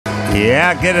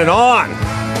Yeah, get it on.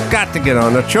 Got to get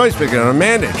on. No choice but get on.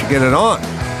 Mandate you get it on.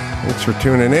 Thanks for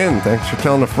tuning in. Thanks for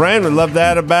telling a friend. We love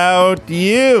that about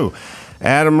you.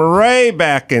 Adam Ray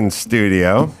back in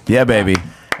studio. Yeah, baby.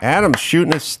 Adam's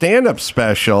shooting a stand-up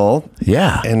special.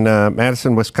 Yeah. In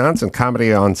Madison, Wisconsin,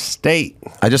 Comedy on State.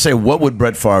 I just say, what would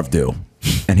Brett Favre do?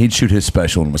 And he'd shoot his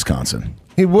special in Wisconsin.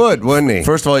 He would, wouldn't he?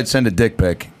 First of all, he'd send a dick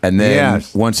pic, and then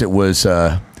once it was,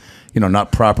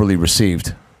 not properly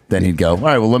received, then he'd go, all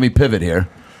right, well, let me pivot here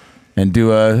and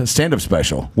do a stand-up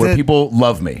special where people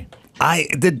love me.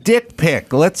 The dick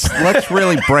pic. Let's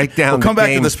really break down. We'll come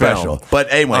back to the special.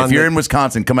 But anyway, if you're in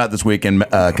Wisconsin, come out this weekend,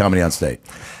 Comedy on State.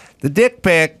 The dick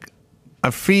pic,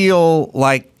 I feel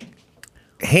like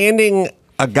handing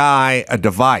a guy a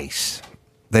device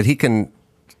that he can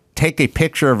take a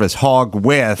picture of his hog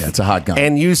with. Yeah, it's a hot gun.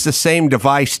 And use the same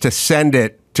device to send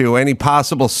it to any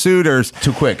possible suitors.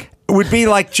 Too quick. It would be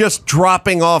like just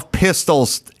dropping off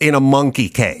pistols in a monkey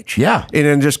cage. Yeah. And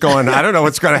then just going, I don't know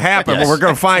what's going to happen, but we're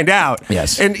going to find out.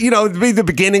 Yes. And, it'd be the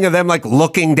beginning of them like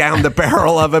looking down the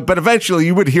barrel of it, but eventually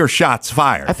you would hear shots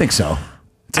fired. I think so.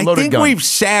 It's a I loaded think gun. we've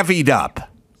savvied up.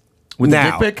 With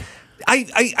now. the dick pic?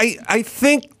 I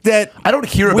think that I don't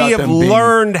hear about we have them being...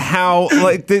 learned how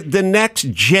like the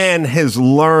next gen has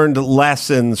learned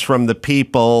lessons from the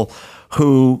people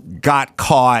who got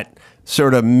caught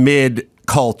sort of mid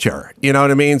culture. You know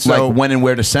what I mean? So like when and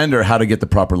where to send or how to get the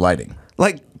proper lighting.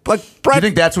 Like Brett. Do you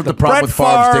think that's what the problem with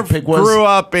Favre's dick pic was? Grew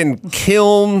up in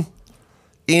Kiln,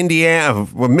 Indiana,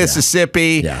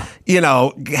 Mississippi,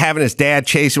 having his dad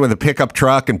chase him with a pickup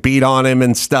truck and beat on him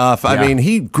and stuff. I mean,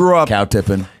 he grew up cow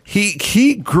tipping.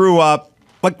 He grew up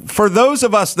like for those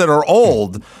of us that are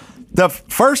old, the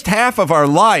first half of our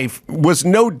life was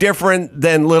no different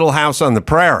than Little House on the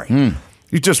Prairie.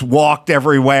 You just walked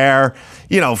everywhere.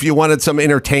 If you wanted some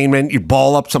entertainment, you'd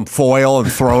ball up some foil and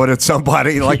throw it at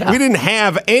somebody. Like, we didn't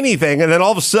have anything. And then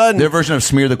all of a sudden... Their version of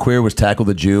Smear the Queer was Tackle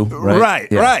the Jew, right?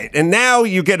 Right. And now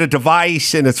you get a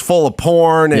device and it's full of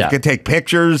porn and it can take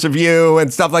pictures of you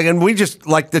and stuff like that. And we just,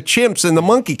 like the chimps in the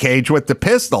monkey cage with the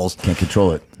pistols. Can't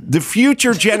control it. The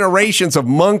future generations of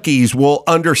monkeys will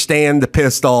understand the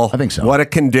pistol. I think so. What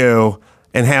it can do.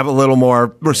 And have a little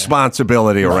more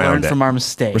responsibility around Learn it. from our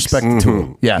mistakes. Respect the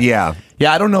tool. Yeah.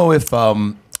 I don't know if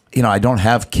I don't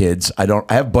have kids. I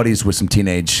have buddies with some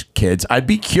teenage kids. I'd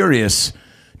be curious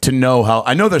to know how.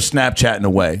 I know they're Snapchatting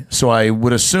away, so I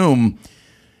would assume.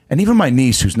 And even my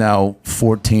niece, who's now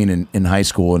 14 in high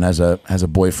school and has a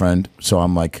boyfriend, so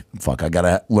I'm like, fuck, I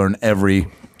gotta learn every.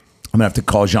 I'm gonna have to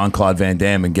call Jean-Claude Van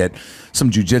Damme and get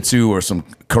some jujitsu or some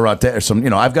karate or some.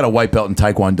 I've got a white belt in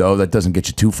Taekwondo. That doesn't get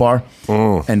you too far.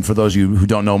 And for those of you who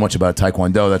don't know much about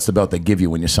Taekwondo, that's the belt they give you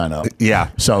when you sign up.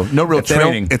 Yeah. So no real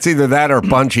training. It's either that or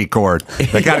bungee cord.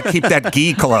 They got to keep that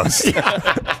gi close.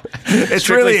 It's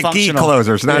Strictly really a gi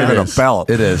closer. It's not even a belt.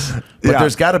 It is. But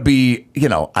there's got to be.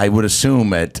 I would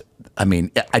assume it. I mean,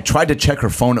 I tried to check her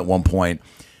phone at one point.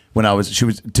 When she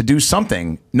was to do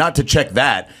something, not to check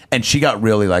that, and she got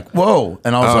really like, whoa.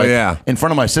 And I was in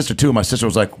front of my sister too. My sister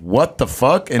was like, what the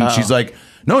fuck? And she's like,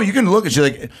 no, you can look. And she's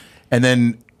like, and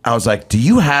then I was like, do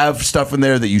you have stuff in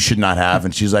there that you should not have?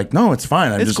 And she's like, no, it's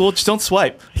fine. It's cool. Just don't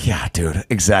swipe. Yeah, dude,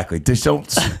 exactly. Just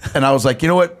don't. And I was like, you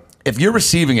know what? If you're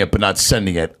receiving it but not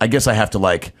sending it, I guess I have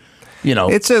to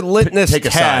it's a litmus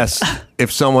test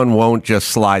if someone won't just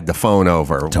slide the phone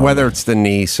over, whether it's the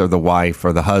niece or the wife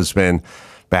or the husband.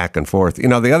 Back and forth.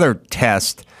 The other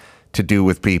test to do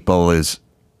with people is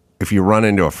if you run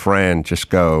into a friend, just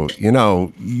go,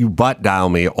 you butt dial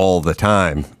me all the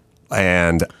time.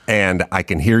 And I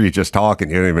can hear you just talking.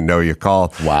 You don't even know you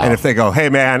called. Wow. And if they go, hey,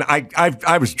 man,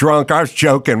 I was drunk. I was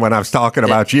joking when I was talking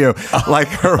about you,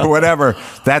 or whatever,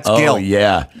 that's guilt. Oh,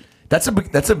 yeah. That's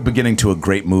a beginning to a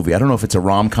great movie. I don't know if it's a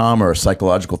rom-com or a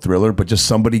psychological thriller, but just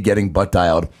somebody getting butt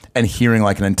dialed and hearing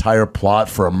like an entire plot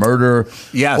for a murder,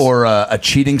 or a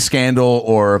cheating scandal,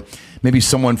 or maybe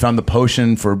someone found the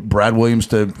potion for Brad Williams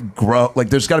to grow. Like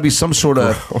there's got to be some sort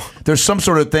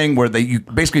of thing where you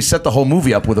basically set the whole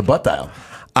movie up with a butt dial.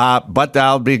 Butt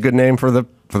dial would be a good name for the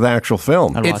actual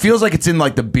film. It feels like it's in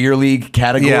like the beer league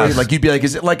category. Yes. Like you'd be like,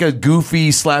 is it like a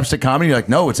goofy slapstick comedy? You're like,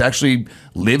 no, it's actually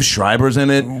Liv Schreiber's in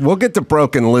it. We'll get the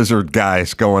Broken Lizard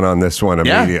guys going on this one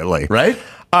immediately. Right?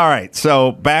 All right.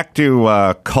 So back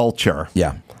to culture.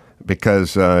 Yeah.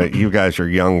 Because you guys are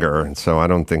younger, and so I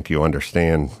don't think you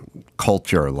understand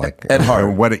culture like at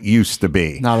heart, what it used to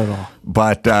be. Not at all.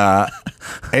 But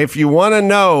if you want to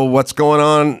know what's going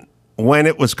on when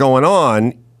it was going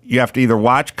on, you have to either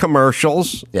watch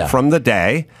commercials from the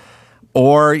day,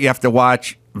 or you have to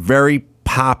watch very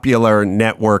popular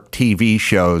network TV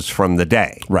shows from the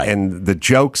day. Right. And the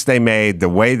jokes they made, the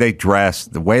way they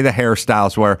dressed, the way the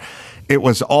hairstyles were, it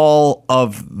was all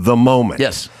of the moment.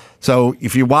 Yes. So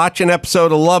if you watch an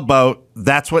episode of Love Boat,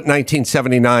 that's what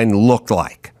 1979 looked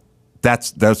like.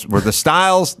 Those were the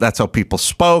styles. That's how people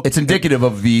spoke. It's indicative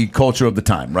of the culture of the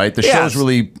time, right? The show's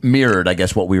really mirrored, I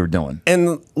guess, what we were doing.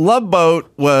 And Love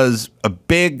Boat was a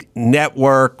big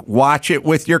network. Watch it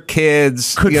with your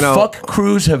kids. Could Fuck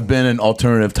Cruise have been an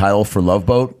alternative title for Love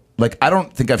Boat? Like, I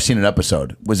don't think I've seen an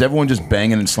episode. Was everyone just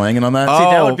banging and slanging on that? See,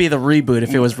 that would be the reboot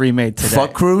if it was remade today.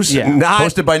 Fuck Cruise? Yeah.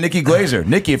 Hosted by Nikki Glazer.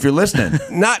 Nikki, if you're listening.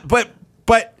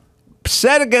 But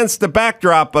set against the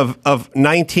backdrop of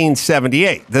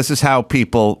 1978, this is how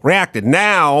people reacted.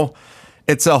 Now,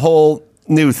 it's a whole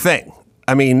new thing.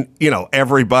 I mean,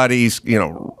 everybody's,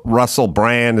 Russell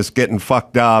Brand is getting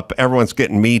fucked up. Everyone's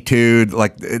getting Me Too'd.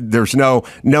 Like, there's no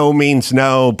means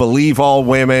no. Believe all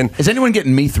women. Is anyone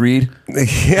getting Me Three'd?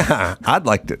 Yeah, I'd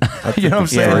like to. You know what I'm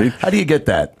saying? How do you get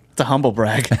that? It's a humble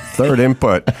brag. Third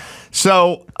input.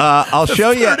 So I'll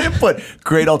show you. Third input.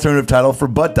 Great alternative title for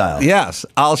Butt Dial. Yes.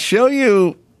 I'll show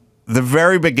you the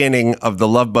very beginning of the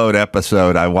Love Boat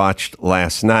episode I watched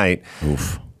last night.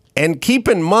 Oof. And keep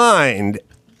in mind,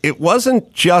 it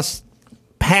wasn't just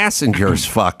passengers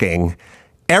fucking.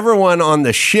 Everyone on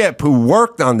the ship who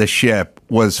worked on the ship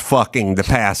was fucking the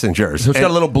passengers. So it's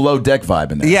got a little below deck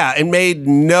vibe in there. Yeah, it made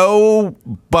no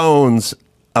bones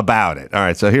about it. All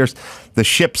right, so here's the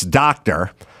ship's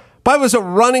doctor. But it was a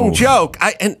running joke.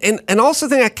 And also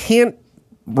the thing I can't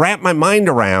wrap my mind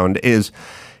around is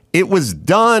it was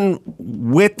done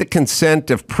with the consent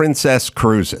of Princess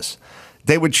Cruises.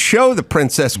 They would show the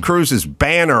Princess Cruises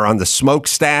banner on the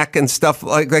smokestack and stuff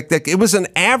like that. It was an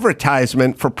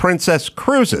advertisement for Princess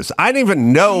Cruises. I didn't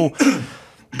even know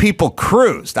people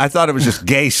cruised. I thought it was just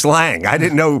gay slang. I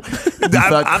didn't know. You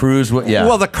thought cruise was, yeah.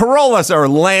 Well, the Carollas are a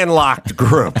landlocked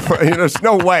group. There's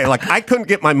no way. Like, I couldn't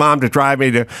get my mom to drive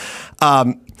me to,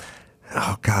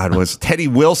 was Teddy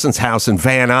Wilson's house in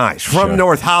Van Nuys from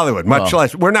North Hollywood, much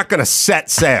less. We're not going to set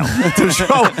sail to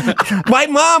show. My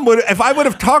mom would, if I would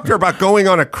have talked to her about going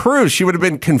on a cruise, she would have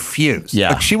been confused. Yeah.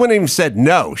 Like, she wouldn't even said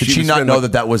no. Did she not know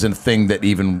that was a thing that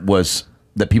even was,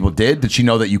 that people did? Did she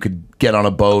know that you could get on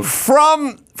a boat?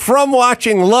 From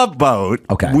watching Love Boat,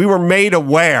 we were made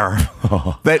aware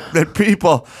that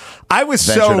people. I was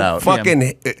so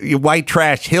fucking white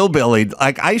trash hillbilly.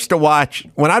 Like, I used to watch,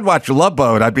 when I'd watch Love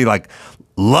Boat, I'd be like,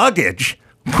 luggage?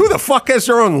 Who the fuck has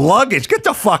their own luggage? Get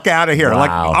the fuck out of here. Wow. Like,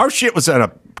 our shit was in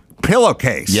a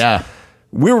pillowcase. Yeah.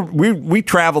 We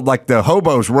traveled like the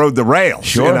hobos rode the rails.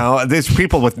 Sure. There's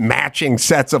people with matching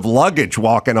sets of luggage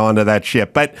walking onto that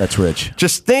ship. But that's rich.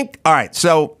 Just think, all right,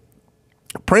 so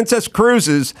Princess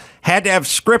Cruises had to have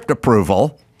script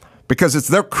approval because it's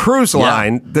their cruise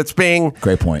line that's being...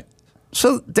 Great point.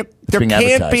 So there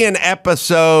can't be an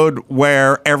episode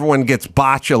where everyone gets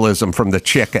botulism from the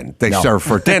chicken they serve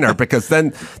for dinner, because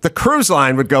then the cruise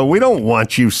line would go, we don't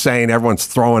want you saying everyone's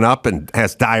throwing up and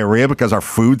has diarrhea because our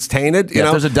food's tainted. You know?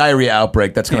 If there's a diarrhea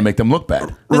outbreak, that's going to make them look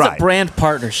bad. It's a brand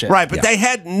partnership. Right, but they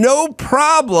had no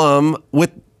problem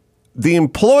with the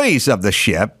employees of the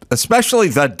ship, especially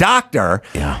the doctor.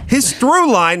 Yeah. His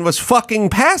through line was fucking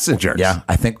passengers. Yeah,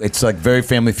 I think it's like very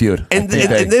Family Feud. And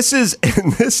this is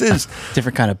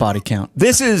different kind of body count.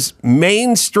 This is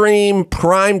mainstream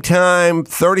prime time.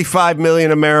 35 million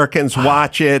Americans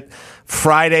watch it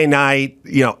Friday night.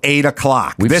 8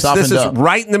 o'clock. This is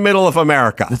right in the middle of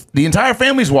America. The entire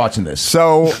family's watching this.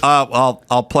 So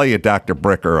I'll play you Dr.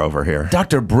 Bricker over here.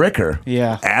 Dr. Bricker.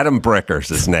 Yeah. Adam Bricker's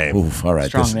his name. Oof. All right.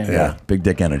 Strong name. Yeah. Big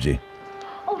dick energy.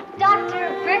 Oh, Dr.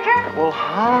 Bricker? Well,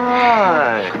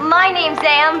 hi. My name's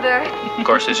Amber. Of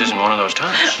course, this isn't one of those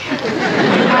times.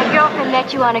 My girlfriend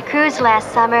met you on a cruise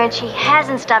last summer, and she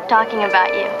hasn't stopped talking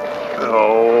about you.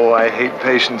 Oh, I hate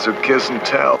patients who kiss and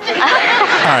tell. All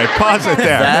right, pause it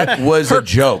there. That was a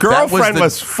joke. Girlfriend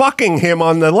was fucking him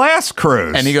on the last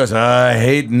cruise. And he goes, I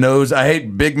hate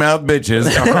big mouth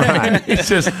bitches. All right. It's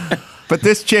just... But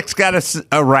this chick's got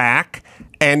a rack,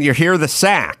 and you hear the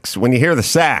sax. When you hear the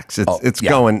sax, it's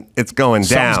going down.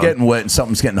 Something's getting wet and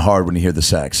something's getting hard when you hear the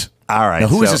sax. All right. Now,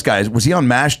 who is this guy? Was he on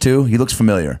MASH too? He looks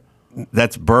familiar.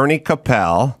 That's Bernie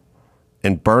Capel.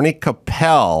 And Bernie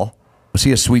Capel... Was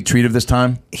he a sweet treat of this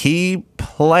time? He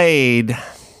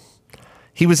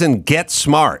was in Get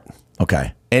Smart.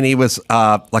 Okay. And he was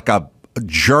like a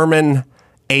German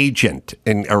agent,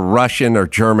 a Russian or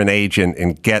German agent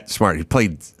in Get Smart. He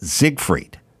played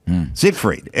Siegfried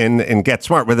in Get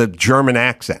Smart with a German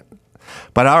accent.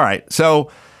 But all right,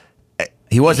 so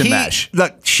He was in MASH.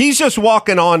 Look, she's just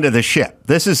walking onto the ship.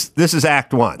 This is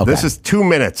Act 1. Okay. This is 2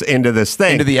 minutes into this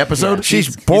thing. Into the episode? Yeah.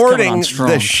 She's boarding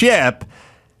the ship.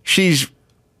 She's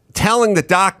telling the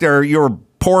doctor, you're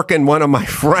porking one of my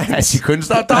friends. And she couldn't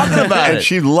stop talking about it. And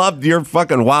she loved your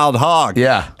fucking wild hog.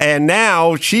 Yeah. And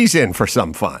now she's in for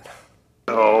some fun.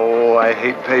 Oh, I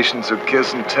hate patients who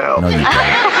kiss and tell. No, you don't.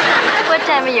 What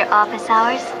time are your office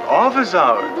hours? Office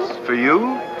hours? For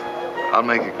you? I'll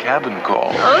make a cabin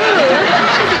call.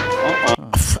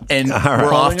 And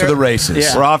we're off to the races.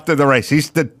 Yeah. We're off to the race.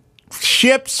 He's the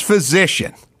ship's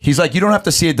physician. He's like, you don't have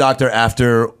to see a doctor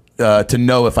after to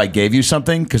know if I gave you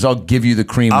something, because I'll give you the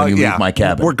cream when you leave my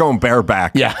cabin. We're going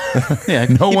bareback. Yeah. Yeah.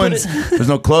 There's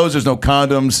no clothes, there's no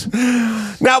condoms.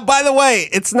 Now, by the way,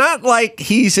 it's not like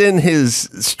he's in his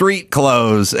street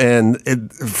clothes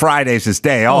and Friday's his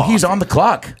day off. He's on the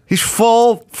clock. He's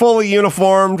fully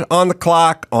uniformed, on the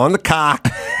clock, on the cock.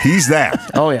 He's there.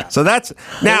 Oh, yeah. So that's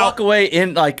They now. walk away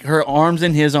in like her arm's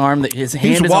in his arm, his hand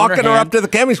He's is walking on her her hand. up to the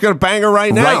camera. He's going to bang her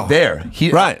right now. Right there.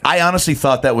 Right. I honestly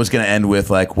thought that was going to end with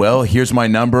like, well, here's my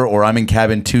number, or I'm in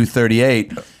cabin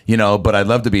 238, but I'd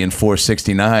love to be in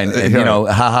 469, and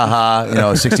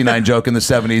ha, 69 joke in the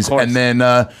 70s,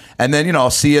 and then I'll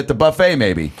see you at the buffet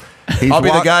maybe. I'll be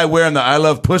the guy wearing the I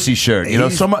love pussy shirt,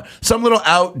 some little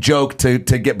out joke to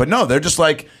get, but no, they're just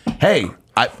like, hey,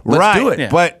 let's do it. Yeah.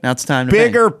 But now it's time to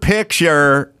bigger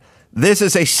picture. This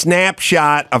is a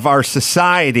snapshot of our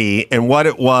society and what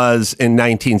it was in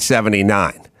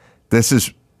 1979. This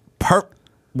is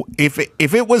if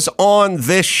it was on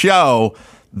this show,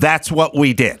 that's what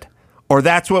we did, or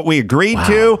that's what we agreed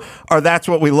to, or that's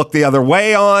what we looked the other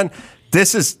way on.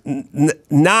 This is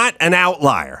not an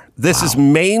outlier. This is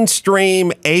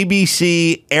mainstream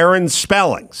ABC Aaron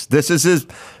Spellings. This is his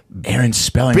Aaron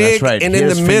Spelling, big, that's right. and He in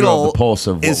has the finger of middle the pulse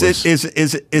of what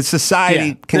is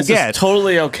society can this get. is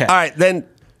totally okay. All right, then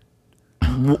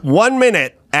 1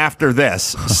 minute after this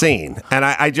scene, and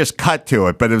I just cut to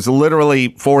it, but it was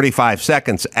literally 45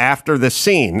 seconds after the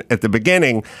scene at the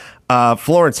beginning.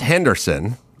 Florence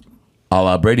Henderson, a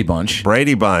la Brady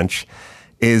Bunch,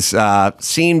 is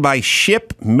seen by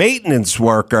ship maintenance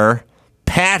worker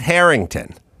Pat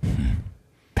Harrington.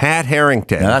 Pat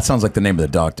Harrington. Now that sounds like the name of the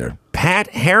doctor. Pat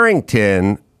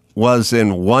Harrington was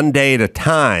in One Day at a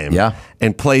Time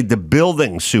and played the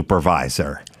building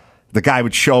supervisor. The guy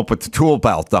would show up with the tool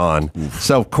belt on.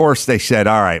 So, of course, they said,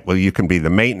 all right, well, you can be the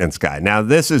maintenance guy. Now,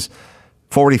 this is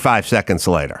 45 seconds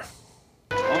later.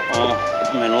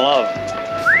 I'm in love.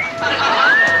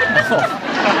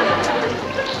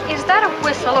 Is that a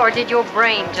whistle, or did your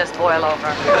brain just boil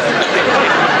over?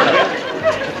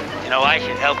 I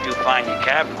should help you find your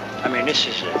cabin. I mean, this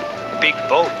is a big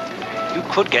boat. You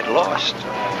could get lost.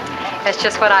 That's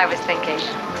just what I was thinking.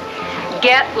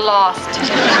 Get lost.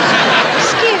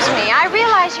 Excuse me, I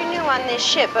realize you're new on this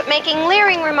ship, but making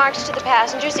leering remarks to the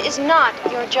passengers is not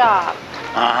your job.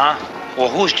 Uh-huh. Well,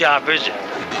 whose job is it?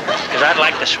 Because I'd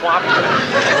like to swap.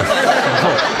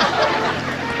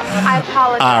 I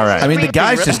apologize. All right. I mean, the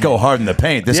guys just go hard in the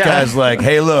paint. This guy's like,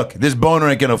 hey, look, this boner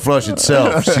ain't going to flush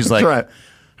itself. She's like, right.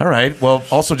 All right, well,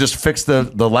 also just fix the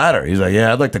ladder. He's like,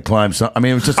 yeah, I'd like to climb some. I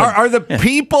mean, it was just like, are the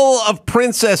people of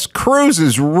Princess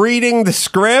Cruises reading the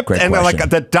script? Great and question.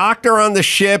 like the doctor on the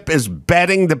ship is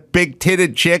betting the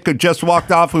big-titted chick who just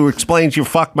walked off, who explains you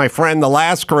fucked my friend the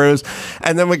last cruise.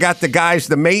 And then we got the guys,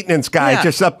 the maintenance guy,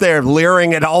 just up there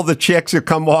leering at all the chicks who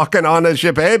come walking on the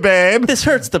ship. Hey, babe. This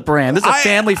hurts the brand. This is a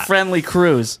family-friendly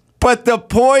cruise. But the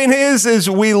point is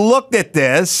we looked at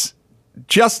this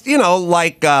just,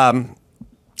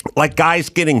 like guys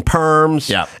getting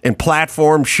perms and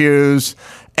platform shoes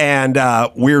and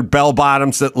weird bell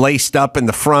bottoms that laced up in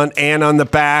the front and on the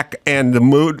back, and the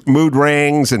mood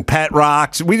rings and pet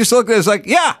rocks. We just looked at it as like,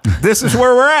 yeah, this is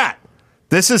where we're at.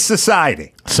 This is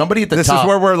society. Somebody at the top. This is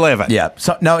where we're living. Yeah.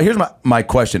 So now here's my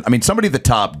question. I mean, somebody at the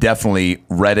top definitely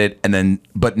read it,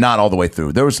 but not all the way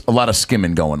through. There was a lot of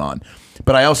skimming going on.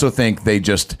 But I also think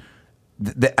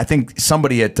I think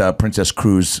somebody at Princess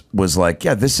Cruise was like,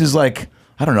 yeah, this is like,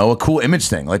 I don't know, a cool image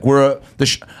thing. Like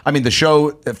the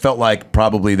show, it felt like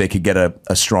probably they could get a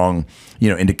strong,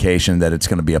 indication that it's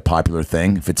going to be a popular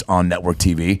thing if it's on network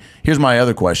TV. Here's my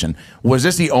other question. Was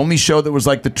this the only show that was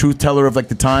like the truth teller of like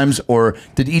the times, or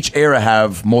did each era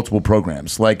have multiple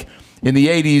programs? Like in the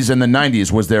 80s and the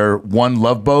 90s, was there one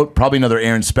Love Boat? Probably another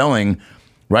Aaron Spelling,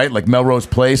 right? Like Melrose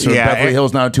Place or Beverly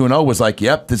Hills 90210 was like,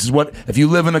 yep, this is what, if you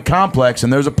live in a complex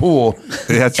and there's a pool,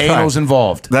 anal's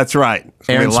involved. That's right.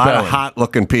 A lot of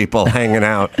hot-looking people hanging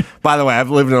out. By the way,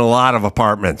 I've lived in a lot of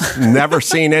apartments. Never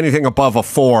seen anything above a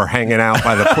 4 hanging out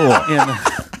by the pool.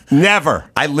 Never.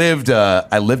 I lived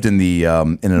in the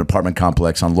in an apartment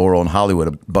complex on Laurel and Hollywood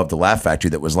above the Laugh Factory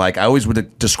that was like, I always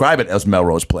would describe it as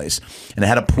Melrose Place, and it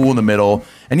had a pool in the middle,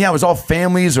 and yeah, it was all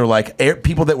families or like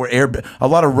people that were a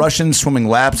lot of Russians swimming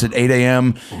laps at 8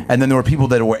 a.m. and then there were people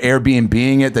that were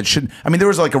Airbnb-ing it that should. I mean, there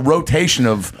was like a rotation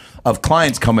of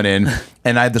clients coming in,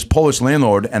 and I had this Polish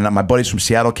landlord, and my buddies from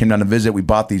Seattle came down to visit. We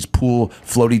bought these pool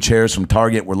floaty chairs from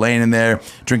Target. We're laying in there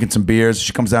drinking some beers.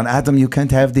 She comes down, Adam, you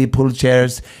can't have the pool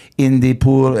chairs in the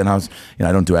pool. And I was,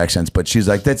 I don't do accents, but she's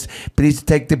like, please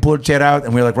take the pool chair out.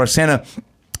 And we were like, Roxana,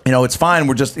 it's fine.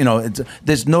 We're just,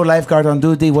 there's no lifeguard on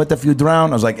duty. What if you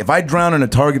drown? I was like, if I drown in a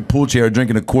Target pool chair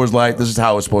drinking a Coors Light, this is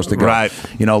how it's supposed to go. Right.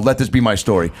 Let this be my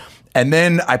story. And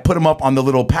then I put him up on the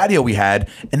little patio we had,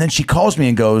 and then she calls me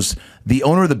and goes, the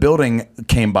owner of the building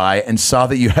came by and saw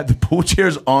that you had the pool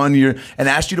chairs on and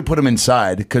asked you to put them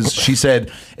inside because she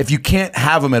said, if you can't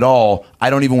have them at all, I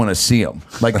don't even want to see them.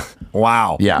 Like,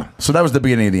 wow. Yeah. So that was the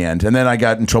beginning of the end. And then I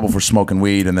got in trouble for smoking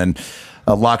weed, and then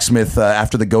a locksmith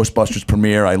after the Ghostbusters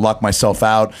premiere. I locked myself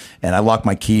out and I locked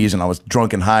my keys and I was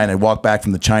drunk and high and I walked back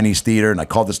from the Chinese theater and I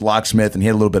called this locksmith and he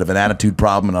had a little bit of an attitude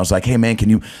problem and I was like, hey man, can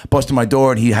you bust in my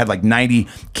door? And he had like 90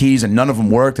 keys and none of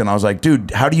them worked. And I was like, dude,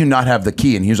 how do you not have the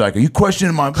key? And he was like, are you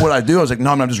questioning what I do? I was like,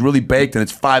 no, I'm just really baked and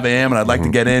it's 5 a.m. and I'd like to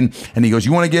get in. And he goes,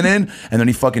 you want to get in? And then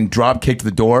he fucking drop kicked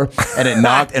the door and it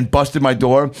knocked and busted my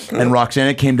door. And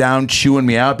Roxana came down chewing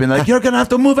me out, being like, you're going to have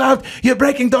to move out. You're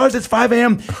breaking doors. It's 5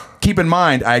 a.m. Keep in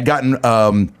mind, I had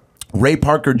gotten Ray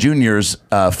Parker Jr.'s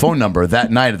phone number that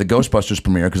night at the Ghostbusters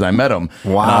premiere because I met him.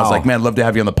 Wow. And I was like, man, I'd love to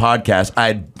have you on the podcast.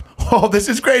 Oh, this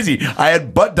is crazy. I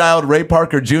had butt dialed Ray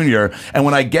Parker Jr. And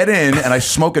when I get in and I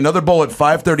smoke another bowl at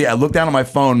 5:30, I look down at my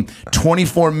phone,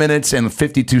 24 minutes and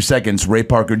 52 seconds, Ray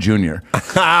Parker Jr.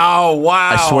 Oh,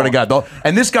 wow. I swear to God.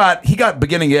 And he got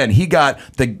beginning end. He got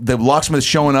the locksmith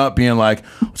showing up being like,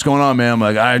 what's going on, man? I'm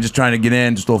like, I'm just trying to get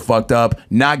in, just a little fucked up,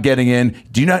 not getting in.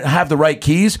 Do you not have the right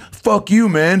keys? Fuck you,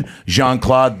 man.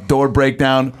 Jean-Claude, door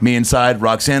breakdown, me inside.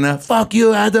 Roxana, fuck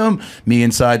you, Adam. Me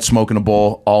inside, smoking a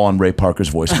bowl, all on Ray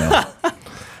Parker's voicemail.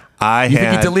 You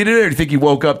think he deleted it, or do you think he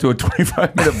woke up to a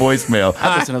 25-minute voicemail?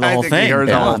 I listened to the whole thing. He heard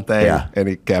the whole thing, and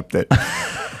he kept it.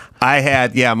 I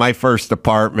had, my first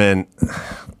apartment.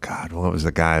 God, what was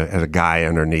the guy? I had a guy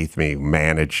underneath me who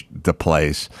managed the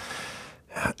place.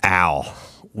 Al,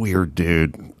 weird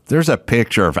dude. There's a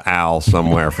picture of Al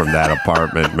somewhere from that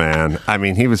apartment, man. I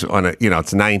mean, he was on it's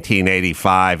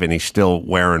 1985, and he's still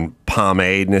wearing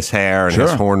pomade in his hair and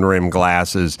his horn-rimmed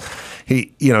glasses.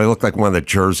 He looked like one of the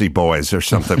Jersey Boys or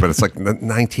something, but it's like the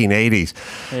 1980s.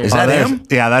 Is that him?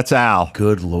 Yeah, that's Al.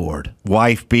 Good Lord.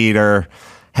 Wife beater.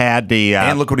 Had the...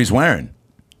 and look what he's wearing.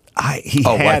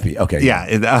 Wife beater. Okay.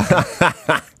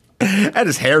 Yeah. Had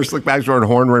his hair slicked back, wearing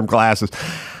horn-rimmed glasses.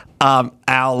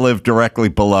 Al lived directly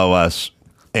below us,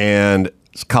 and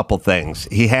a couple things.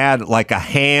 He had like a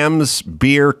Hamm's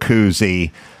beer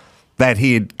koozie that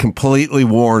he had completely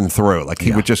worn through. Like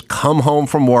he would just come home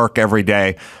from work every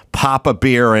day, pop a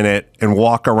beer in it, and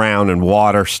walk around and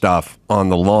water stuff on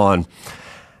the lawn.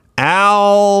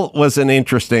 Al was an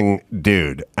interesting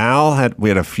dude. We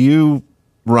had a few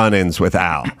run-ins with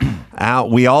Al.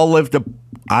 We all lived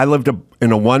I lived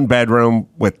in a one-bedroom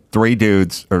with three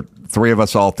dudes, or three of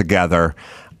us all together.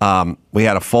 We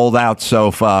had a fold-out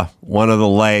sofa. One of the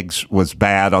legs was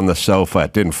bad on the sofa.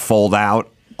 It didn't fold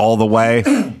out all the way.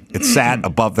 It sat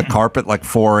above the carpet like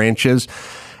 4 inches.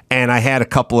 And I had a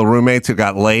couple of roommates who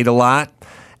got laid a lot.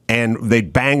 And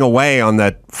they'd bang away on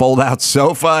that fold-out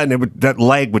sofa, and that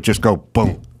leg would just go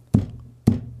boom.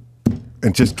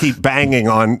 And just keep banging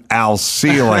on Al's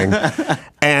ceiling.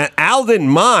 And Al didn't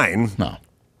mind. No.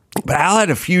 But Al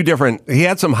had he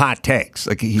had some hot takes.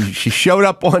 Like she showed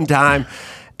up one time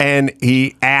and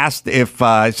he asked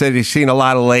I said he's seen a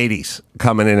lot of ladies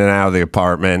coming in and out of the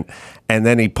apartment. And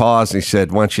then he paused and he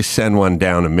said, why don't you send one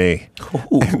down to me?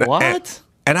 Ooh, what?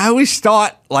 And I always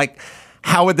thought, like,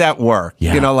 how would that work?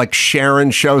 Yeah. Like Sharon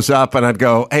shows up and I'd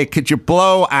go, hey, could you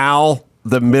blow Al,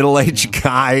 the middle-aged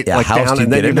guy, Yeah, down,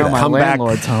 and then you my come back,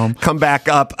 landlord's home. Come back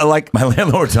up. Like My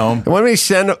landlord's home. when we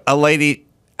send a lady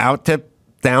out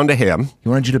down to him, He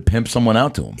wanted you to pimp someone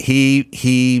out to him.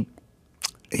 he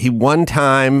one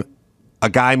time a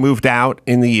guy moved out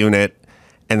in the unit,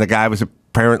 and the guy was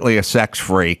apparently a sex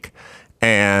freak,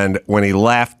 and when he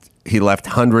left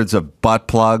hundreds of butt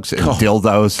plugs and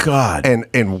dildos, God,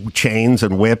 and chains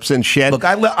and whips and shit. Look,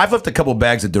 I've left a couple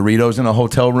bags of Doritos in a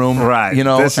hotel room, right?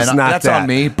 This is not that's on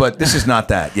me, but this is not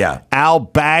that. Yeah, Al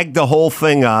bagged the whole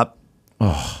thing up,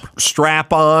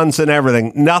 strap-ons and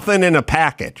everything. Nothing in a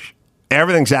package.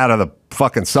 Everything's out of the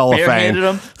fucking cellophane. Barehanded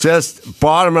them? Just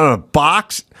brought them in a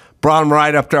box, brought them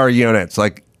right up to our units.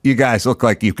 Like, you guys look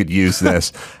like you could use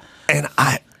this. And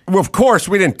well, of course,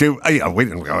 we didn't do. We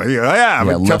didn't go. Yeah,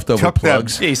 leftover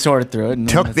plugs. He sorted through it. And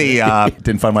Took the.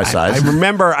 Didn't find my size. I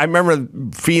remember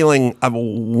feeling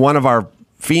one of our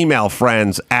female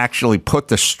friends actually put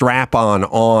the strap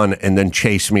on and then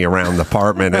chased me around the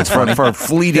apartment. And for a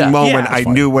fleeting moment, I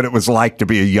knew what it was like to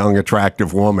be a young,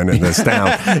 attractive woman in this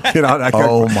town. You know,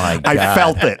 oh my God. I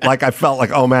felt it. I felt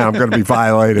like, oh man, I'm going to be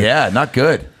violated. Yeah, not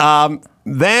good.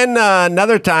 Then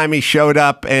another time he showed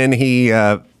up and he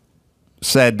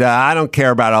said, I don't care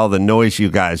about all the noise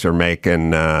you guys are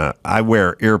making. I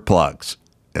wear earplugs.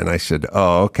 And I said,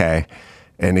 oh, okay.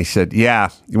 And he said, yeah,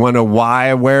 you want to know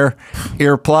why I wear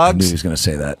earplugs? I knew he was going to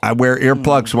say that. I wear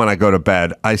earplugs when I go to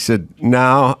bed. I said,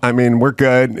 no, I mean, we're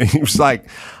good. And he was like,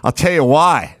 I'll tell you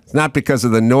why. It's not because of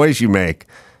the noise you make.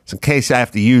 It's in case I have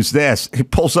to use this. He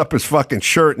pulls up his fucking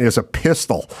shirt and he has a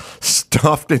pistol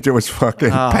stuffed into his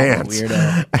fucking pants.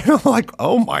 Weirdo. And I'm like,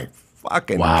 oh my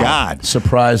fucking God.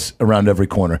 Surprise around every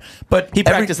corner. But he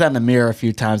practiced that in the mirror a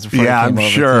few times before he came I'm over.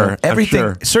 Sure.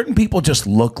 Everything. Certain people just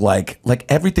look like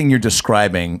everything you're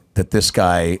describing that this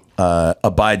guy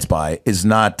abides by is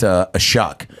not a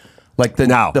shock. Like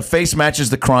the face matches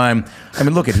the crime. I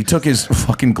mean, look he took his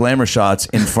fucking glamour shots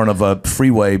in front of a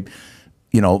freeway,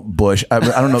 bush. I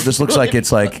don't know. This looks like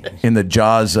it's like in the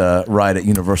Jaws ride at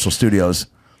Universal Studios.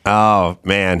 Oh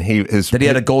man, he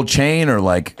had a gold chain or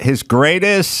like his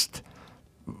greatest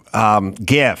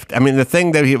gift. I mean, the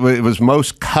thing that was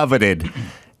most coveted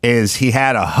is he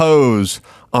had a hose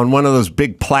on one of those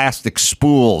big plastic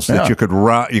spools that you could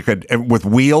run, with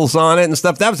wheels on it and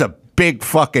stuff. That was a big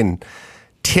fucking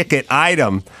ticket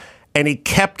item, and he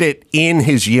kept it in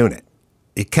his unit.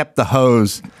 He kept the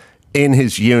hose in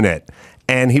his unit,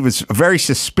 and he was a very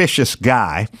suspicious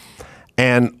guy.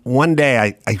 And one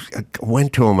day I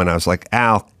went to him and I was like,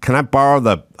 Al, can I borrow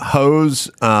the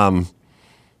hose?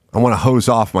 I want to hose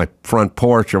off my front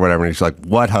porch or whatever. And he's like,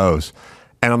 what hose?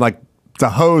 And I'm like, the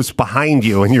hose behind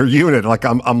you in your unit. Like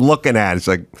I'm looking at it. It's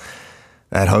like,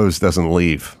 that hose doesn't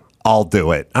leave. I'll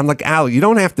do it. I'm like, Al, you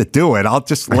don't have to do it. I'll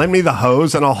just lend me the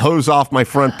hose and I'll hose off my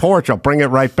front porch. I'll bring it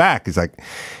right back. He's like,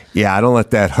 yeah, I don't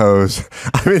let that hose.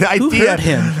 I mean, Who hurt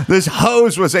him? This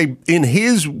hose was in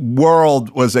his world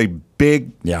was a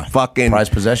big fucking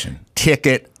prized possession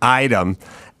ticket item.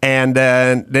 And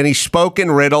then he spoke in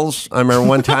riddles. I remember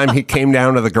one time he came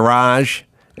down to the garage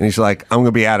and he's like, I'm going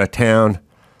to be out of town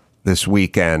this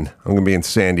weekend. I'm going to be in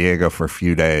San Diego for a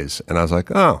few days. And I was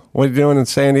like, oh, what are you doing in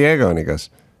San Diego? And he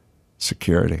goes,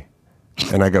 security.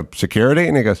 And I go, security?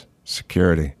 And he goes,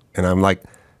 security. And I'm like,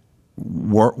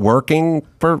 working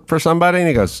for somebody? And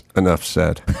he goes, enough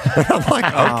said. And I'm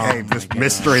like, okay, this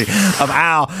mystery of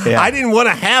Al. I didn't want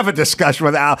to have a discussion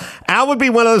with Al. Al would be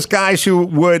one of those guys who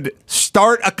would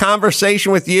start a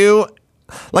conversation with you.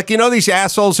 Like, these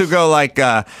assholes who go like,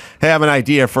 hey, I have an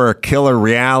idea for a killer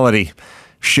reality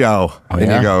show. And you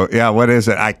go, yeah, what is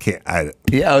it? I can't. I'm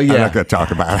not going to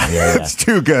talk about it. It's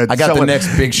too good. I got the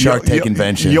next big Shark Tank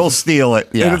invention. You'll steal it.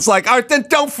 And it's like, all right, then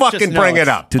don't fucking bring it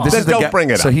up. Dude, don't bring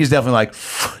it up. So he's definitely like,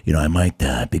 I might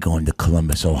be going to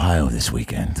Columbus, Ohio this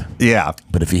weekend. Yeah.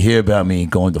 But if you hear about me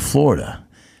going to Florida,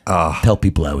 tell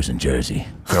people I was in Jersey.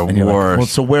 The worst. Like, well,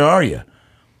 so where are you?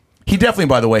 He definitely,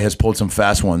 by the way, has pulled some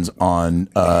fast ones on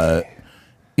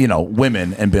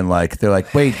women and been like, they're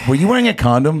like, wait, were you wearing a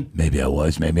condom? Maybe I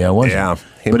was, maybe I wasn't. Yeah.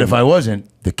 But if I wasn't,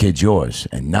 the kid's yours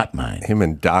and not mine. Him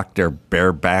and Dr.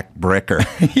 Bareback Bricker.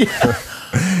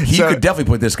 He could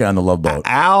definitely put this guy on the Love Boat.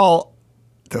 Al,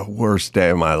 the worst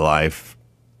day of my life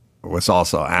was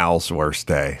also Al's worst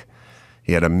day.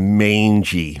 He had a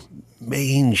mangy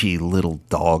little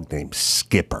dog named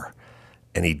Skipper.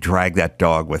 And he dragged that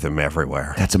dog with him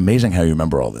everywhere. That's amazing how you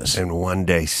remember all this. And one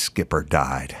day Skipper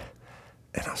died.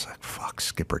 And I was like, fuck,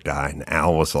 Skipper died. And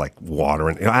Al was like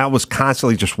watering. Al was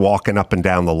constantly just walking up and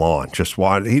down the lawn. Just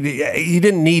walking. He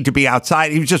didn't need to be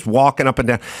outside. He was just walking up and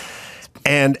down.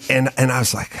 And I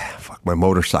was like, fuck, my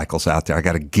motorcycle's out there. I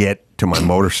got to get to my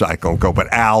motorcycle and go.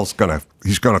 But Al's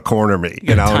he's gonna corner me,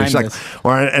 And he's like,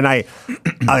 and I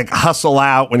like hustle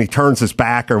out when he turns his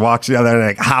back or walks the other,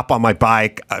 and I hop on my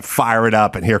bike, I fire it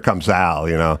up, and here comes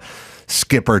Al.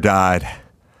 Skipper died,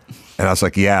 and I was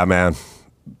like, yeah, man.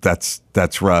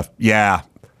 That's rough. Yeah.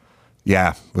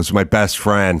 Was my best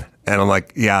friend. And I'm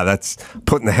like, yeah, that's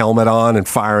putting the helmet on and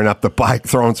firing up the bike,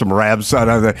 throwing some revs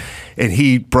on it. And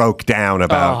he broke down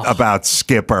about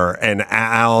Skipper. And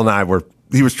Al and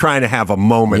he was trying to have a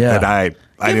moment that I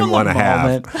didn't want to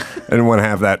have. I didn't want to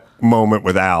have that moment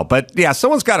with Al. But yeah,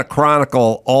 someone's got to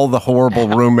chronicle all the horrible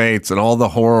roommates and all the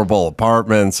horrible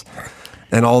apartments.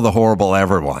 and all the horrible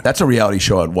everyone. That's a reality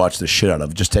show I'd watch the shit out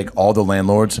of. Just take all the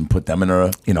landlords and put them in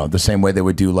a, the same way they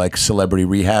would do like Celebrity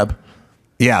Rehab.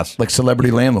 Yes. Like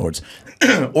Celebrity Landlords.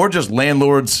 Or just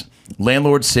Landlord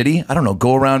City. I don't know.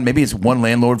 Go around. Maybe it's one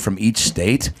landlord from each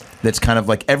state. That's kind of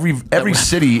like every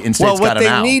city in state's got an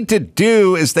Well, what they need to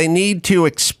do is they need to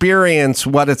experience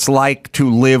what it's like to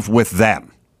live with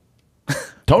them.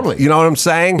 Totally. You know what I'm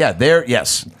saying? Yeah,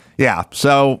 yes. Yeah.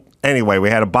 So anyway, we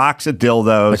had a box of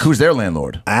dildos. Like, who's their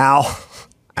landlord? Al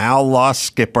lost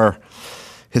Skipper.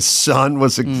 His son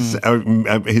was a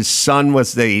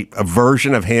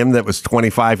version of him that was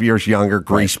 25 years younger,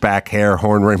 greased back hair,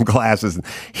 horn rimmed glasses.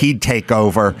 He'd take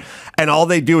over, and all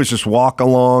they do is just walk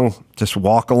along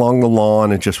the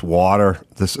lawn and just water.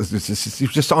 This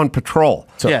he's just on patrol.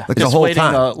 So, like just the whole waiting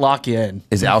time. to lock you in.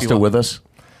 Is Al still with us?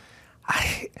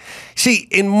 See,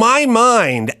 in my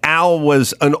mind, Al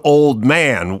was an old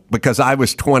man because I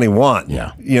was 21.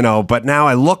 Yeah. But now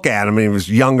I look at him and he was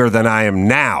younger than I am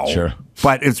now. Sure.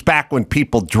 But it's back when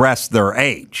people dressed their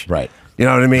age. Right. You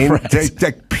know what I mean?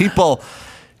 Right. People,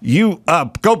 you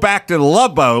go back to the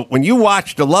Love Boat. When you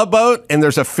watch the Love Boat and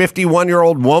there's a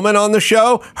 51-year-old woman on the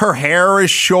show, her hair is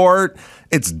short.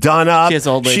 It's done up. She has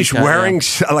old lady She's cut, wearing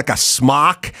like a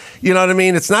smock. You know what I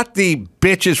mean? It's not the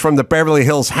bitches from the Beverly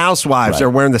Hills Housewives. Right. They're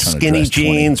wearing the Trying to skinny dress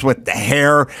 20. jeans with the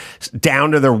hair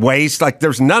down to their waist. Like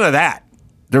there's none of that.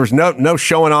 There was no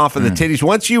showing off of the titties.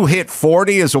 Once you hit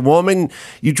 40 as a woman,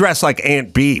 you dress like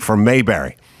Aunt B from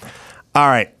Mayberry. All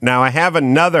right. Now I have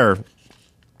another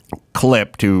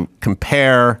clip to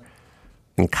compare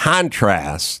and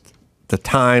contrast the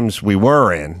times we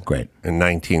were in. Great. In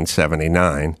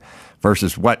 1979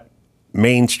 versus what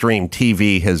mainstream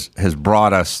TV has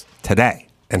brought us today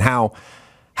and how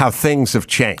things have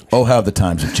changed. Oh, how the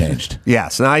times have changed.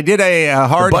 Yes. And I did a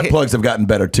hard Butt plugs have gotten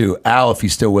better too. Al, if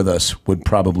he's still with us, would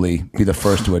probably be the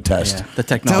first to attest. Yeah, the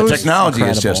technology. The technology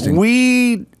is just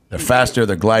they're faster,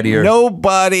 they're glidier.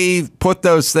 Nobody put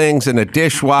those things in a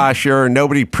dishwasher.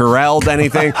 Nobody Purelled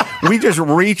anything. We just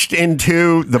reached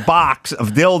into the box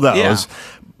of dildos,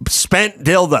 spent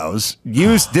dildos,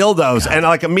 used dildos, and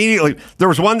like immediately there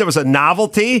was one that was a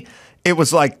novelty. It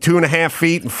was like 2.5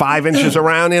 feet and 5 inches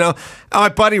around, And my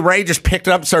buddy Ray just picked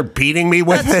it up and started beating me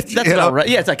with it. That's about right.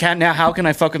 Yeah, it's like, now how can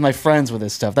I fuck with my friends with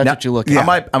this stuff? That's what you look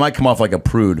at. I might come off like a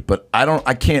prude, but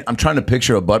I can't. I'm trying to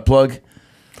picture a butt plug.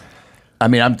 I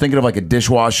mean, I'm thinking of like a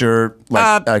dishwasher, or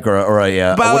a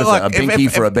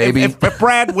binky for a baby. If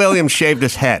Brad Williams shaved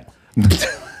his head.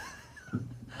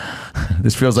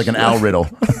 This feels like an Al riddle.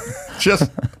 Just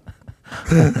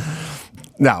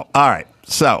no. All right.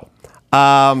 So,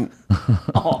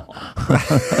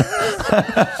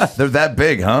 they're that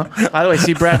big, huh? By the way,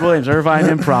 see Brad Williams, Irvine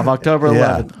Improv, October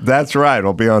 11th. That's right.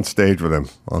 I'll be on stage with him.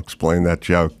 I'll explain that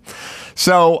joke.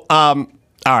 So, all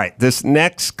right. This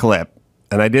next clip,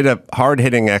 and I did a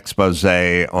hard-hitting expose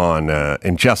on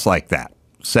in Just Like That,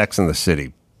 Sex and the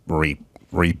City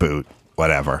reboot,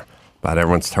 whatever. But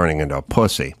everyone's turning into a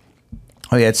pussy.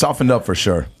 Oh, yeah, it's softened up for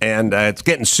sure. And it's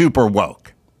getting super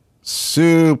woke.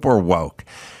 Super woke.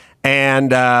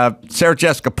 And Sarah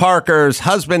Jessica Parker's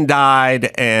husband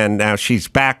died, and now she's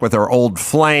back with her old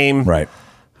flame. Right.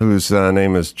 Whose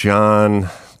name is John...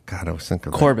 God, I was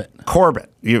thinking... Corbett.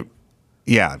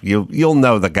 You'll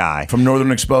know the guy. From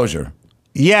Northern Exposure.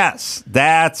 Yes,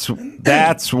 that's what...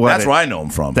 That's where I know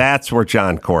him from. That's where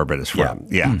John Corbett is from.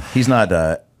 Yeah. He's not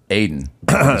Aiden.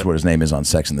 That's what his name is on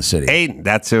Sex and the City. Aiden,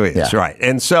 that's who he is, right.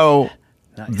 And so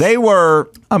they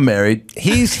were... I'm married.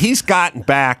 He's gotten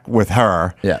back with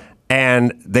her. Yeah.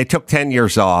 And they took 10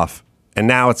 years off, and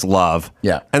now it's love.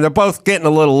 Yeah. And they're both getting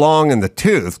a little long in the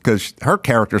tooth because her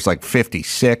character's like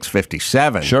 56,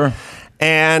 57. Sure.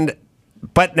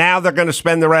 But now they're going to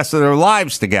spend the rest of their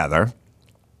lives together.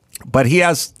 But he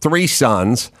has 3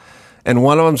 sons, and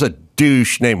one of them's a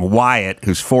douche named Wyatt,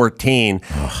 who's 14.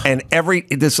 Ugh. And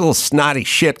this little snotty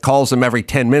shit calls him every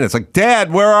 10 minutes, like,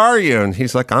 Dad, where are you? And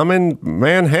he's like, I'm in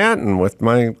Manhattan with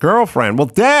my girlfriend. Well,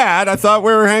 Dad, I thought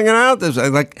we were hanging out.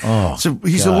 So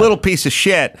he's a little piece of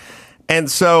shit. And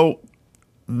so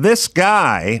this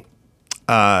guy,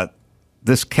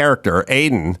 this character,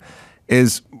 Aiden,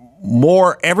 is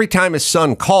more every time his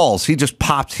son calls, he just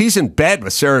pops. He's in bed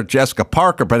with Sarah Jessica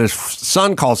Parker, but his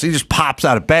son calls. He just pops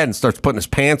out of bed and starts putting his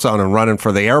pants on and running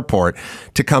for the airport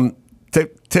to come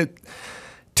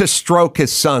to stroke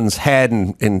his son's head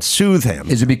and soothe him.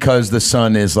 Is it because the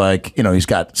son is like, he's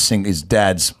got his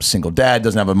dad's single dad,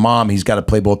 doesn't have a mom, he's got to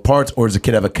play both parts, or does the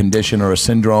kid have a condition or a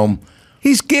syndrome?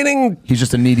 He's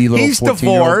just a needy little 14-year-old. He's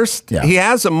divorced. Yeah. He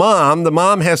has a mom. The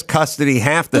mom has custody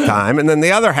half the time. And then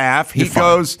the other half, he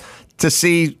goes to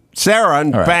see Sarah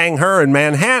and bang her in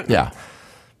Manhattan. Yeah.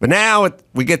 But now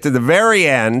we get to the very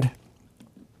end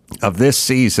of this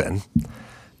season,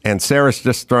 and Sarah's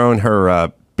just thrown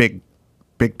her big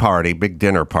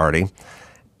dinner party.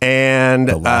 And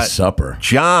the Last Supper.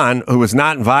 John, who was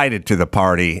not invited to the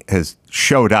party, has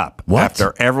showed up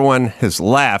after everyone has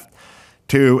left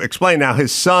to explain. Now,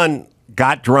 his son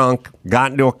got drunk,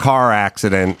 got into a car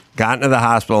accident, got into the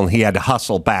hospital, and he had to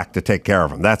hustle back to take care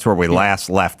of him. That's where we last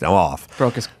left him off.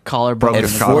 Broke his collar. At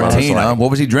 14, huh?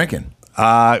 What was he drinking?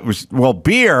 It was,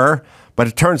 beer, but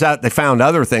it turns out they found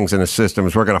other things in his system,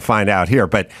 as we're going to find out here.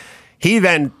 But he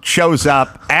then shows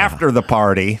up after the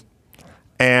party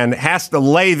and has to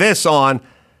lay this on.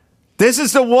 This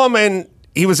is the woman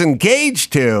he was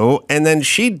engaged to, and then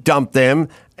she dumped him,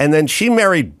 and then she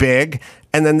married big,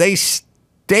 and then they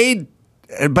stayed,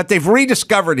 but they've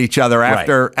rediscovered each other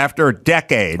after a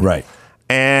decade. Right.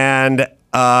 And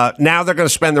now they're going to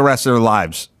spend the rest of their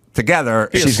lives together.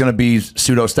 She's going to be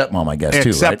pseudo stepmom, I guess, too,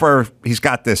 except for he's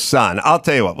got this son. I'll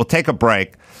tell you what, we'll take a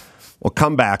break. We'll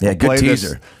come back. We'll good play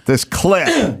teaser. This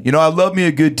clip. You know, I love me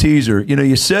a good teaser. You know,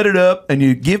 you set it up and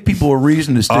you give people a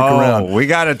reason to stick around. We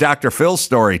got a Dr. Phil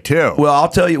story too. Well, I'll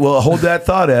tell you. Well, hold that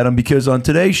thought, Adam, because on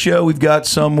today's show we've got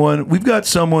someone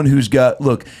who's got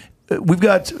we've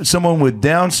got someone with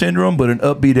Down syndrome but an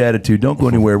upbeat attitude. Don't go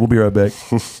anywhere. We'll be right back.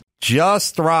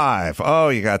 Just Thrive. Oh,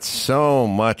 you got so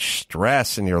much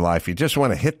stress in your life. You just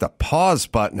want to hit the pause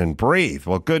button and breathe.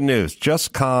 Well, good news.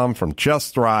 Just Calm from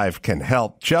Just Thrive can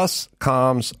help. Just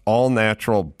Calm's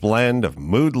all-natural blend of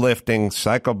mood-lifting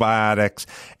psychobiotics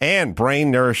and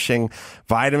brain-nourishing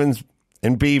vitamins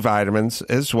and B vitamins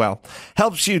as well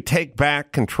helps you take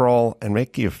back control and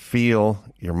make you feel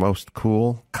your most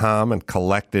cool, calm, and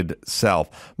collected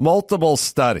self. Multiple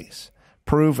studies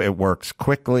prove it works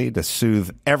quickly to soothe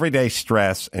everyday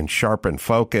stress and sharpen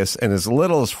focus in as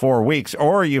little as 4 weeks,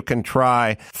 or you can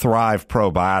try Thrive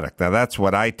Probiotic. Now, that's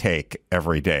what I take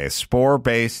every day. A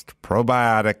spore-based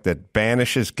probiotic that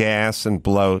banishes gas and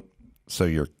bloat so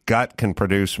your gut can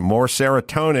produce more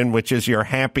serotonin, which is your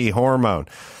happy hormone.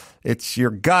 It's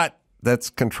your gut that's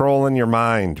controlling your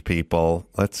mind, people.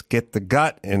 Let's get the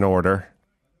gut in order,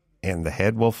 and the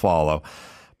head will follow.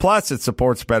 Plus, it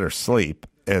supports better sleep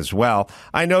as well.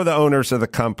 I know the owners of the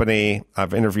company.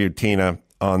 I've interviewed Tina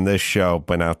on this show,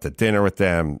 been out to dinner with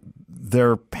them.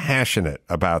 They're passionate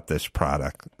about this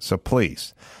product. So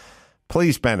please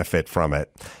benefit from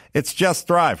it. It's Just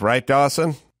Thrive, right,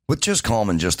 Dawson? With Just Calm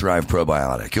and Just Thrive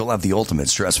Probiotic, you'll have the ultimate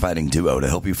stress-fighting duo to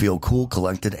help you feel cool,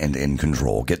 collected, and in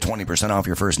control. Get 20% off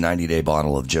your first 90-day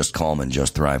bottle of Just Calm and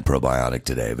Just Thrive Probiotic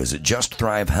today. Visit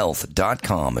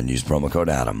justthrivehealth.com and use promo code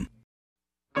ADAM.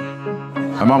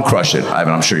 My mom crushed it,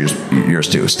 Ivan. I'm sure yours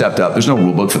too. Stepped up. There's no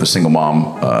rule book for the single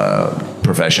mom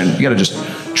profession. You got to just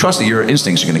trust that your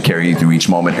instincts are going to carry you through each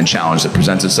moment and challenge that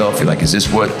presents itself. You're like, is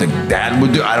this what the dad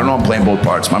would do? I don't know. I'm playing both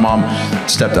parts. My mom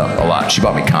stepped up a lot. She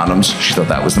bought me condoms. She thought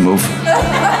that was the move.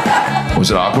 Was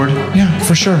it awkward? Yeah,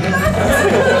 for sure.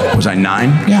 Was I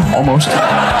 9? Yeah, almost.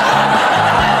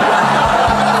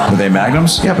 Were they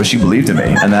magnums? Yeah, but she believed in me,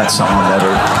 and that's something that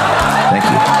never. Thank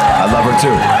you. I love her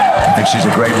too. I think she's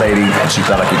a great lady, and she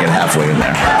thought I could get halfway in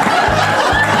there.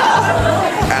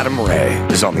 Adam Ray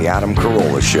is on the Adam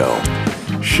Carolla Show.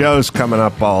 Shows coming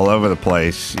up all over the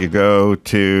place. You go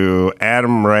to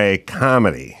Adam Ray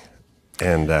Comedy,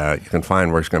 and you can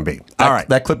find where it's going to be. All right.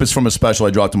 That clip is from a special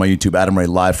I dropped on my YouTube, Adam Ray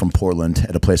live from Portland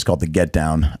at a place called The Get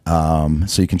Down.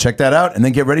 So you can check that out, and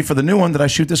then get ready for the new one that I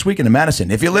shoot this weekend in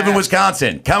Madison. If you live in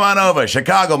Wisconsin, come on over.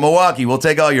 Chicago, Milwaukee, we'll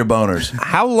take all your boners.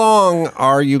 How long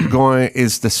are you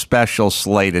is the special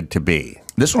slated to be?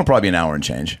 This one will probably be an hour and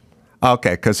change.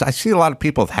 Okay, because I see a lot of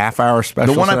people with half-hour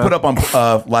specials. The one I put up on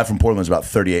live from Portland is about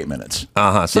 38 minutes.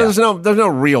 So there's no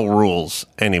real rules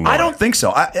anymore. I don't think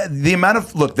so. The amount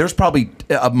of there's probably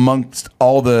amongst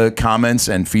all the comments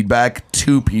and feedback,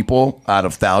 2 people out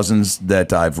of thousands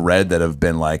that I've read that have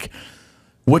been like,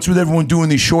 "What's with everyone doing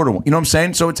these shorter ones?" You know what I'm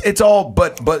saying? So it's all.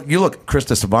 But you look,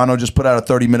 Krista Savano just put out a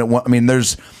 30-minute one. I mean,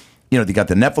 there's they got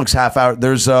the Netflix half hour.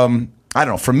 There's I don't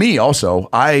know. For me also,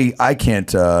 I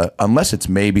can't unless it's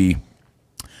maybe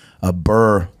a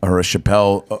Burr or a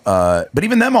Chappelle, but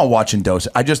even them I'll watch in dose.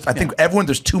 I think everyone,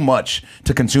 there's too much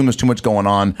to consume. There's too much going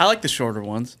on. I like the shorter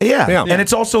ones. Yeah. And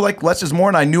it's also like less is more.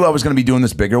 And I knew I was going to be doing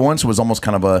this bigger one, so it was almost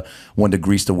kind of a one to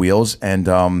grease the wheels. And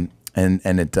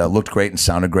it looked great and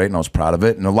sounded great, and I was proud of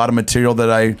it. And a lot of material that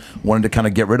I wanted to kind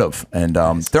of get rid of. And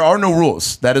there are no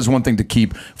rules. That is one thing to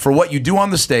keep for what you do on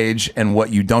the stage and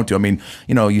what you don't do. I mean,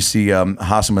 you see Hassan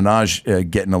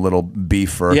Minaj getting a little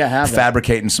beef for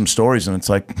fabricating some stories, and it's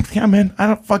like, yeah, man, I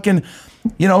don't fucking,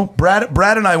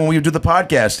 Brad and I, when we do the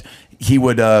podcast, he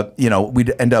would,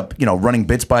 we'd end up, running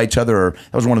bits by each other. Or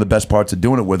that was one of the best parts of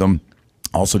doing it with him.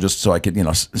 Also, just so I could,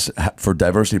 for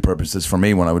diversity purposes, for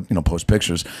me, when I would, post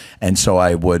pictures, and so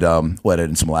I would edit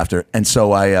in some laughter, and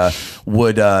so I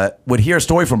would hear a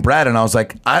story from Brad, and I was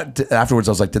like, afterwards,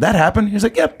 I was like, did that happen? He was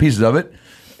like, yeah, pieces of it.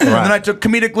 Right. And then I took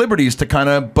comedic liberties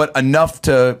to but enough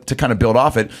to kind of build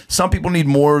off it. Some people need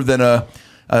more than a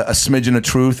smidgen of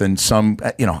truth, and some,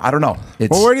 I don't know.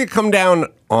 Well, where do you come down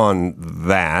on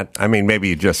that? I mean, maybe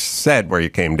you just said where you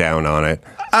came down on it.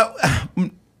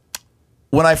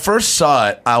 When I first saw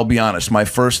it, I'll be honest, my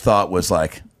first thought was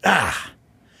like,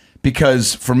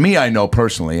 because for me, I know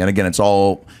personally, and again,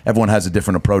 everyone has a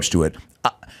different approach to it.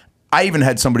 I even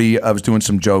had I was doing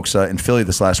some jokes in Philly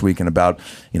this last weekend about,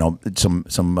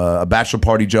 a bachelor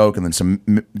party joke, and then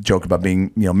some joke about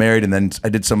being, married. And then I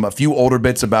did a few older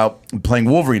bits about playing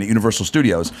Wolverine at Universal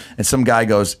Studios. And some guy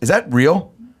goes, is that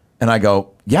real? And I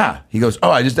go, yeah. He goes,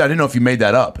 oh, I didn't know if you made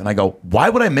that up. And I go, why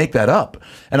would I make that up?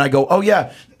 And I go, oh,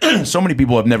 yeah. So many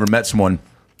people have never met someone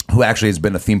who actually has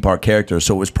been a theme park character.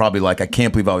 So it was probably like, I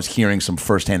can't believe I was hearing some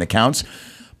firsthand accounts.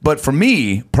 But for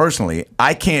me, personally,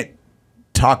 I can't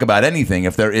talk about anything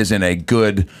if there isn't a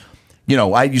good,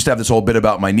 I used to have this whole bit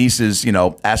about my nieces,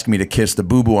 asking me to kiss the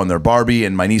boo-boo on their Barbie,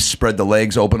 and my niece spread the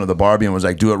legs open of the Barbie and was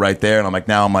like, do it right there. And I'm like,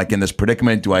 now I'm like in this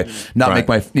predicament. Do I not make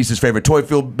my niece's favorite toy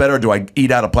feel better? Do I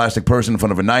eat out a plastic person in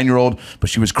front of a 9-year-old? But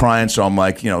she was crying, so I'm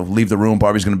like, leave the room.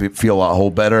 Barbie's going to feel a whole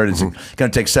better. It's going to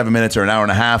take 7 minutes or an hour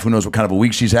and a half. Who knows what kind of a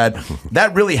week she's had.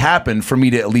 That really happened for me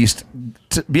to at least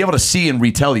be able to see and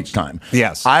retell each time.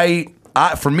 Yes.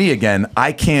 For me, again,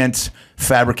 I can't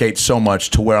fabricate so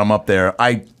much to where I'm up there.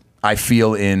 I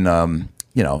feel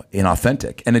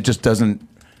inauthentic, and it just doesn't.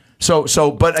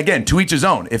 So, but again, to each his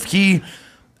own. If he,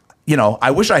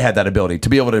 I wish I had that ability to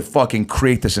be able to fucking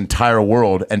create this entire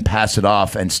world and pass it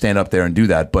off and stand up there and do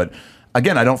that. But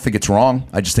again, I don't think it's wrong.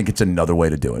 I just think it's another way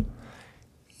to do it.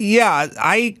 Yeah,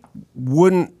 I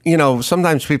wouldn't,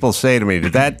 sometimes people say to me,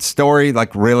 did that story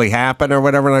like really happen or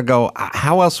whatever? And I go,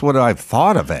 how else would I have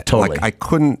thought of it? Totally. Like I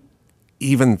couldn't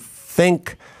even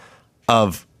think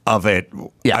of it.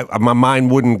 Yeah. My mind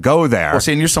wouldn't go there. Well,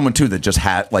 see, and you're someone too that just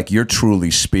had, like, you're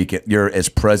truly speaking, you're as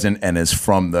present and as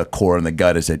from the core and the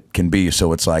gut as it can be.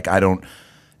 So it's like, wouldn't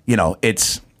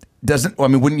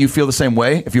you feel the same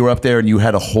way if you were up there and you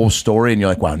had a whole story and you're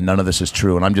like, wow, none of this is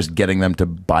true, and I'm just getting them to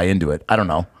buy into it? I don't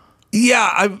know.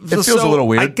 Yeah. It feels a little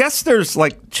weird. I guess there's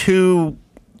like two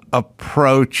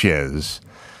approaches.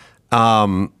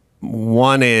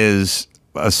 One is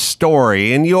a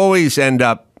story, and you always end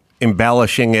up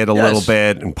embellishing it a little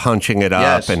bit and punching it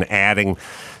up and adding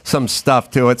some stuff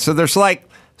to it. So there's like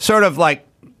sort of like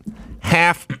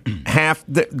half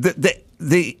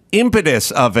the impetus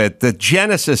of it, the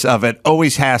genesis of it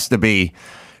always has to be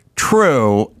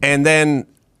true. And then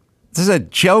there's a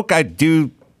joke I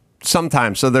do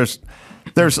sometimes. So there's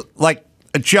like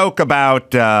a joke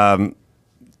about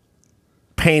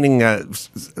painting a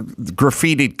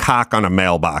graffitied cock on a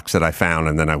mailbox that I found,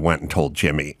 and then I went and told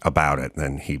Jimmy about it, and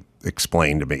then he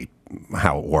explained to me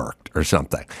how it worked or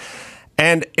something.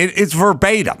 And it's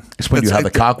verbatim. Explain to you how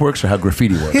the cock works or how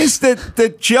graffiti works.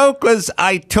 The joke was,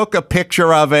 I took a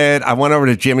picture of it. I went over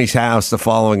to Jimmy's house the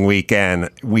following weekend.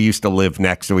 We used to live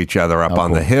next to each other up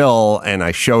on the hill, and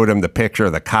I showed him the picture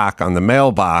of the cock on the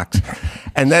mailbox.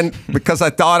 And then, because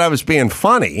I thought I was being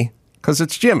funny, because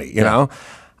it's Jimmy, you know,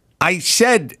 I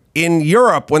said, in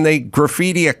Europe, when they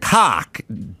graffiti a cock,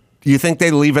 you think they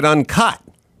leave it uncut?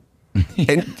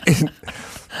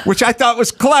 Which I thought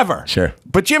was clever. Sure.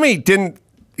 But Jimmy didn't.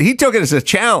 He took it as a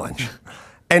challenge.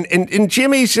 And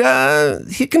Jimmy's,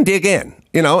 he can dig in,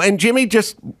 and Jimmy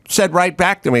just said right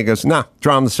back to me, he goes, nah,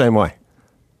 draw them the same way.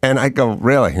 And I go,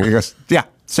 really? And he goes, yeah,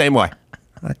 same way.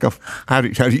 I go, how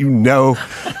do you know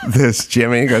this,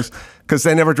 Jimmy? He goes, because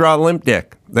they never draw a limp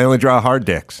dick. They only draw hard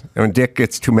dicks. And when dick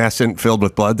gets tumescent, filled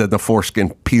with blood, then the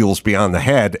foreskin peels beyond the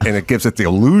head, and it gives it the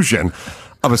illusion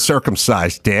of a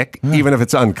circumcised dick, even if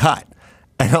it's uncut.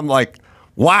 And I'm like,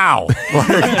 wow.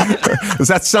 Is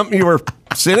that something you were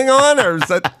sitting on? Or is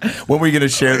that... When were you going to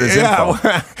share this info?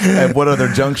 At what other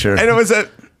juncture? And it was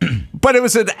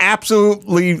an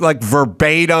absolutely like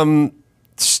verbatim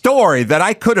story that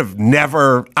I could have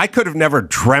never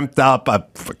dreamt up a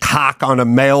cock on a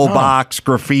mailbox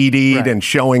graffitied and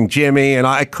showing Jimmy, and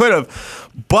I could have,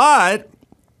 but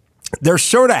there's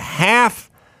sort of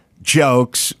half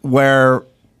jokes where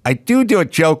I do a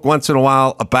joke once in a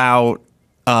while about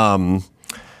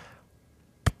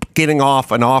getting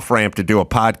off an off-ramp to do a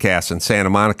podcast in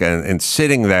Santa Monica and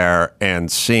sitting there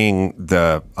and seeing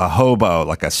a hobo,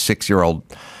 like a 6-year-old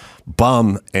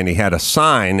bum, and he had a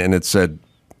sign and it said,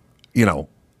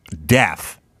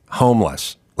 deaf.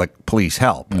 homeless, like please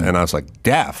help. And I was like,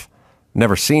 deaf,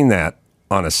 never seen that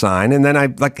on a sign. And then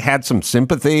I like had some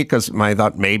sympathy because I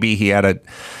thought maybe he had a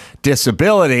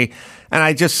disability, and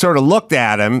I just sort of looked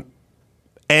at him,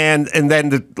 and then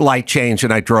the light changed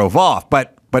and I drove off.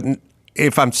 But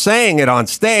if I'm saying it on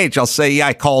stage, I'll say, yeah,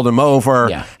 I called him over,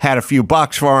 had a few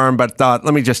bucks for him, but thought,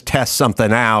 let me just test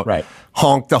something out. Right.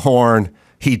 Honked the horn.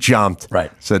 He jumped.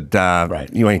 Right. Said,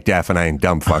 you ain't deaf and I ain't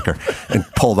dumb, fucker, and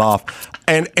pulled off.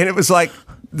 And it was like,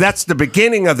 that's the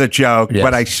beginning of the joke,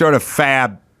 but I sort of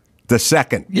fabbed the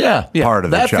second part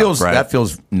of the joke. That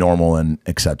feels normal and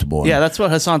acceptable. Yeah, that's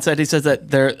what Hassan said. He says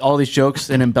that all these jokes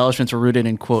and embellishments are rooted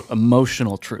in, quote,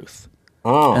 emotional truth.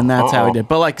 And that's how he did.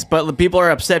 But people are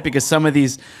upset because some of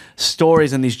these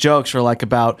stories and these jokes are like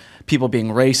about people being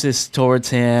racist towards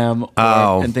him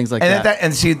and things like that.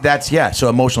 And see, that's so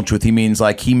emotional truth. He means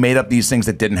like he made up these things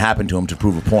that didn't happen to him to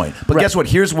prove a point. But guess what?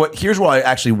 Here's what I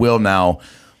actually will now,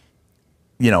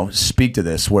 speak to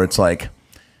this, where it's like,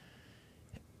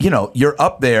 you're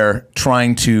up there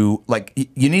trying to, like,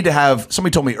 you need to have,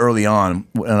 somebody told me early on,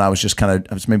 and I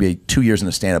was maybe 2 years in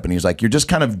the stand-up, and he was like, you're just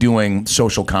kind of doing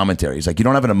social commentary. He's like, you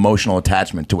don't have an emotional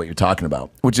attachment to what you're talking about,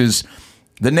 which is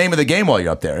the name of the game while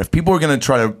you're up there. If people are going to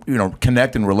try to,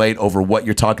 connect and relate over what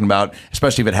you're talking about,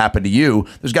 especially if it happened to you,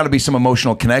 there's got to be some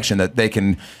emotional connection that they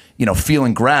can, feel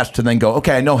and grasp to then go,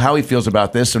 okay, I know how he feels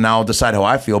about this, so now I'll decide how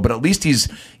I feel, but at least he's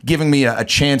giving me a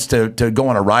chance to go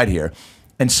on a ride here.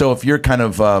 And so if you're kind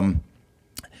of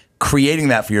creating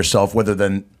that for yourself,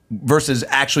 versus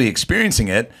actually experiencing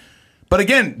it, but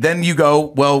again, then you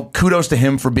go, well, kudos to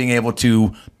him for being able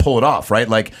to pull it off, right?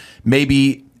 Like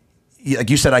maybe, like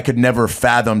you said, I could never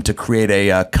fathom to create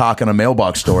a cock in a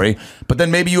mailbox story, but then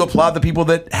maybe you applaud the people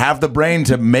that have the brain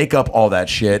to make up all that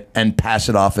shit and pass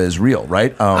it off as real,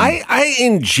 right? I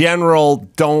in general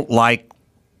don't like,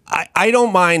 I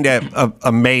don't mind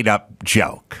a made up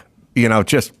joke,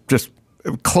 just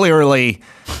clearly,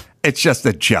 it's just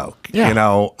a joke.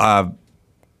 I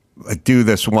do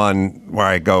this one where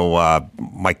I go,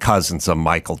 my cousin's a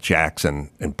Michael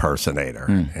Jackson impersonator,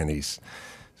 and he's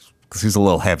a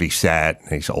little heavy set,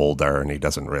 and he's older, and he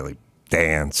doesn't really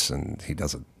dance, and he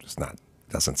doesn't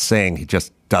sing. He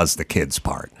just does the kid's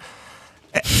part.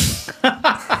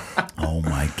 Oh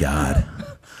my God!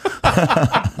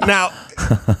 Now,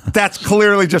 that's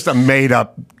clearly just a made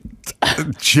up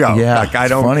joke. Yeah, like I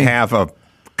don't have a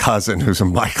cousin who's a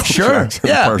Michael Jackson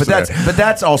person. But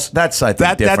that's also I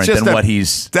think different than what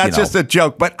he's. That's just a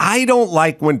joke. But I don't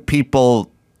like when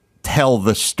people tell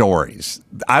the stories.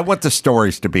 I want the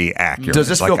stories to be accurate. Does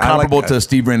this feel comparable to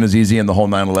Steve Brandazzi and the whole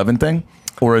 9/11 thing,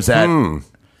 or is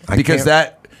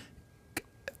that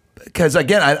because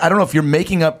again, I don't know if you're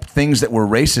making up things that were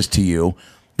racist to you.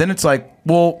 Then it's like,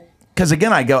 well, because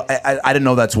again, I didn't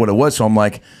know that's what it was, so I'm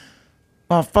like,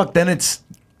 oh fuck. Then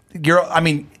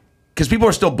because people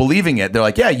are still believing it. They're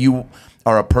like, yeah, you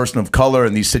are a person of color,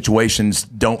 and these situations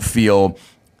don't feel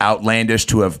outlandish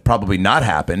to have probably not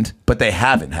happened, but they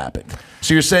haven't happened.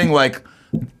 So you're saying like,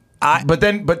 but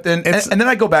then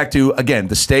I go back to, again,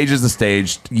 the stage is the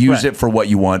stage. Use it for what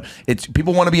you want. It's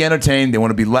people want to be entertained. They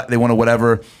want to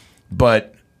whatever.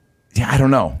 But yeah, I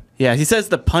don't know. Yeah, he says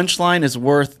the punchline is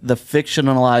worth the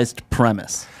fictionalized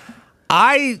premise.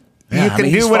 You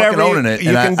can do whatever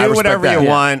you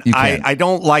want. I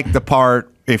don't like the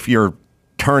part if you're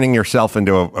turning yourself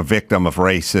into a victim of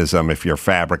racism. If you're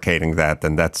fabricating that,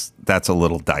 then that's a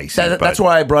little dicey. That's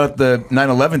why I brought up the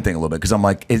 9/11 thing a little bit, because I'm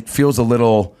like, it feels a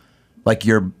little like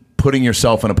you're putting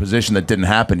yourself in a position that didn't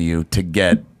happen to you to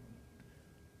get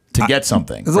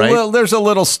something. There's a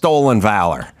little stolen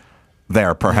valor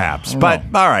there, perhaps. But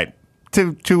all right.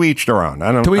 To each their own.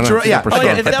 I don't. To each their own. Yeah. At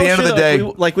the end of the day,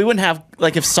 we wouldn't have,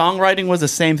 like, if songwriting was the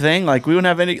same thing, like we wouldn't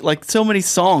have any, like, so many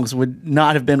songs would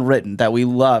not have been written that we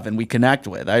love and we connect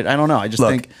with. I don't know. I just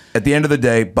think at the end of the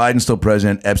day, Biden's still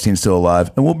president, Epstein's still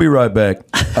alive, and we'll be right back.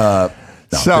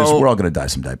 So we're all going to die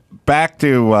someday. Back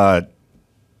to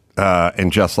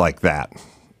and just like that.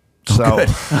 So,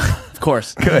 of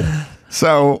course, good.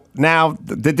 So now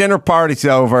the dinner party's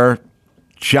over.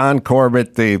 John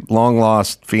Corbett, the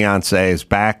long-lost fiancé, is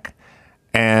back.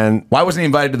 And why wasn't he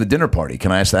invited to the dinner party?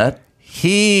 Can I ask that?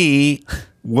 He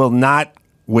would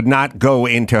not go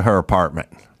into her apartment.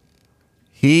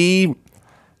 He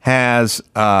has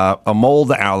a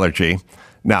mold allergy.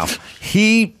 Now,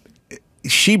 she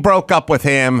broke up with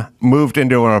him, moved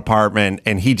into an apartment,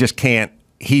 and he just can't.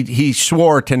 He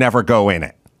swore to never go in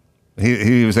it.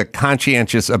 He was a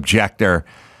conscientious objector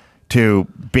to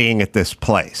being at this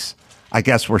place. I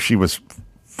guess where she was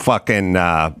fucking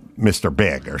Mr.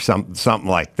 Big or something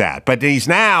like that. But he's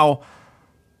now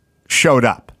showed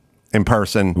up. in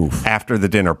person after the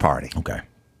dinner party. Okay.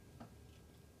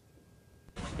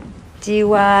 Do you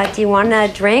want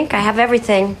a drink? I have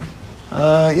everything.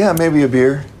 Yeah, maybe a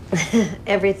beer.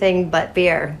 Everything but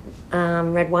beer.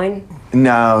 Red wine?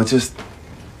 No, just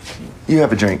you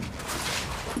have a drink.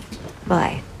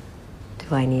 Why?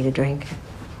 Do I need a drink?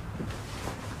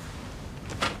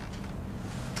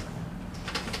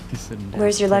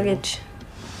 Where's your luggage?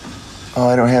 Oh,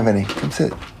 I don't have any. Come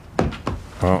sit.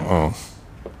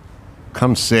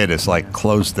 Come sit is like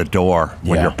close the door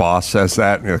when your boss says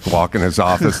that and you walk in his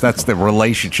office. That's the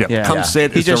relationship. Yeah. Come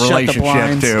sit is the just shut the relationship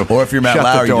blinds. too. Or if you're Matt Shut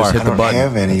Lauer, the you just door. hit the I button. don't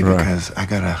have any because I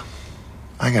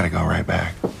gotta go right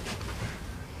back.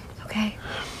 Okay.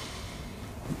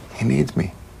 He needs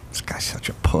me. This guy's such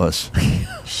a puss.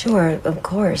 Sure, of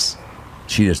course.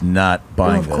 She is not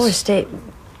buying Of course,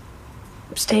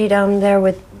 stay down there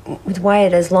with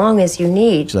Wyatt as long as you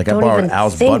need. She's like, I Don't borrowed even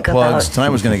Al's think butt plugs. about Tonight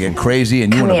was going to get crazy,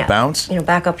 and you want coming to bounce?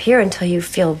 back up here until you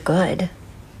feel good.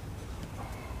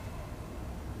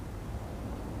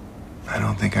 I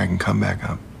don't think I can come back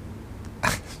up.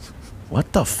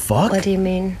 What the fuck? What do you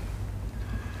mean?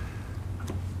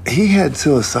 He had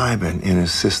psilocybin in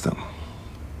his system.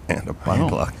 And a butt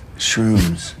plug.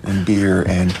 Shrooms and beer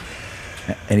and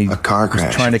he a car was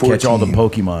crash. trying to catch all the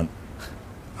 14. Pokemon.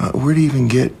 Where'd he even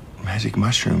get magic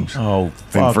mushrooms? Oh, In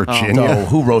fuck. Virginia. No,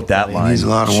 who wrote that line? needs a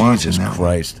lot of watching Jesus now.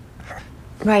 Christ.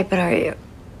 Right, but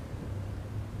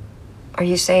are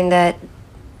you saying that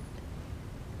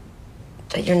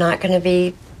you're not going to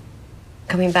be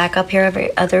coming back up here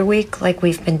every other week like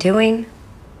we've been doing?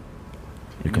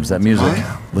 Here comes that music.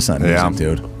 Yeah. Listen to that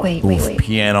music, dude. Wait.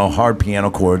 Piano, hard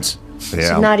piano chords. Yeah.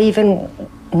 So not even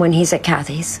when he's at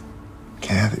Kathy's.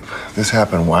 Kathy, this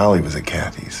happened while he was at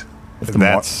Kathy's.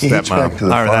 That's He hitched back stepmom. to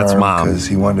the Or that's farm mom. because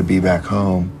he wanted to be back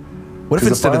home. What if 'Cause the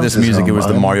instead of farm's this his music, it home. was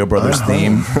the I'm- Mario Brothers I'm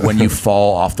theme home. when you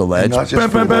fall off the ledge? Not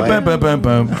just for the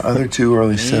The other two are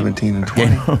only 17 and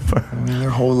 20. I mean,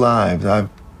 their whole lives,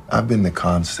 I've been the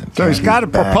constant. So he's got a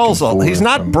Back and proposal. forth He's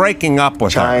not from breaking up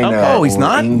with China. her. Oh, he's or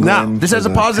not? England No. This for has a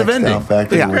the positive textile ending.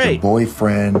 Factory Yeah. with a Great.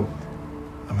 boyfriend.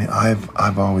 I mean,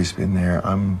 I've always been there.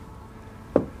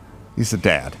 He's a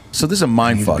dad. So this is a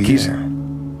mind He'd fuck. be He's there.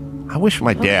 I wish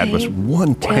my dad was Okay.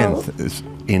 1/10 as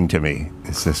into me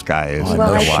as this guy is. oh,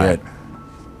 Well, no I- shit.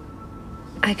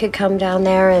 I could come down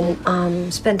there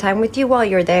and spend time with you while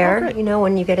you're there. You know,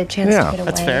 when you get a chance Yeah. to get away.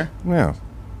 That's fair. Yeah.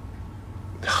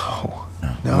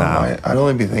 No, I'd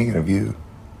only be thinking of you.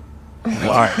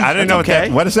 Well, all right. I didn't know okay.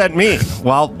 what does that mean?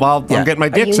 While I'm getting my Are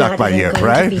dick you sucked not by even you, going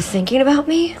right? to be thinking about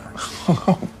me?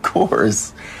 Of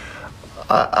course.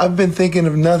 I've been thinking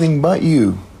of nothing but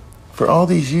you for all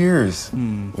these years.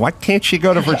 Why can't she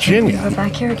go to We're Virginia?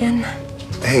 back here again.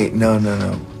 Hey,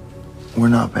 no. We're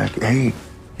not back. Hey,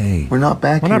 we're not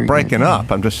back We're here not breaking again.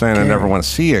 up. I'm just saying I Gary. never want to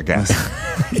see you again.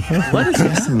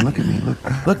 Listen, look at me. Look.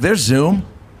 Look, there's Zoom.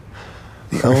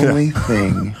 The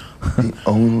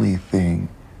only thing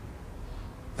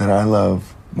that I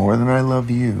love more than I love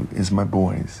you is my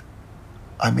boys.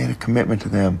 I made a commitment to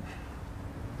them.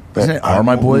 But Isn't it I Are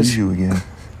My won't Boys? lose you again.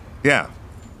 Yeah.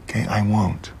 Okay, I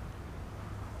won't.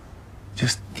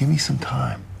 Just give me some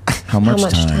time. How much,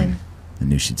 much time? I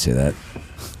knew she'd say that.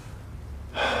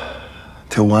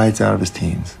 Till Wyatt's out of his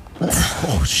teens.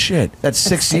 Oh, shit. That's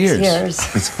 6 years.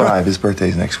 It's 5. His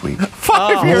birthday's next week.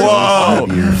 5 years. Whoa.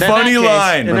 5 years. Funny case-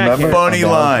 line. in that Remember case- Funny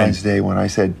on line. Valentine's Day when I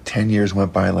said 10 years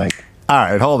went by like... All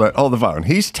right, hold the phone.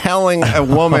 He's telling a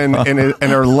woman in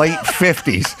her late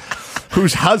 50s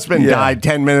whose husband Yeah. died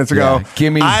 10 minutes ago, Yeah.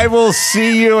 Give me- I will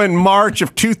see you in March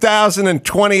of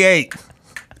 2028.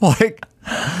 Like,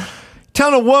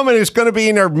 telling a woman who's going to be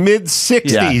in her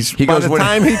mid-60s Yeah. He by goes, the when-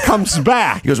 time he comes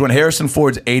back. He goes, when Harrison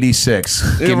Ford's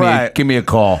 86, Right. give me a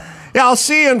call. Yeah, I'll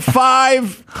see you in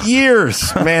 5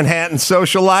 years, Manhattan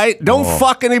socialite. Don't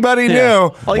fuck anybody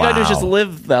new. All you gotta do is Wow. just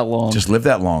live that long. Just live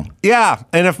that long. Yeah,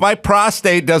 and if my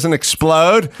prostate doesn't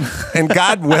explode, and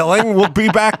God willing, we'll be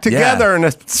back together in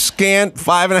a scant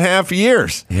 5.5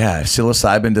 years. Yeah, if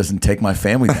psilocybin doesn't take my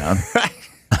family down.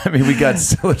 I mean, we got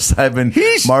psilocybin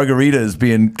He's- margaritas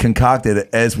being concocted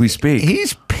as we speak.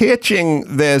 He's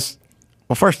pitching this.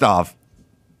 Well, first off,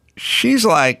 she's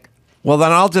like, well,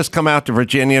 then I'll just come out to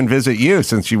Virginia and visit you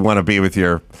since you want to be with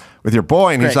your with your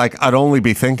boy, and he's Great. like, I'd only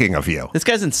be thinking of you. This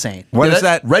guy's insane. What is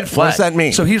that? Red flag. What does that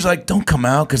mean? So he's like, don't come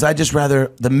out because I just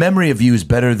rather the memory of you is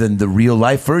better than the real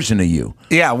life version of you.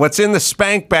 Yeah, what's in the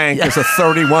spank bank is a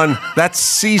 31. That's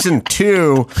season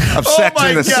 2 of Sex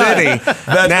in the City.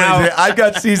 That's now I've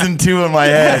got season 2 in my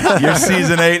head. You're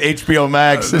season 8 HBO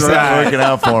Max. This is working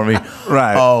out for me.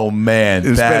 Right. Oh man,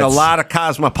 there's been a lot of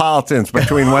cosmopolitans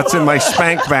between what's in my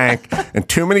spank bank and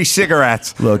too many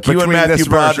cigarettes. Look, you and Matthew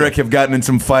Broderick have gotten in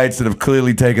some fights that have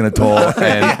clearly taken a toll,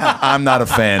 and I'm not a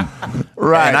fan.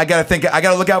 Right. And I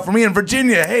gotta look out for me in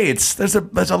Virginia. Hey, there's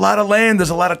a lot of land, there's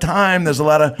a lot of time, there's a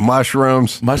lot of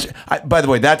mushrooms. By the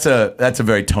way, that's a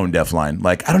very tone deaf line.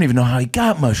 Like, I don't even know how he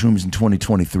got mushrooms in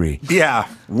 2023. Yeah.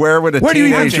 Where do you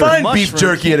even find beef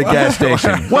jerky at a gas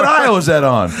station? What aisle is that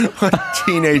on? What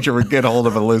teenager would get hold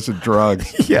of illicit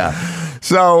drugs? Yeah.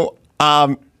 So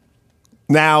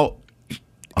now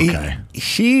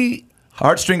she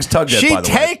heartstrings tugged at, by the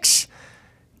way.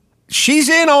 She's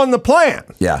in on the plan.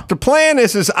 Yeah. The plan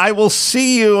is I will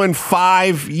see you in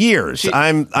 5 years.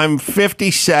 I'm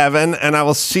 57 and I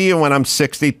will see you when I'm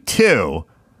 62.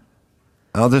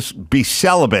 I'll just be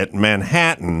celibate in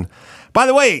Manhattan. By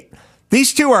the way,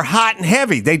 these two are hot and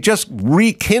heavy. They just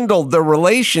rekindled the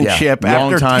relationship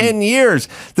after 10 years.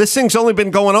 This thing's only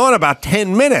been going on about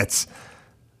 10 minutes.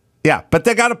 Yeah, but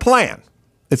they got a plan.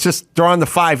 It's just they're on the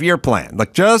 5-year plan.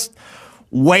 Like, just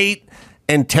wait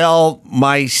until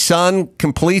my son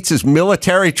completes his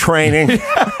military training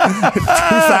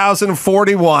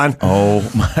 2041. Oh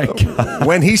my God.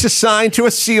 When he's assigned to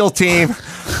a SEAL team,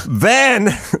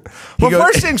 then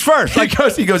first things first. He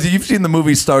goes, you've seen the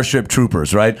movie Starship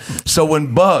Troopers, right? So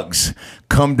when bugs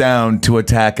come down to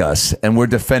attack us and we're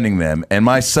defending them and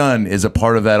my son is a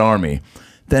part of that army,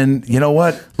 then you know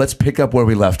what? Let's pick up where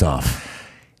we left off.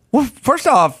 Well, first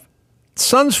off,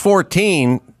 son's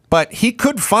 14. But he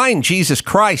could find Jesus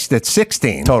Christ at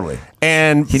 16. Totally.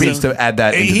 And he needs to add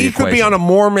that into the equation. He could be on a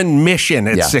Mormon mission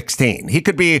at 16. He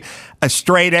could be a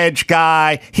straight edge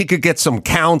guy. He could get some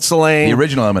counseling. The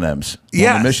original M&Ms.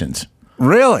 Mormon missions.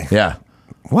 Really? Yeah.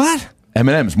 What?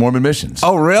 M&M's, Mormon missions.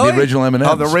 Oh, really? The original M&Ms.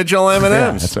 Oh, the original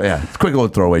M&Ms. Yeah. It's a quick little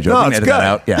throwaway joke. No, it's good. That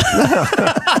out. Yeah.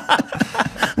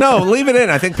 No, leave it in.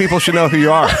 I think people should know who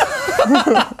you are.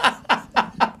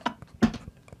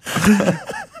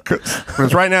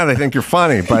 Because right now they think you're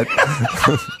funny, but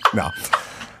no.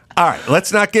 All right,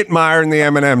 let's not get mired in the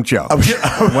M&M joke. Are we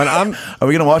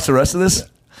going to watch the rest of this?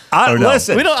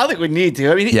 Listen, I don't think we need to.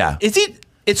 I mean, is he?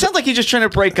 It sounds like he's just trying to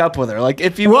break up with her. Like,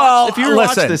 if you watch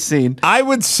this scene, I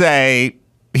would say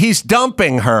he's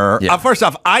dumping her. Yeah. First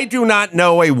off, I do not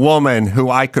know a woman who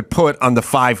I could put on the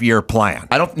 5-year plan.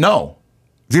 I don't know.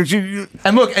 Did you?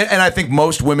 And look, and I think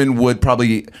most women would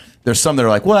probably. There's some that are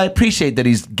like, well, I appreciate that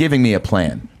he's giving me a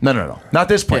plan. No. Not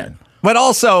this plan. But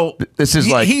also, this is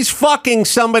like he's fucking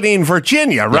somebody in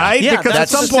Virginia, right? Yeah, because at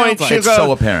some point it's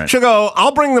so apparent. She'll go,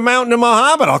 I'll bring the mountain to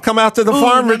Muhammad. I'll come out to the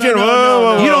farm, Virginia.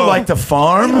 No. You don't like the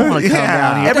farm?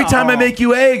 Yeah. Every time I make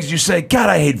you eggs, you say, God,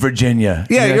 I hate Virginia.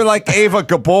 Yeah, you're like Ava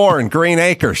Gabor in Green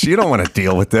Acres. You don't want to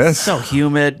deal with this. so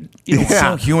humid. It's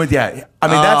so humid. Yeah. I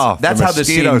mean, that's the how this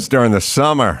scene during the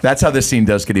summer. That's how this scene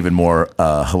does get even more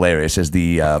hilarious. Is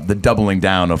the doubling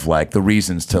down of like the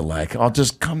reasons to like, I'll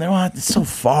just come there. Oh, it's so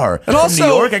far. And from also,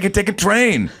 New York, I could take a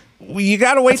train. You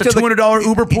got to wait till $200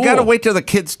 Uber pool. You got to wait till the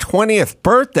kid's 20th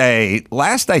birthday.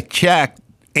 Last I checked,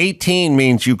 18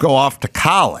 means you go off to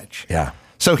college. Yeah.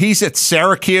 So he's at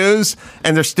Syracuse,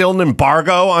 and there's still an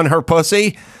embargo on her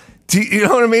pussy. Do you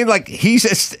know what I mean? Like,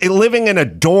 he's living in a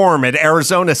dorm at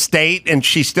Arizona State, and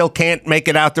she still can't make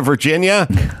it out to Virginia.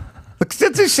 Look,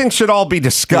 these things should all be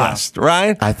discussed,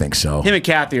 right? I think so. Him and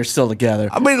Kathy are still together.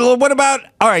 I mean, what about,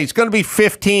 all right, he's going to be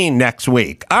 15 next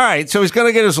week. All right, so he's going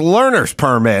to get his learner's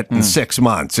permit in 6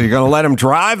 months. So you're going to let him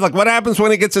drive? Like, what happens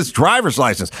when he gets his driver's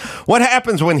license? What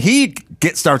happens when he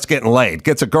starts getting laid,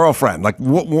 gets a girlfriend? Like,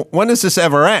 when does this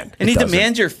ever end? And he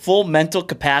demands your full mental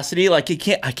capacity. Like,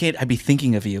 I'd be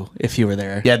thinking of you if you were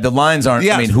there. Yeah, the lines aren't,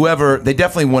 I mean, they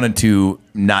definitely wanted to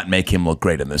not make him look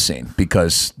great in this scene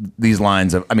because these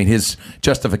lines of, I mean, his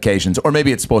justifications, or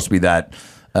maybe it's supposed to be that,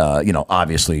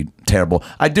 obviously terrible.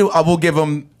 I will give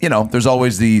him, there's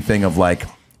always the thing of like,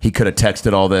 he could have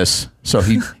texted all this. So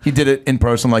he did it in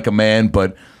person like a man,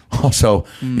 but also,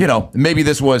 maybe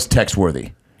this was text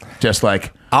worthy. Just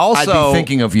like, I'd be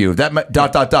thinking of you. That ...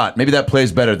 Maybe that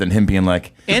plays better than him being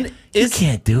like, and you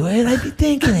can't do it. I'd be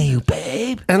thinking of you,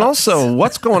 babe. And also,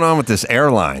 what's going on with this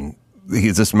airline?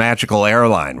 he's this magical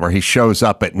airline where he shows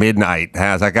up at midnight.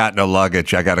 I got no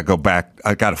luggage. I got to go back.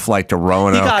 I got a flight to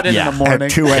Roanoke. He got in the morning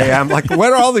at 2 a.m. Like,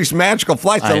 what are all these magical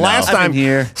flights? The last time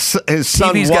here, his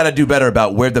son TV's got to do better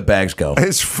about where the bags go.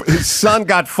 His son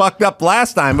got fucked up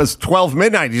last time. It was 12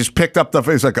 midnight. He just picked up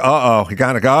he's like, he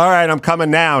got to go. All right, I'm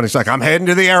coming now. And he's like, I'm heading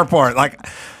to the airport. Like,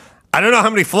 I don't know how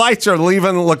many flights are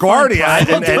leaving LaGuardia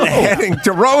and heading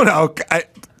to Roanoke. I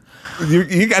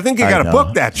think you got to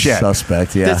book that shit.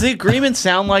 Suspect, yeah. Does the agreement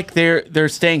sound like they're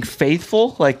staying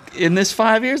faithful, like in this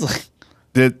 5 years? Like,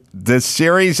 the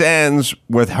series ends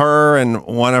with her and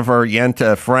one of her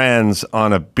Yenta friends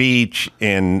on a beach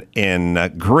in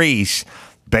Greece,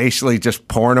 basically just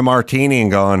pouring a martini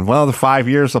and going, well, the 5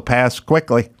 years will pass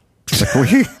quickly. Are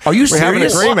you serious? We have an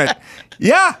agreement.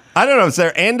 Yeah. I don't know. Is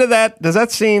there end to that? Does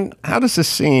that scene? How does this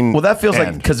scene? Well, that feels end?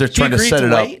 like because they're trying to set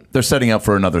it up. They're setting up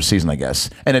for another season, I guess.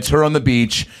 And it's her on the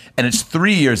beach, and it's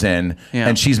 3 years in,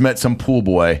 and she's met some pool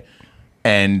boy,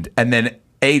 and then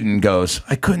Aiden goes,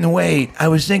 I couldn't wait. I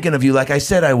was thinking of you like I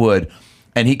said I would.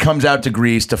 And he comes out to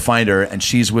Greece to find her, and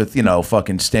she's with,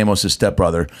 fucking Stamos'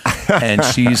 stepbrother. And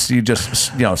she's just,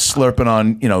 slurping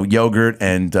on, yogurt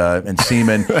and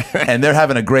semen. And they're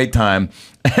having a great time.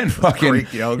 And fucking,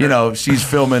 she's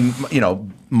filming,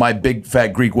 My Big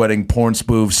Fat Greek Wedding porn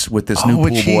spoofs with this new pool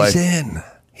boy. He's in.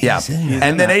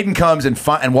 And then Aiden comes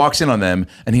and walks in on them,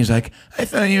 and he's like, I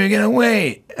thought you were going to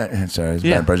wait. Sorry, it's a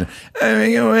bad impression. I was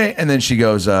going to wait. And then she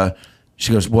goes,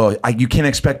 well, you can't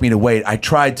expect me to wait. I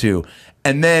tried to.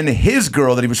 And then his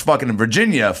girl that he was fucking in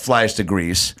Virginia flies to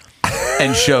Greece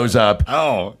and shows up.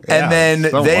 And then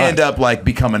they end up like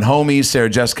becoming homies, Sarah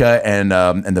Jessica and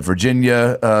the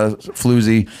Virginia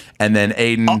floozy. And then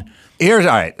Aiden. All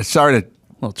right. Sorry to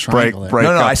break No,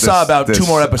 I saw about 2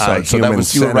 more episodes. So that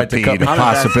was, you were right to cut me.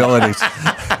 Possibilities.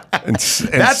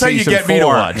 That's how you get me to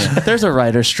watch. There's a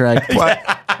writer's strike.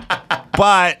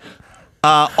 But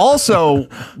also,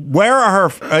 where are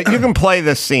her? You can play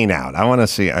this scene out. I want to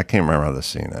see. I can't remember how this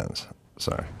scene ends.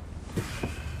 Sorry.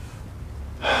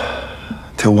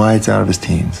 Till Wyatt's out of his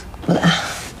teens.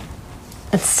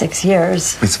 That's 6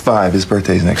 years. It's 5. His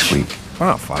birthday's next week.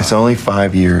 Oh, 5. It's only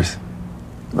 5 years.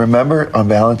 Remember on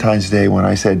Valentine's Day when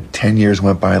I said 10 years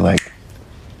went by like?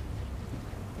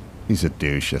 He's a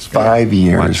douche. 5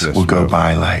 years will go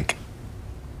by like.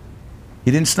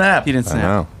 He didn't snap. He didn't snap. I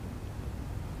know.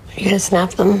 Are you gonna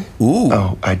snap them? Ooh.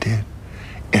 Oh, I did.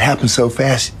 It happened so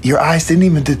fast, your eyes didn't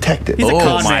even detect it. He's a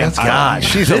con man. My God.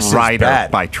 She's This a is writer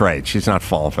bad. by trade. She's not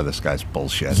falling for this guy's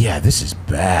bullshit. Yeah, this is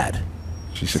bad.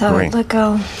 She's So agreeing. let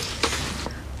go.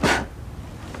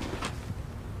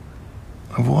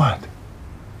 Of what?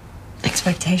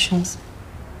 Expectations.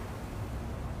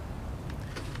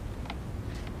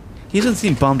 He doesn't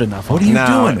seem bummed enough. What are you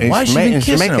doing? Why is she even he's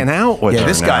kissing making him? out with her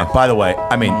this now. guy, by the way,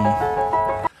 I mean,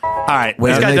 All right.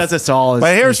 This now guy does this all.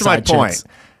 But here's my point.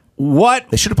 What?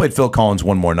 they should have played Phil Collins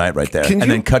One More Night right there, Can and you-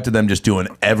 then cut to them just doing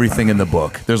everything in the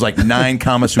book. There's like 9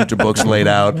 Kama Sutra books laid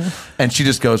out, and she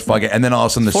just goes, fuck it. And then all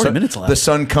of a sudden 40 minutes left. the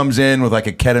son comes in with like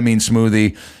a ketamine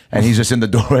smoothie, and he's just in the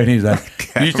doorway, and he's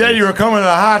like, you said you were coming to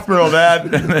the hospital,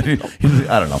 Dad. And then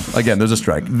I don't know. Again, there's a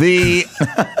strike.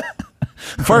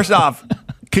 First off,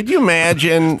 could you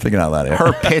imagine Thinking out loud here.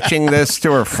 her pitching this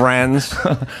to her friends?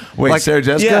 Wait, Like, Sarah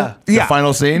Jessica? yeah. The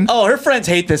final scene? Oh, her friends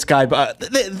hate this guy, but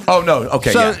Oh, no.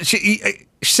 Okay, So yeah.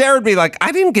 Sarah would be like,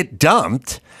 I didn't get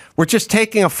dumped. We're just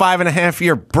taking a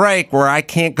 5.5-year break where I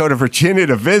can't go to Virginia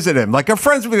to visit him. Like, her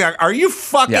friends would be like, are you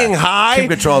fucking high? Kim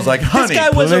Cattrall's like, honey, this guy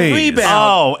was a please. rebound.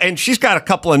 Oh, and she's got a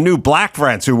couple of new black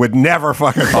friends who would never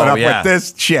fucking put up with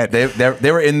this shit.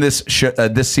 They were in this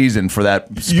this season for that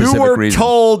specific You were reason.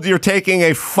 told you're taking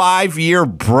a 5-year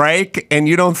break and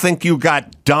you don't think you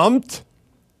got dumped?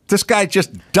 This guy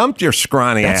just dumped your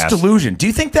scrawny That's ass. delusion. Do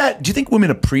you think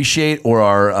women appreciate or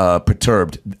are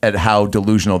perturbed at how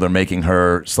delusional they're making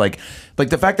her? It's like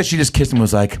the fact that she just kissed him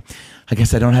was like, I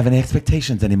guess I don't have any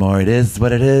expectations anymore. It is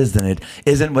what it is, and it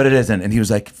isn't what it isn't. And he was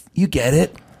like, you get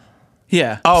it.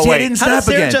 yeah. Oh, See, wait. I didn't How does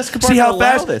snap Sarah again. Jessica See how Parker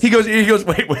allow fast this? he goes.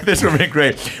 Wait, this would have been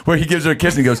great. Where he gives her a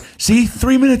kiss and he goes, see,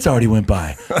 3 minutes already went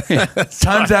by.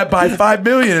 Times that by 5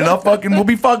 million, and we'll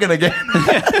be fucking again.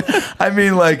 I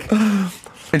mean, like,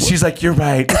 and she's like, you're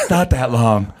right. It's not that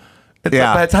long.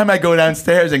 Yeah. By the time I go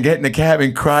downstairs and get in the cab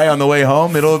and cry on the way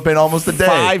home, it'll have been almost a day.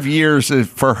 5 years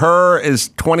for her is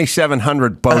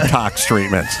 2,700 Botox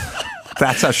treatments.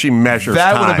 That's how she measures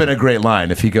That time. would have been a great line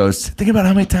if he goes, think about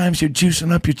how many times you're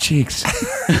juicing up your cheeks.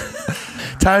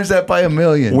 Times that by 1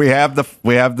 million. We have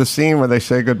the scene where they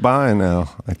say goodbye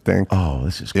now, I think. Oh,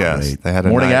 this is great. Yes, they had a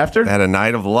Morning night, after? They had a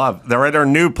night of love. They're at her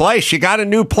new place. She got a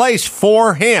new place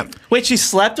for him. Wait, she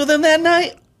slept with him that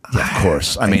night? Yeah, of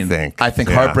course. I think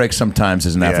yeah. heartbreak sometimes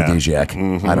is an aphrodisiac.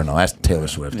 Mm-hmm. I don't know. Ask Taylor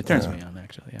Swift. It turns me on,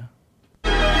 actually, yeah.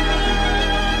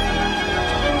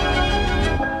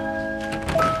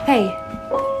 Hey.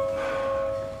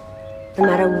 No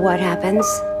matter what happens.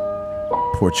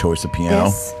 Poor choice of piano.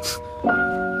 This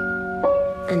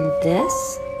and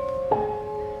this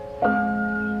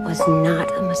was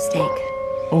not a mistake.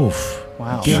 Oof.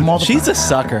 Wow. Give him all the She's a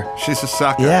sucker. She's a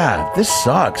sucker. Yeah, this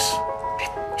sucks.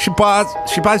 She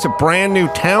buys a brand new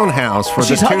townhouse for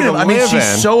she's the two to live in.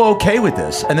 She's so okay with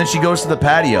this. And then she goes to the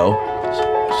patio.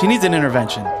 She needs an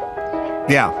intervention.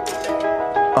 Yeah.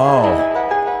 Oh.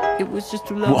 It was just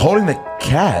too low. Holding the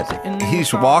cat.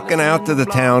 He's walking out to the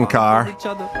town car.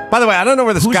 By the way, I don't know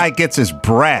where this guy gets his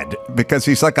bread because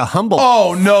he's like a humble.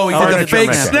 Oh, no. He did the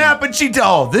fake man. snap and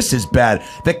this is bad.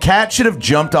 The cat should have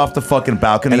jumped off the fucking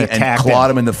balcony and clawed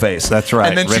him in the face. That's right.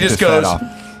 And then she just goes,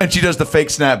 and she does the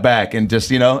fake snap back and just,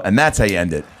 and that's how you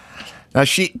end it. Now,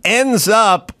 she ends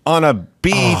up on a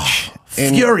beach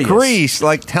in Greece,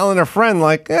 like telling her friend,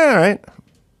 like, all right,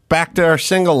 back to our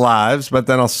single lives, but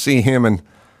then I'll see him in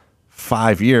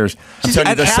 5 years.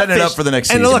 They're setting it up for the next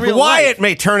season. And look, Wyatt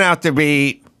may turn out to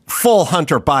be full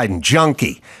Hunter Biden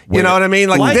junkie. You know what I mean?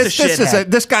 Like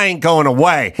this guy ain't going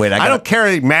away. I don't care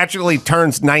if he magically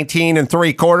turns 19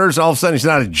 3/4. All of a sudden he's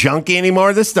not a junkie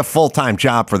anymore. This is a full-time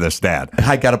job for this dad.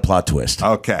 I got a plot twist.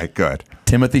 Okay, good.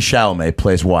 Timothy Chalamet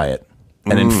plays Wyatt.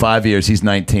 And in 5 years, he's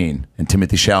 19. And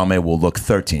Timothy Chalamet will look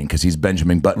 13 because he's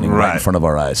Benjamin Buttoning right in front of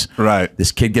our eyes. Right.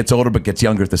 This kid gets older but gets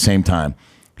younger at the same time.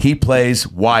 He plays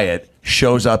Wyatt,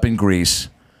 shows up in Greece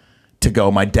to go,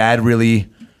 my dad really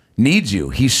needs you.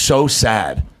 He's so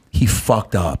sad. He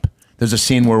fucked up. There's a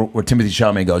scene where Timothy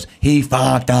Chalamet goes, he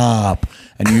fucked up.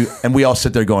 And we all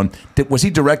sit there going, was he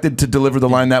directed to deliver the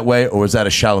line that way, or was that a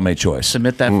Chalamet choice?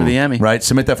 Submit that for the Emmy. Right?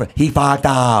 Submit that for, he fucked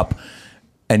up.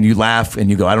 And you laugh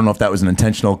and you go, I don't know if that was an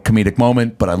intentional comedic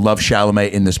moment, but I love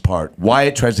Chalamet in this part.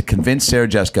 Wyatt tries to convince Sarah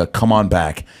Jessica, come on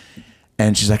back.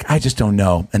 And she's like, I just don't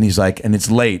know. And he's like, and it's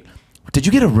late. Did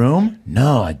you get a room?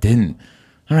 No, I didn't.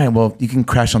 All right, well, you can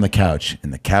crash on the couch.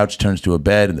 And the couch turns to a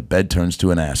bed, and the bed turns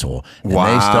to an asshole. And they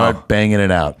start banging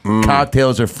it out.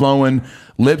 Cocktails are flowing.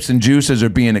 Lips and juices are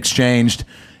being exchanged.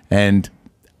 And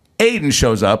Aiden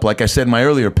shows up, like I said in my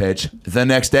earlier pitch, the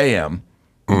next AM.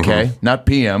 Okay? Not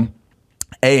PM.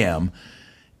 AM.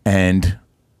 And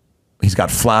he's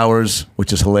got flowers,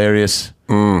 which is hilarious.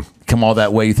 Come all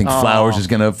that way, you think Flowers is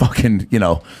gonna fucking,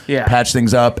 patch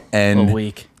things up, and a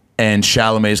week. And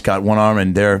Chalamet's got one arm,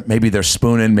 and maybe they're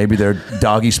spooning, maybe they're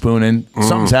doggy spooning.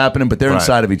 Something's happening, but they're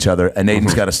inside of each other, and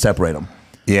Aiden's got to separate them.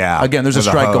 Yeah. Again, there's a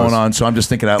strike going on, so I'm just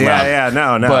thinking out loud. Yeah,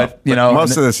 no. But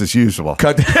most of this is usable.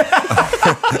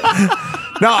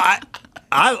 No,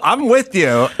 I'm with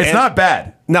you. It's not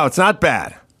bad. No, it's not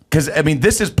bad. Because,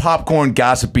 this is popcorn,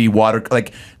 gossipy, water.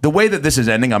 Like, the way that this is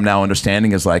ending, I'm now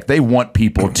understanding, is like, they want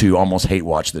people to almost hate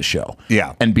watch this show.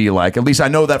 Yeah. And be like, at least I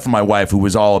know that from my wife, who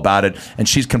was all about it. And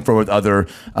she's confirmed with other,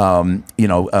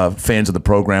 fans of the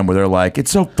program, where they're like,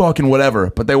 it's so fucking whatever.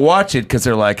 But they watch it because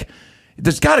they're like,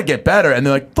 there's got to get better. And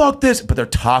they're like, fuck this. But they're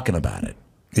talking about it.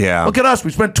 Yeah. Look at us.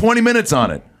 We spent 20 minutes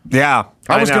on it. Yeah.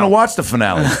 I was going to watch the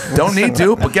finale. Don't need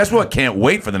to. But guess what? Can't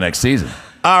wait for the next season.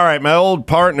 All right, my old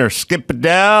partner, Skip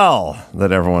Bedell,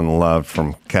 that everyone loved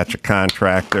from Catch a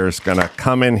Contractor, is going to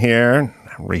come in here,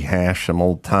 rehash some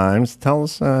old times, tell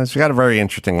us he's got a very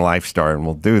interesting life story, and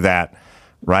we'll do that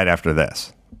right after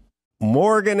this.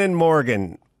 Morgan &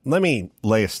 Morgan, let me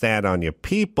lay a stat on you.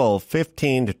 People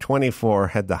 15 to 24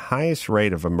 had the highest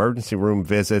rate of emergency room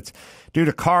visits due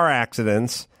to car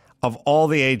accidents of all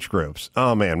the age groups.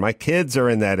 Oh, man, my kids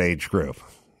are in that age group.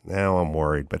 Now I'm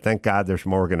worried, but thank God there's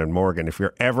Morgan & Morgan. If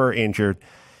you're ever injured,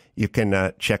 you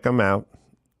can check them out.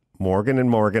 Morgan &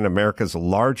 Morgan, America's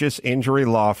largest injury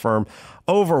law firm,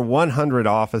 over 100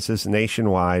 offices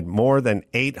nationwide, more than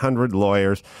 800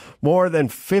 lawyers, more than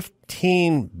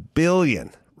 $15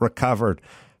 billion recovered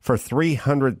for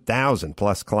 300,000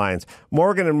 plus clients.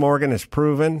 Morgan & Morgan has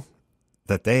proven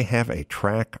that they have a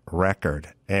track record,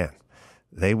 and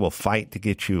they will fight to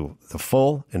get you the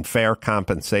full and fair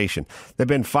compensation. They've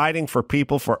been fighting for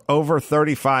people for over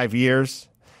 35 years.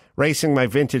 Racing my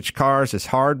vintage cars is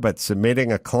hard, but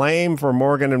submitting a claim for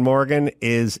Morgan & Morgan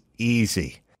is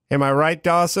easy. Am I right,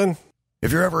 Dawson?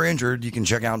 If you're ever injured, you can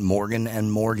check out Morgan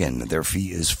 & Morgan. Their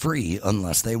fee is free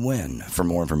unless they win. For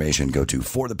more information, go to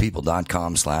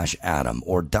forthepeople.com/Adam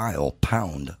or dial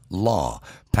 #LAW,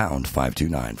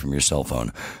 #529 from your cell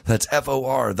phone. That's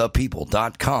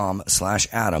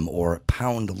forthepeople.com/Adam or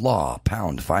 #LAW,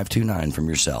 #529 from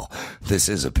your cell. This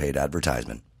is a paid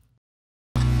advertisement.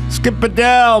 Skip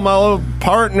Bedell, my old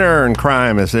partner in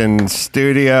crime, is in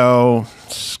studio.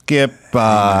 Skip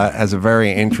has a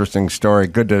very interesting story.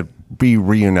 Good to be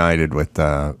reunited with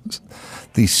the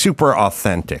super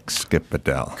authentic Skip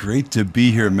Bedell. Great to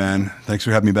be here, man. Thanks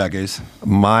for having me back, Ace.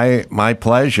 My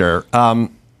pleasure.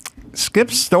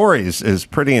 Skip's story is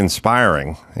pretty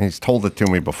inspiring. He's told it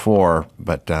to me before,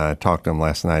 but I talked to him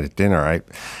last night at dinner.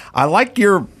 I like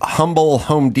your humble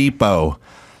Home Depot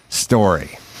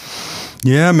story.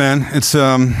 Yeah, man. It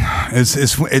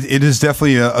is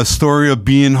definitely a story of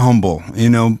being humble.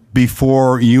 You know,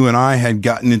 before you and I had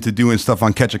gotten into doing stuff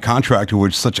on Catch a Contractor,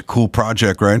 which is such a cool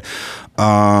project, right?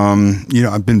 You know,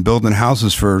 I've been building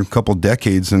houses for a couple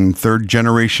decades, and third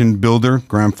generation builder,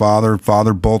 grandfather,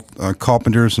 father, both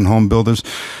carpenters and home builders.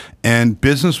 And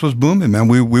business was booming, man.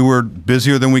 We were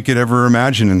busier than we could ever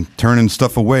imagine and turning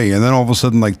stuff away. And then all of a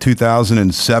sudden, like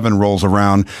 2007 rolls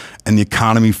around and the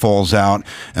economy falls out.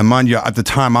 And mind you, at the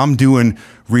time, I'm doing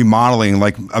remodeling.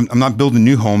 Like, I'm not building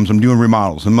new homes, I'm doing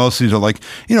remodels. And most of these are like,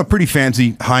 you know, pretty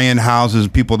fancy high-end houses,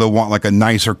 people that want like a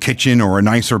nicer kitchen or a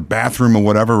nicer bathroom or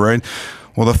whatever, right?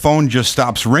 Well, the phone just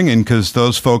stops ringing because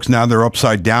those folks, now they're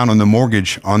upside down on the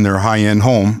mortgage on their high-end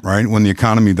home, right? When the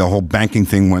economy, the whole banking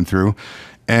thing went through.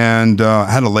 And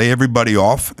had to lay everybody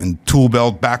off and tool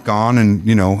belt back on and,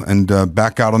 you know, and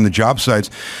back out on the job sites.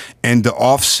 And to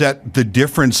offset the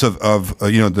difference of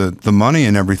you know, the money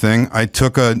and everything, I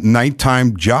took a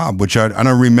nighttime job, which I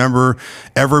don't remember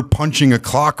ever punching a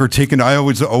clock or taking. I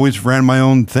always ran my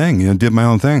own thing, you know, did my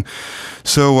own thing.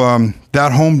 So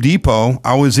that Home Depot,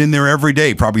 I was in there every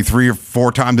day, probably 3 or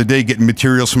 4 times a day, getting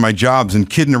materials for my jobs. And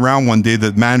kidding around one day,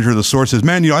 the manager of the store says,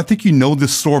 "Man, you know, I think you know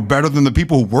this store better than the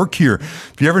people who work here.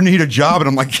 If you ever need a job," and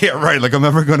I'm like, "Yeah, right. Like, I'm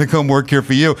never going to come work here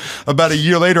for you." About a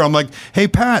year later, I'm like, "Hey,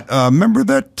 Pat, remember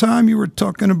that time you were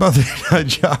talking about the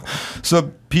job?"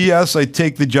 So P.S. I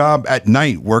take the job at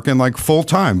night, working like full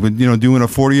time, you know, doing a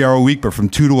 40-hour week, but from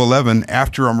 2 to 11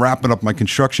 after I'm wrapping up my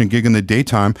construction gig in the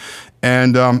daytime.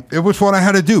 And it was what I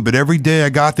had to do. But every day I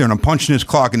got there and I'm punching this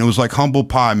clock, and it was like humble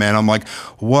pie, man. I'm like,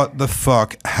 what the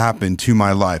fuck happened to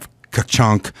my life?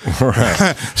 Ka-chunk.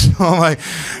 Right. So like,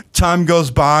 time goes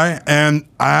by, and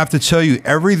I have to tell you,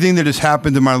 everything that has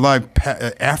happened in my life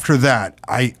after that,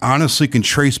 I honestly can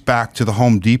trace back to the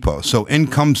Home Depot. So in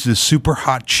comes this super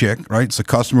hot chick, right? It's a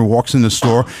customer, walks in the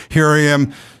store. Here I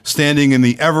am, standing in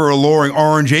the ever-alluring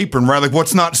orange apron, right? Like,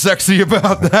 what's not sexy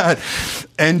about that?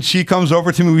 And she comes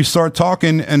over to me, we start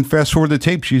talking, and fast forward the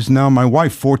tape, she's now my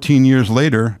wife 14 years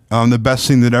later. The best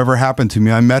thing that ever happened to me.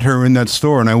 I met her in that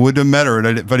store, and I wouldn't have met her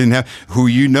if I didn't have, who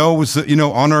you know was, you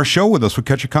know, on our show with us with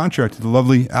Catch a Contractor, the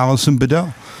lovely Allison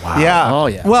Bedell. Wow. Yeah. Oh,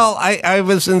 yeah. Well, I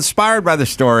was inspired by the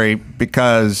story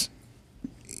because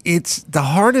it's the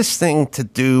hardest thing to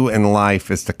do in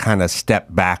life is to kind of step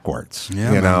backwards,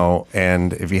 you know,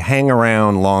 and if you hang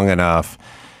around long enough,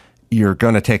 you're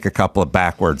going to take a couple of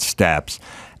backward steps.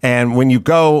 And when you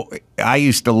go, I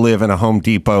used to live in a Home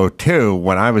Depot too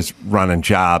when I was running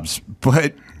jobs,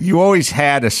 but you always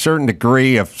had a certain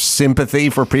degree of sympathy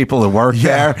for people who work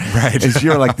there. Right. As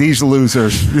you're like, these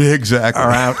losers exactly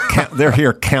are out, they're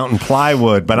here counting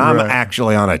plywood, but I'm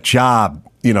actually on a job,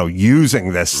 you know,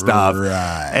 using this stuff.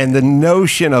 Right. And the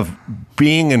notion of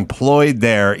being employed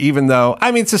there, even though,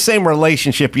 I mean, it's the same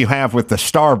relationship you have with the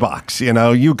Starbucks. You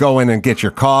know, you go in and get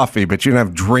your coffee, but you don't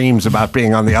have dreams about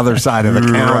being on the other side of the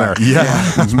counter.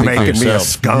 Yeah. Making me a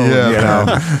scone, you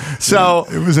know. So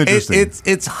it was interesting.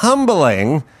 It's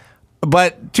humbling,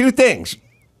 but two things.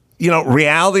 You know,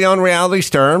 reality on reality's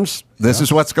terms. This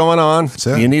is what's going on.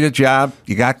 You need a job.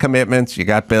 You got commitments. You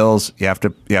got bills. You have to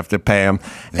pay them.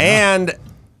 Yeah. And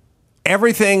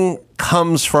everything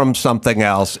comes from something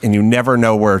else, and you never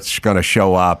know where it's going to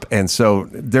show up. And so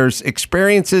there's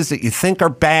experiences that you think are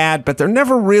bad, but they're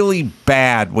never really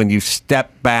bad when you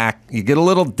step back, you get a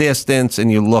little distance,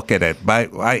 and you look at it.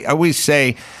 But I always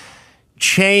say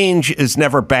change is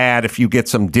never bad if you get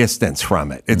some distance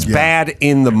from it. It's bad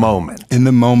in the moment. In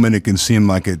the moment, it can seem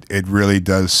like it really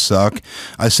does suck.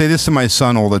 I say this to my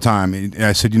son all the time. And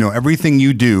I said, you know, everything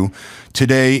you do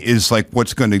today is like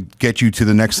what's going to get you to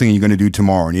the next thing you're going to do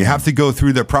tomorrow. And you have to go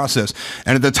through that process.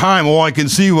 And at the time, all I can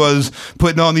see was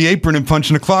putting on the apron and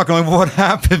punching the clock. I'm like, what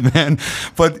happened, man?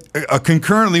 But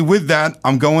concurrently with that,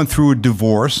 I'm going through a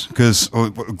divorce because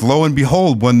lo and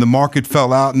behold, when the market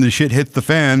fell out and the shit hit the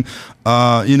fan,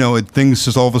 you know, things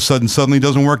just all of a sudden suddenly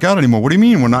doesn't work out anymore. What do you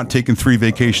mean we're not taking 3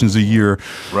 vacations a year?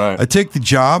 Right. I take the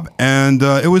job, and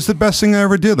it was the best thing I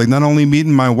ever did. Like, not only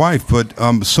meeting my wife, but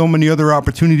so many other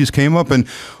opportunities came up, and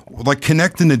like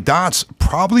connecting the dots.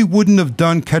 Probably wouldn't have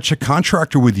done Catch a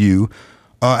Contractor with you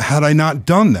had I not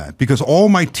done that, because all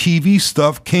my TV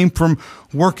stuff came from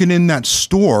working in that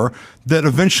store that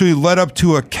eventually led up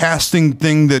to a casting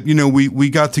thing that, you know, we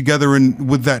got together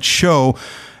with that show.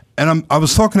 And I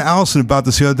was talking to Allison about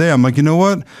this the other day. I'm like, you know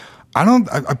what?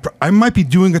 I might be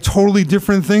doing a totally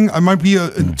different thing. I might be a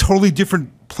totally different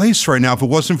place right now if it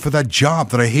wasn't for that job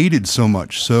that I hated so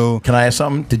much. So can I ask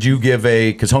something? Did you give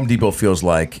because Home Depot feels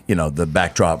like, you know, the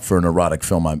backdrop for an erotic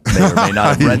film I may or may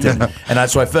not have rented. Yeah. And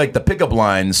that's why I feel like the pickup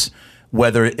lines,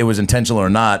 whether it was intentional or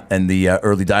not, and the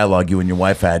early dialogue you and your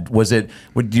wife had,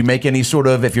 would you make any sort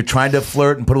of, if you're trying to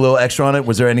flirt and put a little extra on it,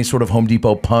 was there any sort of Home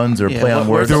Depot puns or play on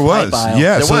words? There was,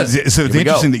 yeah. There was. So it's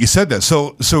interesting that you said that.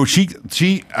 So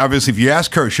she obviously, if you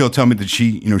ask her, she'll tell me that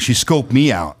she scoped me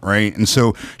out, right? And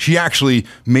so she actually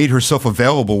made herself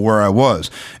available where I was,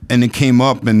 and it came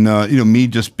up, and me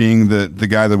just being the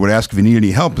guy that would ask if you need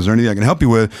any help, is there anything I can help you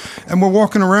with? And we're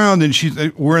walking around, and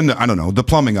we're in the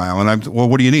plumbing aisle, and well,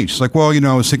 what do you need? She's like, well,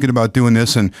 I was thinking about doing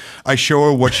this, and I show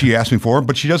her what she asked me for,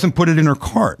 but she doesn't put it in her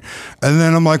cart. And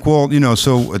then I'm like, well,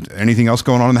 so anything else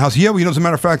going on in the house? Yeah, well, as a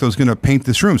matter of fact, I was going to paint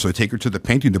this room. So I take her to the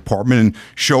painting department and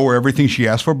show her everything she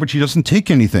asked for, but she doesn't take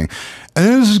anything. And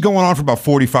then this is going on for about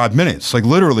 45 minutes, like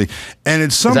literally. And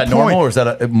at some point... Is that normal, or is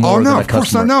that more than a customer? Of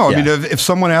course not, no. Yeah. I mean, if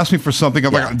someone asks me for something,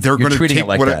 I'm like, they're going to take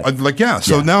like that.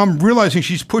 So now I'm realizing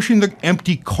she's pushing the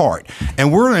empty cart.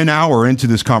 And we're an hour into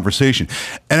this conversation.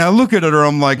 And I look at her,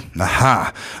 I'm like,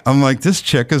 aha. I'm like, this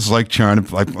chick is like trying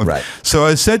to... Right. So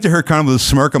I said to her kind of with a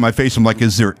smirk on my face, I'm like,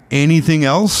 is there anything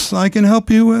else I can help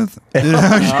you with? Maybe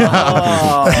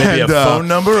a phone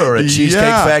number or a Cheesecake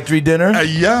Factory dinner?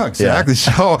 Yeah, exactly.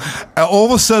 So all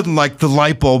of a sudden, like, the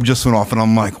light bulb just went off, and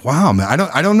I'm like, wow, man,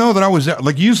 I don't know that I was there.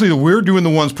 Like, usually we're doing the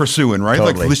ones pursuing, right?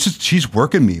 Totally. Like, she's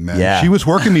working me, man. Yeah. She was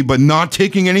working me, but not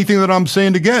taking anything that I'm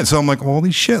saying to get. So I'm like,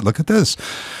 holy shit, look at this.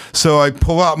 So I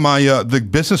pull out my the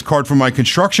business card from my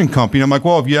construction company. I'm like,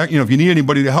 well, if you need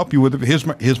anybody to help you with it,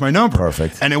 here's my number.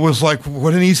 Perfect. And it was like,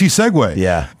 what an easy segue.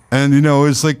 Yeah. And it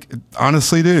was like,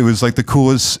 honestly, dude, it was like the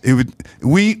coolest.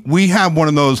 We had one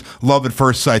of those love at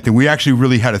first sight that we actually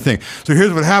really had a thing. So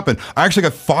here's what happened. I actually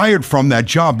got fired from that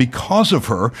job because of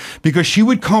her, because she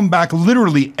would come back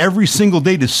literally every single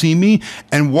day to see me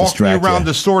and walk me around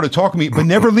the store to talk to me, but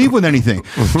never leave with anything.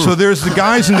 So there's the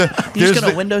guys in the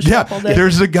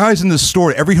there's the guys in the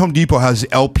store. Every Home Depot has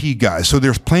LP guys. So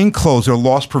there's plain clothes, they're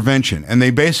loss prevention, and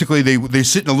they basically they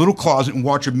sit in a little closet and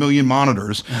watch a million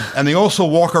monitors, and they also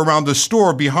walk around the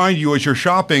store behind you as you're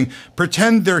shopping,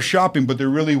 pretend they're shopping, but they're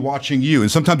really watching you.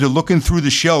 And sometimes they're looking through the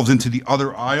shelves into the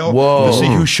other aisle to see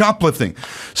who's shoplifting.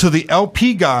 So the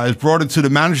LP guys brought it to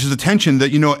the manager's attention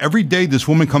that, every day this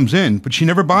woman comes in, but she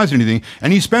never buys anything,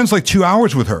 and he spends like 2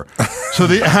 hours with her. So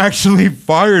they actually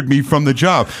fired me from the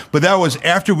job. But that was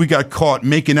after we got caught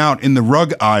making out in the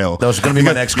rug aisle. That was going to be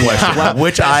my next question.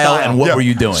 Which aisle and what were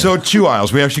you doing? So 2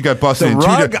 aisles. We actually got busted the in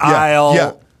rug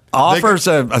aisle. Offers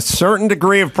a certain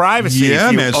degree of privacy. Yeah,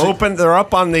 if you man. Open, they're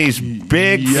up on these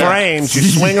big frames. You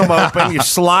swing them open. You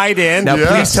slide in. Now,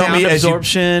 please tell me,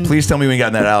 please tell me when you got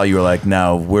in that alley, you were like,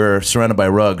 "Now we're surrounded by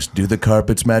rugs. Do the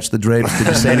carpets match the drapes? Did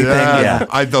you say anything?" Yeah.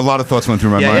 A lot of thoughts went through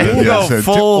my mind. You go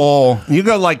full. You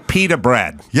go like pita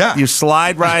bread. Yeah, you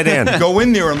slide right in. Go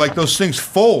in there and like those things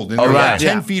fold. And they're like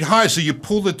 10 feet high, so you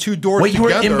pull the two doors together.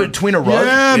 Wait, you were in between a rug?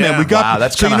 Yeah, man. We got. Wow,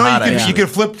 that's so you can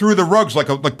flip through the rugs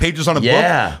like pages on a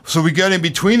book. So we got in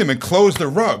between them and close the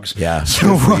rugs. Yeah,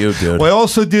 so for you, dude. Well, I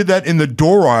also did that in the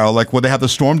door aisle, like where they have the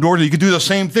storm doors. You could do the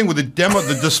same thing with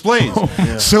the displays.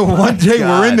 So one day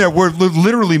we're in there, we're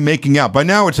literally making out. By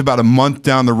now it's about a month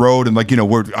down the road, and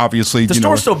we're obviously the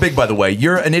store's so big. By the way,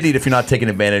 you're an idiot if you're not taking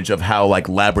advantage of how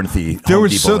labyrinthy.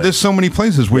 There's so many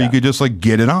places where you could just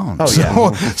get it on. Oh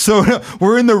so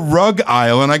we're in the rug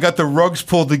aisle, and I got the rugs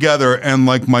pulled together, and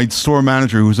my store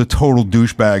manager, who's a total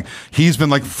douchebag, he's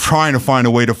been trying to find a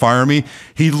way to fire me.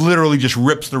 He literally just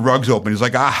rips the rugs open. He's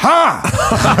like, aha!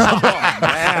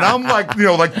 And I'm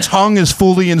like, tongue is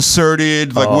fully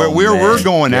inserted. We're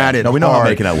going at it. No, we know how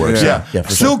making that works. Yeah,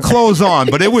 still clothes on,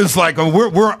 but it was like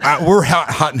we're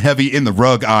hot and heavy in the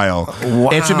rug aisle.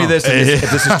 Wow. Answer me this. If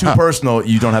this is too personal,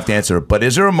 you don't have to answer it. But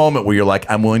is there a moment where you're like,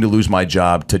 I'm willing to lose my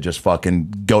job to just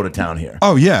fucking go to town here?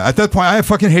 Oh yeah. At that point, I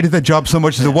fucking hated that job so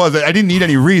much as it was. I didn't need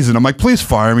any reason. I'm like, please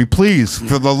fire me, please,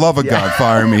 for the love of God,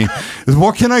 fire me.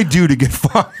 What can I do to get fired?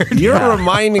 You're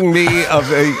reminding me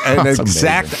of an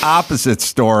exact opposite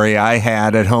story I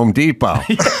had at Home Depot.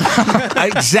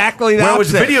 Exactly that. Where I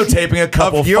was videotaping a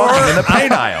couple fucking in the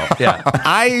paint aisle. Yeah.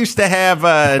 I used to have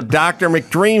Dr.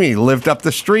 McDreamy lived up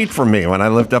the street from me when I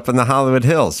lived up in the Hollywood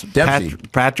Hills. Dempsey.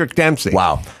 Patrick Dempsey.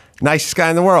 Wow. Nicest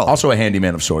guy in the world. Also a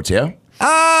handyman of sorts, yeah?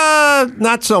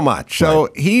 Not so much. So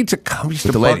he used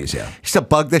to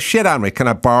bug the shit out of me. Can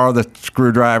I borrow the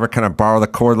screwdriver? Can I borrow the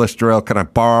cordless drill? Can I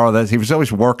borrow this? He was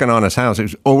always working on his house. He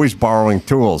was always borrowing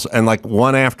tools. And like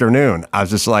one afternoon, I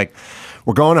was just like,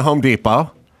 we're going to Home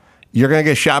Depot. You're going to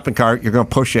get a shopping cart. You're going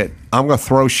to push it. I'm going to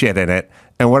throw shit in it.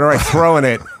 And whatever I throw in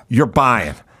it, you're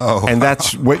buying. Oh, and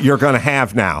that's what you're going to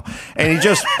have now. And he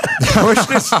just pushed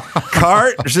this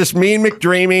cart. There's this me and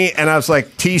McDreamy. And I was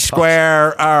like,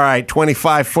 T-square. All right,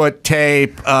 25-foot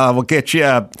tape. We'll get you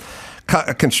a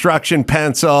construction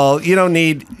pencil. You don't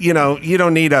need, you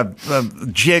don't need a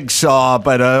jigsaw,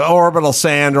 but an orbital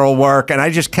sander will work. And I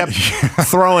just kept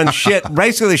throwing shit,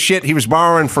 basically shit he was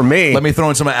borrowing from me. Let me throw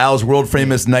in some of Al's world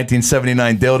famous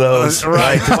 1979 dildos.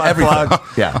 Right, Everything.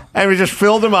 Yeah. And we just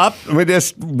filled them up. And we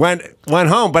just went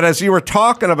home. But as you were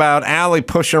talking about Allie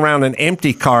pushing around an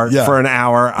empty cart for an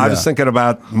hour, I was thinking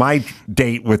about my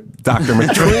date with Dr.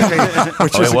 McDreamy,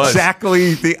 which is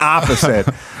exactly the opposite.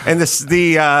 And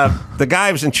the guy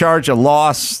who was in charge of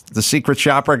Loss, the secret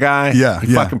shopper guy,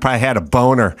 he fucking probably had a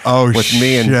boner with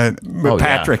me and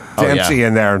Patrick Dempsey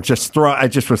in there. And I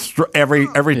just was every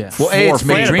Well, it's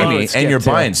McDreamy, and you're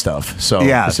buying stuff. So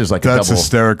this is like that's a double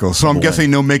hysterical. So I'm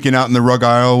guessing no making out in the rug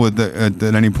aisle at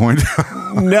any point.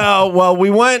 No, well, we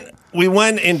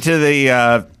went into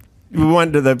the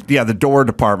the door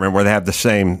department where they have the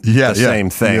same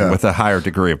thing with a higher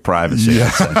degree of privacy.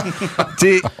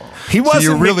 He wasn't.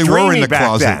 So you really were in the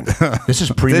closet. This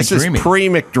is pre-McDreamy. This is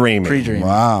pre-McDreamy. Pre-Dreamy.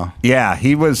 Wow. Yeah,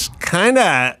 he was kind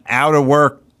of out of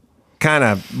work, kind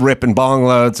of ripping bong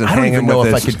loads and hanging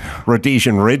with his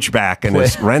Rhodesian Ridgeback in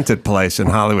his rented place in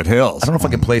Hollywood Hills. I don't know if I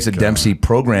can place a Dempsey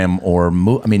program or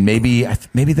I mean, maybe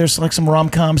there's like some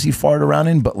rom-coms he farted around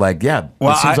in, but like,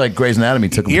 it seems like Grey's Anatomy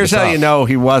took him. Here's to the how top. you know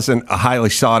he wasn't a highly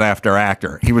sought-after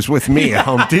actor. He was with me at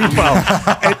Home Depot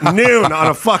at noon on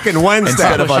a fucking Wednesday.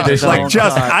 Instead of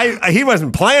auditioning. He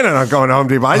wasn't planning on going to Home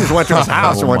Depot. I just went to his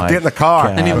house and went get in the car.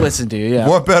 And he listened to you. Yeah.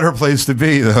 What better place to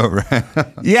be though, right?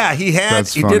 Yeah, he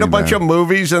did a bunch of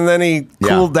movies, and then he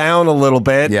cooled down a little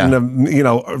bit in the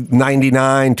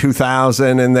 99,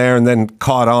 2000 in there, and then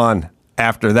caught on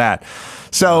after that.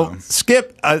 So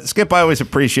Skip I always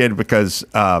appreciated because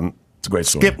it's a great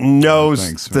story. Skip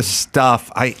knows the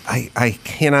stuff. I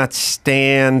cannot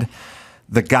stand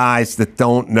the guys that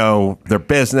don't know their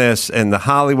business, and the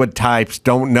Hollywood types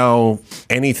don't know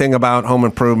anything about home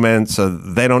improvement, so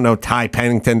they don't know. Ty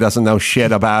Pennington doesn't know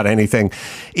shit about anything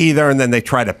either, and then they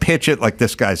try to pitch it like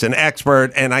this guy's an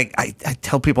expert. And I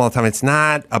tell people all the time, it's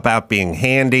not about being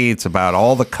handy, it's about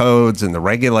all the codes and the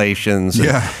regulations.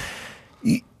 Yeah.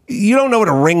 You don't know what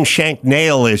a ring shank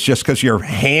nail is just because you're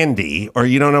handy, or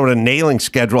you don't know what a nailing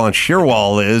schedule on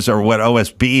Shearwall is, or what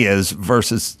OSB is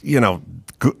versus,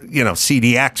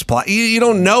 CDX plot. You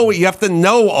don't know. You have to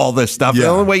know all this stuff. The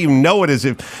only way you know it is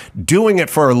if doing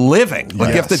it for a living. Like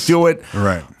you have to do it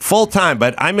full time.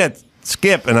 But I met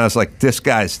Skip and I was like, this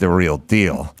guy's the real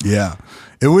deal. Yeah.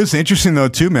 It was interesting though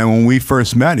too, man. When we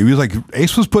first met, he was like,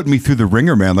 Ace was putting me through the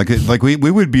ringer, man. Like we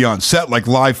would be on set, like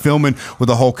live filming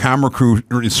with a whole camera crew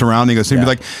surrounding us. He'd be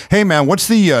like, "Hey, man, what's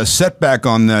the setback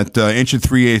on that 1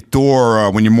 3/8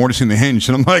 door when you're mortising the hinge?"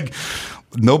 And I'm like,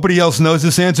 nobody else knows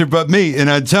this answer but me. And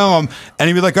I'd tell him, and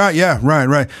he'd be like, "Oh, yeah,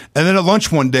 right." And then at lunch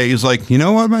one day, he's like, "You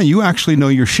know what, man? You actually know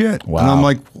your shit." Wow. And I'm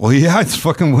like, "Well, yeah, it's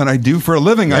fucking what I do for a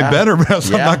living. I better,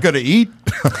 else I'm not going to eat."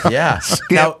 Yeah.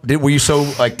 Now, were you so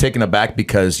like taken aback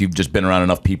because you've just been around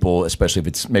enough people, especially if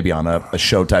it's maybe on a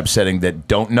show type setting, that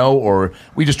don't know, or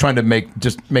we just trying to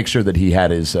make sure that he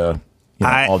had his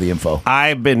all the info?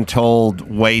 I've been told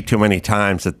way too many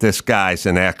times that this guy's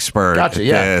an expert at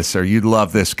this, or you'd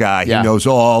love this guy. He knows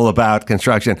all about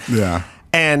construction. Yeah.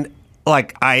 And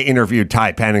like I interviewed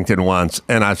Ty Pennington once,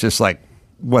 and I was just like,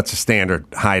 what's the standard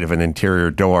height of an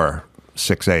interior door?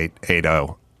 6'8",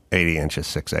 80 inches,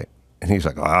 6'8". And he's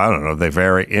like, I don't know. They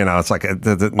vary. It's like, he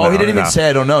didn't even say,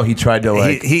 I don't know. He tried to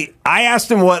like. I asked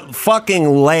him what fucking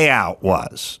layout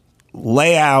was.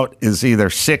 Layout is either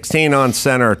 16 on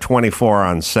center or 24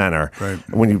 on center. Right.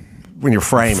 When you're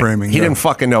framing. He didn't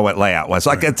fucking know what layout was.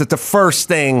 Like it's the first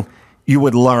thing you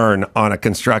would learn on a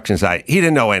construction site. He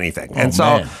didn't know anything. And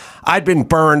so I'd been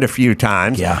burned a few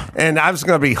times. Yeah. And I was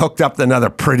going to be hooked up to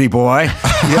another pretty boy,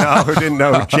 who didn't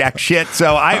know jack shit.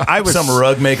 So I was some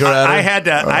rug maker. I had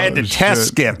to test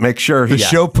Skip, make sure the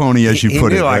show pony, as you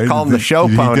put it. Right? I called him the show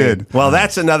pony. Did. Well,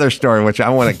 that's another story which I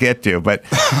want to get to. But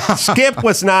Skip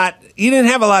was not. He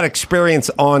didn't have a lot of experience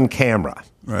on camera.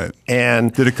 Right.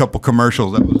 And did a couple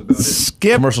commercials. That was about it.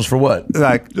 Skip commercials for what?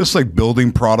 Like just like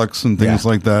building products and things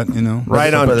like that. You know,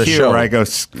 right on cue. Where I go,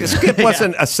 Skip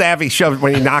wasn't a savvy show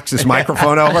when he knocks his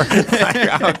microphone over.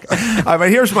 But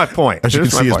here's my point. As you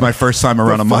can see, it's my first time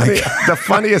around a mic. The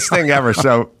funniest thing ever.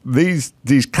 So these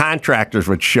contractors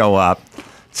would show up.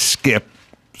 Skip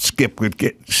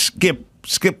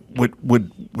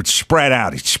would spread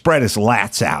out. He'd spread his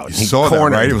lats out. And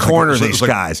he'd corner these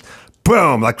guys.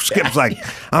 Boom! Like Skip's like,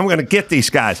 I'm going to get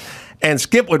these guys. And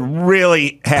Skip would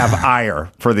really have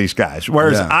ire for these guys.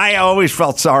 Whereas I always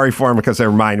felt sorry for him because they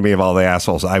reminded me of all the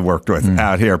assholes I worked with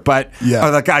out here. But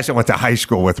the guys I went to high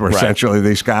school with were essentially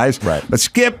these guys. Right. But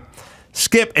Skip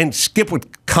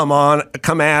would come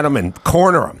at him and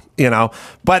corner him, you know.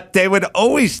 But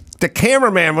the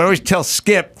cameraman would always tell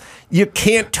Skip, you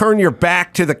can't turn your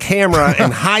back to the camera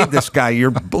and hide this guy.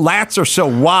 Your lats are so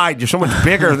wide, you're so much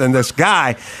bigger than this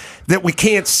guy that we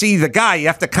can't see the guy. You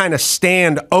have to kind of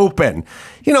stand open.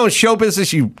 You know, in show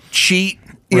business, you cheat.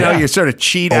 You know, you sort of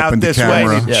cheat out this way,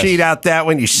 and you cheat out that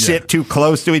when you sit too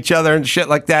close to each other and shit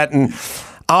like that. And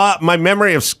my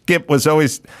memory of Skip was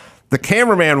always the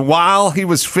cameraman, while he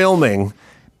was filming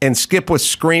and Skip was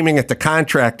screaming at the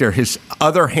contractor, his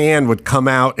other hand would come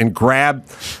out and grab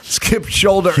Skip's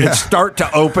shoulder and start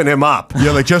to open him up. Yeah,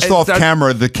 like just off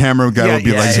camera, the camera guy would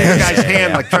be like, the guy's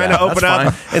hand, like trying to open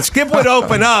up. And Skip would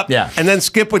open up, and then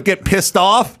Skip would get pissed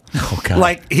off. Oh, God.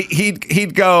 Like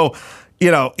he'd go, you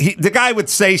know, the guy would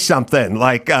say something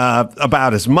like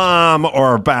about his mom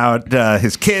or about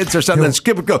his kids or something. And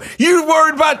Skip would go, "You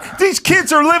worried about these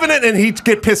kids are living it?" And he'd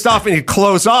get pissed off and he'd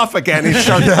close off again. He'd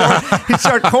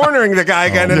start cornering the guy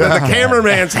again, and then the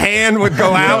cameraman's hand would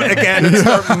go out again and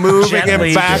start moving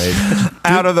him back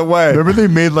out of the way. Remember they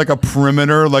made like a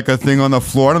perimeter, like a thing on the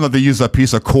floor. I don't know if they used a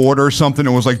piece of cord or something.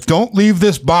 It was like, "Don't leave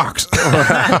this box."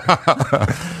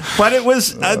 But it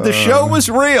was the show was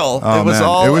real. Oh, it was man.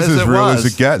 all it was as real was.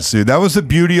 as it gets, dude. That was the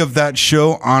beauty of that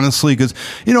show, honestly, because,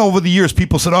 you know, over the years,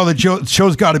 people said, oh, the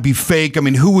show's got to be fake. I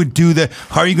mean, who would do that?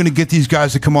 How are you going to get these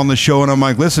guys to come on the show? And I'm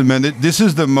like, listen, man, this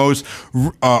is the most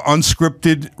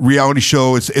unscripted reality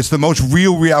show. It's the most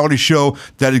real reality show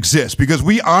that exists, because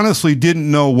we honestly didn't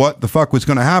know what the fuck was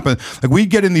going to happen. Like, we'd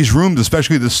get in these rooms,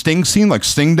 especially the Sting scene, like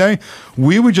Sting Day,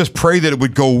 we would just pray that it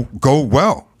would go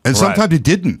well. And sometimes it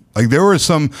didn't. Like, there were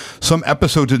some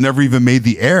episodes that never even made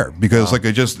the air because like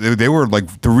they were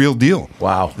like the real deal.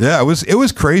 Wow. Yeah, it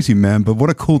was crazy, man. But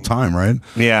what a cool time, right?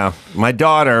 Yeah, my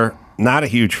daughter, not a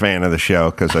huge fan of the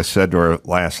show, because I said to her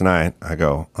last night, I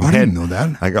go, I didn't know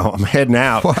that. I go, I'm heading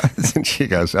out. And she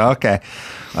goes, okay.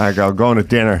 I go, going to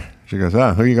dinner. She goes,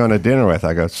 oh, who are you going to dinner with?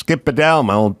 I go, Skip Bedell,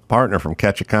 my old partner from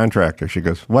Catch a Contractor. She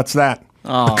goes, what's that?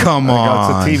 Oh, come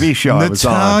on. Go, it's a TV show I was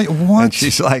on. What? And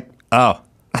she's like, oh.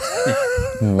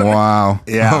 Wow.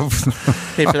 Yeah.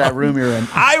 Pay for that room you're in.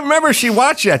 I remember she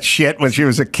watched that shit when she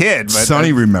was a kid. But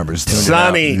Sonny remembers.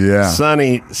 Sonny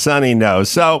knows.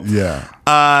 So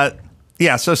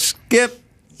so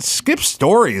Skip's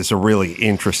story is a really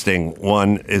interesting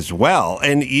one as well.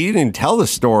 And you didn't tell the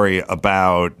story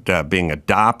about being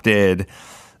adopted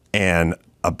and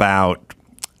about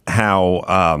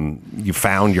how you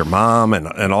found your mom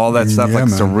and all that stuff. Like,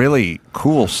 it's a really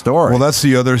cool story. Well, that's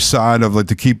the other side of, like,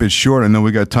 to keep it short, I know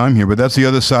we got time here, but that's the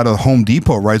other side of Home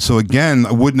Depot, right? So again,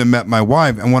 I wouldn't have met my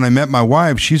wife. And when I met my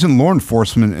wife, she's in law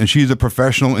enforcement and she's a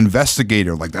professional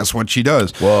investigator. Like, that's what she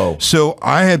does. Whoa. So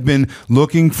I had been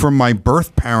looking for my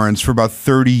birth parents for about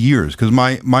 30 years because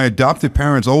my adopted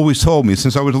parents always told me,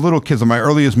 since I was a little kid, so my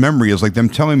earliest memory is like them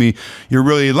telling me, you're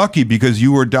really lucky because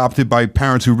you were adopted by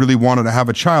parents who really wanted to have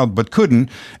a child but couldn't.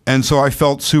 And so I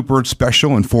felt super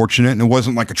special and fortunate, and it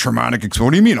wasn't like a traumatic experience.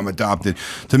 What do you mean I'm adopted?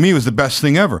 To me, it was the best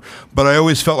thing ever. But I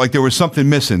always felt like there was something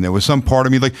missing. There was some part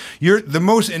of me, like, you're the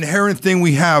most inherent thing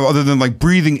we have other than like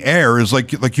breathing air is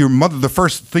like your mother. The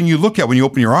first thing you look at when you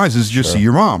open your eyes is just see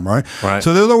your mom, right?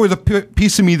 So there's always a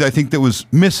piece of me that I think that was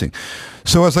missing.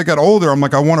 So as I got older, I'm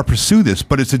like, I want to pursue this,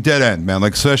 but it's a dead end, man.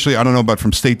 Like, especially, I don't know about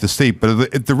from state to state,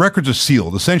 but the records are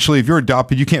sealed. Essentially, if you're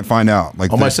adopted, you can't find out.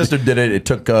 Like, my sister did it. It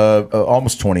took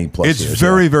almost 20 plus years. It's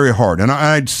very, very hard. And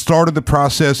I started the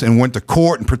process and went to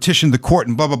court and petitioned the court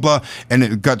and blah, blah, blah. And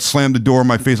it got slammed the door in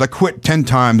my face. I quit 10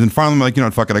 times. And finally, I'm like, you know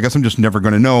what, fuck it. I guess I'm just never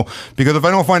going to know. Because if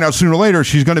I don't find out sooner or later,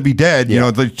 she's going to be dead. You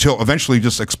know, she'll eventually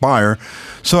just expire.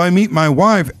 So I meet my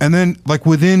wife. And then, like,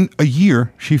 within a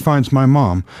year, she finds my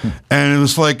mom. And it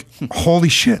was like, holy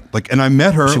shit. Like, and I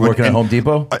met her. She working at Home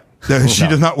Depot? She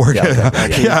does not work.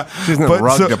 Yeah, she's in the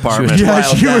rug department.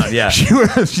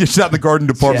 She's not in the garden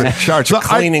department. In charge of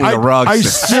cleaning the rugs. I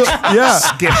still,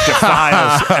 Skip the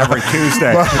files every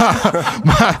Tuesday.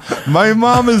 My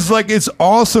mom is like, it's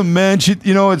awesome, man. She,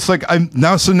 it's like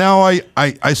now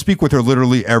I speak with her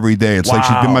literally every day. It's like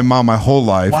she's been my mom my whole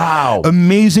life. Wow,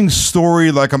 amazing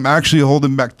story. Like I'm actually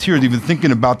holding back tears even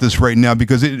thinking about this right now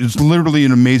because it's literally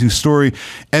an amazing story.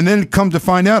 And then come to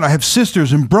find out, I have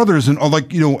sisters and brothers, and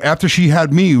after she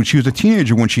had me, when she was a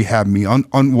teenager, when she had me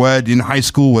unwed in high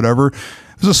school, whatever.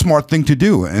 It was a smart thing to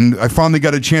do. And I finally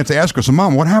got a chance to ask her, so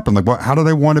Mom, what happened? Like, how did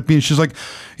I want to be? And she's like,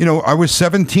 I was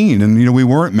 17 and, we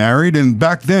weren't married. And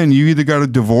back then you either got a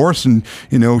divorce and,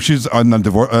 she's not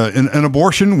divorce, an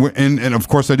abortion. And of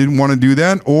course I didn't want to do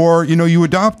that. Or, you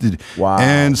adopted. Wow.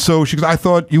 And so she goes, I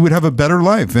thought you would have a better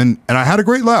life. And I had a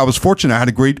great life. I was fortunate. I had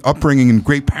a great upbringing and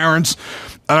great parents.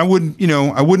 And I wouldn't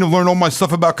have learned all my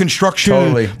stuff about construction.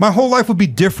 Totally. My whole life would be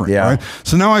different. Yeah. Right?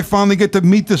 So now I finally get to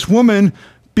meet this woman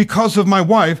because of my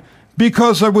wife,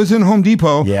 because I was in Home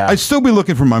Depot. Yeah. I'd still be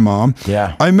looking for my mom.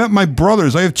 Yeah. I met my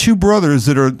brothers. I have 2 brothers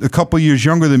that are a couple years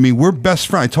younger than me. We're best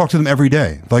friends. I talk to them every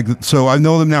day. So I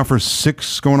know them now for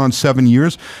 6, going on 7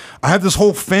 years. I have this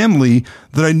whole family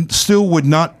that I still would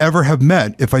not ever have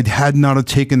met if I had not have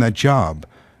taken that job.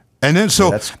 And then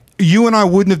you and I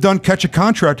wouldn't have done Catch a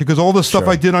Contractor because all the stuff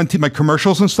I did on my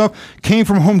commercials and stuff came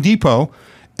from Home Depot.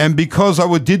 And because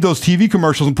I did those TV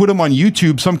commercials and put them on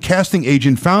YouTube, some casting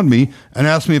agent found me and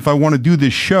asked me if I want to do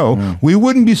this show. We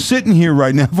wouldn't be sitting here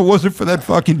right now if it wasn't for that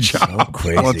fucking job. So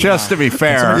crazy. Well, just to be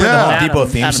fair, the Home Depot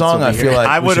theme song, I feel like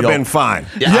I would have been fine.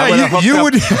 You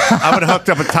would. I would have hooked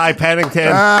up with Ty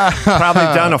Pennington, probably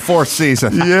done a 4th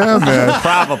season. Yeah, man.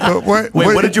 Probably.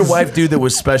 Wait, what did your wife do that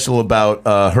was special about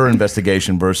her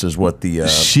investigation versus what the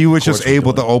she was just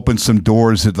able to open some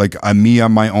doors that me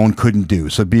on my own couldn't do.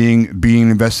 So being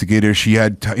an investigator, she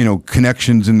had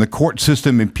connections in the court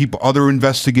system and other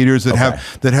investigators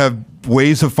that have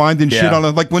ways of finding shit on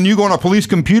it. Like when you go on a police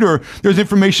computer, there's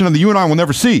information on that you and I will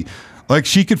never see. Like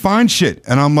she could find shit,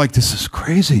 and I'm like, this is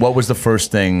crazy. What was the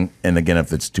first thing? And again,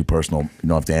 if it's too personal, you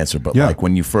don't have to answer. But like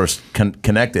when you first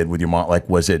connected with your mom, like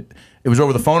was it? It was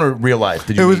over the phone or real life?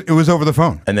 It was over the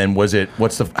phone. And then was it?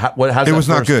 How's it was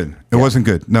not good. It wasn't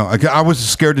good. No, I was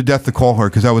scared to death to call her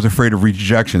because I was afraid of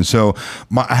rejection. So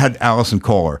I had Allison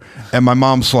call her, and my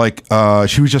mom's like,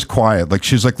 she was just quiet. Like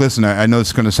she's like, listen, I know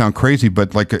it's going to sound crazy,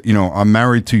 but I'm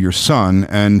married to your son,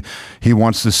 and he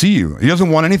wants to see you. He doesn't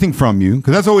want anything from you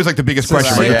because that's always like the biggest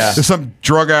question. Right? There's some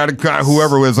drug addict guy,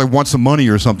 whoever was wants some money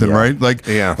or something, right?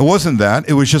 It wasn't that.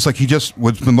 It was just like he just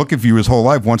was been looking for you his whole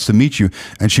life, wants to meet you,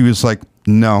 and she was like,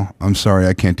 no, I'm sorry,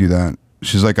 I can't do that.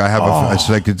 She's like, I have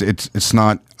she's like, it's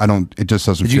not, I don't, it just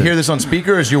doesn't Did you hear this on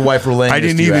speaker, or is your wife relaying I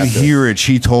didn't even hear it.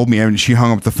 She told me, and she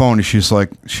hung up the phone, and she's like,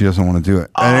 she doesn't want to do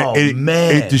it. And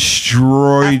man. It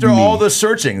destroyed me. After all the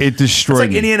searching. It destroyed me. It's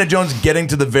like Indiana Jones getting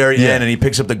to the very end, and he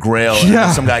picks up the grail,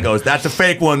 and some guy goes, that's a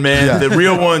fake one, man. The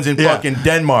real one's in fucking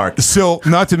Denmark. So,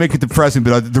 not to make it depressing,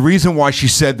 but the reason why she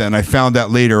said that, and I found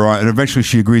out later on, and eventually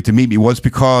she agreed to meet me, was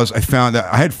because I found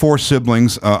that I had 4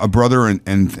 siblings, a brother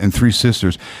and 3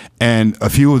 sisters, and a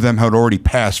few of them had already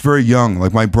passed very young.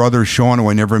 Like my brother Sean, who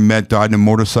I never met, died in a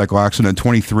motorcycle accident at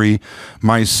 23.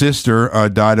 My sister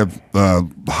died of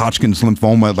Hodgkin's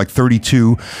lymphoma at like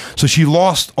 32. So she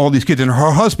lost all these kids, and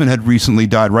her husband had recently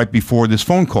died right before this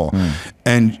phone call.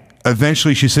 And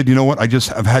eventually she said, you know what,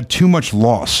 I've had too much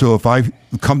loss. So if I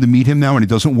come to meet him now and it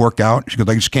doesn't work out, she goes,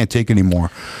 I just can't take anymore.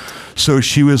 So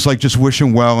she was like, just wish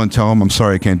him well and tell him I'm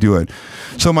sorry I can't do it.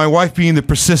 So my wife, being the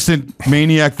persistent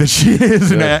maniac that she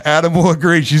is, and Adam will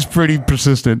agree, she's pretty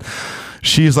persistent.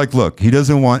 She's like, look, he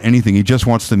doesn't want anything. He just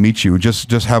wants to meet you.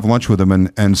 Just have lunch with him.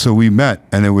 And so we met,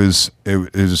 and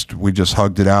we just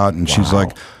hugged it out. And she's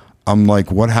like, I'm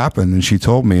like, what happened? And she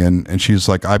told me, and she's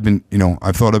like,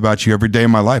 I've thought about you every day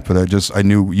of my life, but I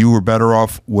knew you were better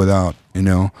off without.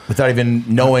 Without even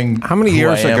knowing. How many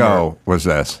years ago was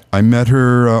this? I met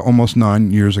her almost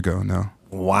 9 years ago now.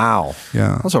 Wow.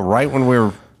 Yeah. That was right when we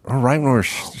were.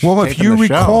 Well, if you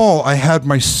recall, I had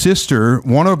my sister,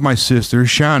 one of my sisters,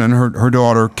 Shannon, her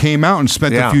daughter, came out and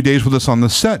spent a few days with us on the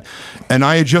set, and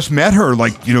I had just met her,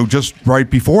 just right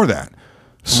before that.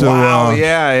 So, wow,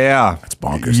 that's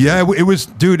bonkers. Yeah, it was,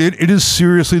 dude. It is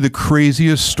seriously the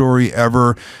craziest story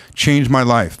ever. Changed my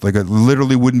life. Like I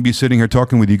literally wouldn't be sitting here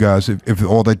talking with you guys if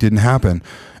all that didn't happen.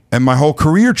 And my whole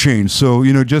career changed. So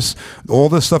just all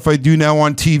the stuff I do now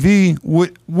on TV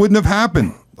wouldn't have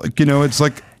happened. Like it's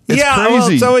like it's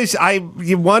crazy. Well, it's always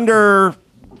you wonder.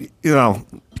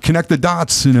 connect the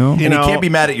dots, you know. And you can't be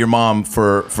mad at your mom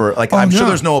for like, I'm sure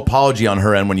there's no apology on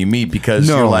her end when you meet, because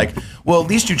you're like, well, at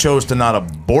least you chose to not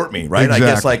abort me, right? Exactly. I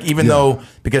guess, like, even though,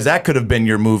 because that could have been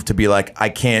your move to be like, I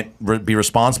can't be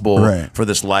responsible for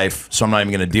this life, so I'm not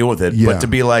even going to deal with it. But to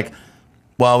be like,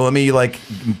 well, let me like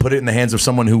put it in the hands of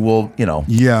someone who will, you know.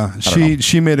 Yeah,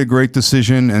 she made a great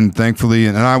decision, and thankfully,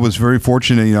 and I was very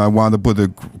fortunate. You know, I wound up with a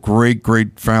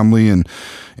great family, and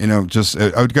you know, just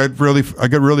I got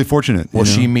really fortunate. Will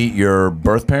she meet your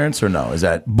birth parents or no? Is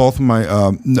that both of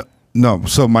my No,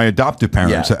 so my adoptive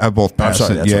parents have both passed.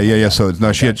 Sorry, yeah. So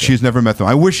no, she's never met them.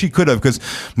 I wish she could have, because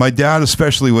my dad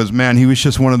especially was, man, he was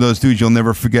just one of those dudes you'll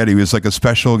never forget. He was like a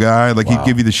special guy. Like he'd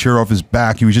give you the shirt off his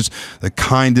back. He was just the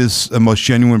kindest, most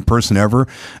genuine person ever.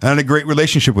 And I had a great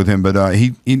relationship with him, but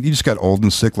he just got old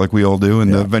and sick, like we all do,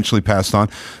 and eventually passed on.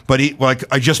 But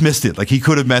I just missed it. Like he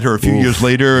could have met her a few years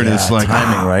later, and it's like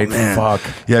timing, right? Man. Fuck.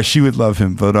 Yeah, she would love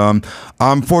him. But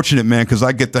I'm fortunate, man, because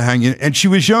I get to hang in. And she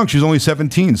was young. She was only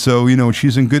 17, so you know,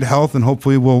 she's in good health, and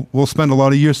hopefully we'll spend a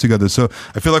lot of years together. So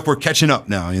I feel like we're catching up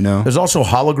now, you know. There's also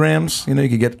holograms, you know, you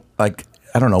could get like,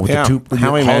 I don't know, with the two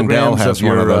Howie Mandel has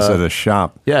one of those at his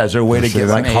shop. Yeah, is there a way to get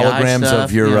like holograms stuff,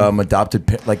 of your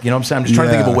adopted, like, you know what I'm saying? I'm just trying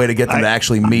to think of a way to get them to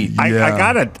actually meet.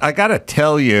 I gotta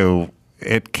tell you,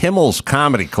 at Kimmel's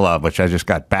Comedy Club, which I just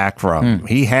got back from,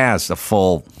 he has the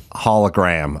full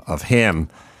hologram of him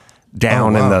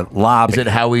down in the lobby. Is it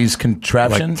Howie's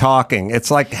contraption? Like talking. It's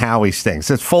like Howie's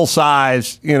things. It's full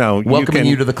size, you know. Welcoming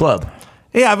you to the club.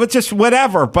 Yeah, but just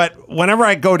whatever. But whenever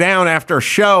I go down after a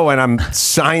show and I'm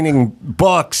signing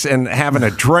books and having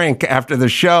a drink after the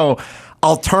show,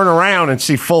 I'll turn around and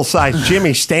see full-size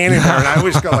Jimmy standing there, and I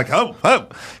always go like, oh,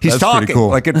 he's That's talking. pretty cool.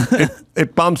 Like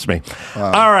it bumps me.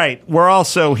 Wow. All right, we're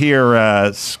also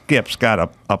here. Skip's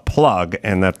got a plug,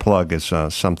 and that plug is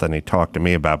something he talked to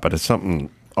me about, but it's something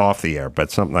off the air,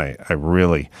 but something I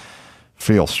really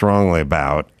feel strongly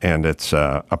about, and it's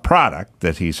a product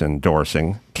that he's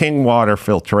endorsing, King Water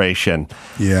Filtration.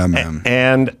 Yeah, man.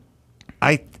 And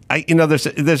I you know, there's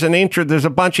a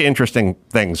bunch of interesting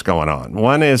things going on.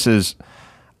 One is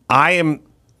I'm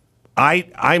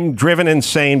driven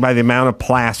insane by the amount of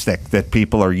plastic that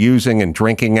people are using and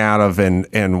drinking out of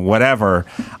and whatever.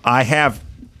 I have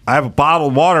a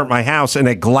bottled water at my house in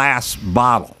a glass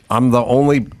bottle. I'm the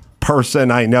only person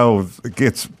I know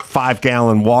gets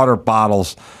 5-gallon water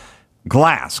bottles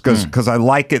glass because I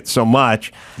like it so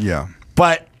much. Yeah.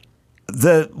 But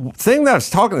the thing that I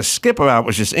was talking to Skip about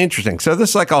was just interesting. So this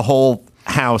is like a whole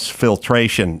house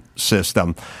filtration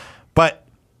system, but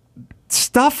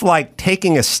stuff like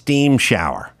taking a steam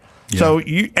shower. Yeah. So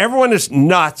everyone is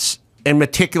nuts and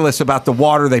meticulous about the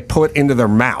water they put into their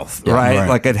mouth, right?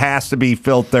 Like it has to be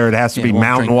filtered, it has to be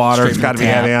mountain water, it's got to be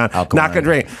heavy on, not going to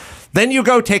drink. Then you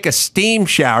go take a steam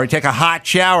shower, you take a hot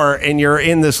shower, and you're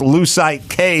in this lucite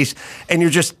case, and you're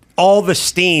just all the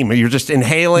steam. You're just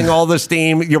inhaling all the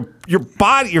steam. Your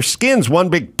body, your skin's one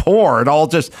big pore. It all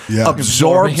just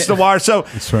absorbs the water. So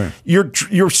that's right.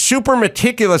 You're super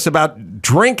meticulous about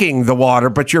drinking the water,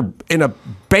 but you're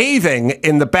bathing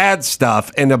in the bad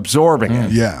stuff and absorbing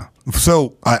it. Yeah.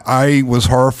 So I was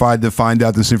horrified to find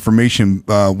out this information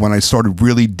when I started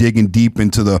really digging deep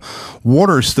into the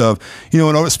water stuff. You know,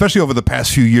 and especially over the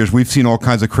past few years, we've seen all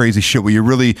kinds of crazy shit where you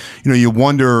really, you know, you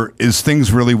wonder, is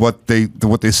things really what they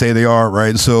say they are,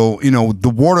 right? So, you know,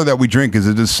 the water that we drink, is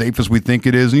it as safe as we think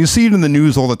it is? And you see it in the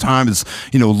news all the time. It's,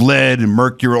 you know, lead and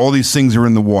mercury, all these things are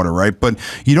in the water, right? But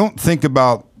you don't think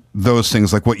about those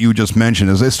things like what you just mentioned.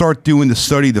 As I start doing the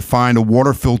study to find a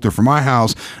water filter for my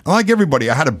house, like everybody,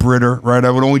 I had a Brita, right? I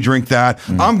would only drink that.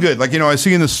 I'm good. Like, you know, I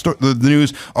see in the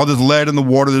news, oh, there's lead in the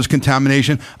water, there's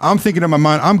contamination. I'm thinking in my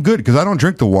mind, I'm good because I don't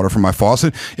drink the water from my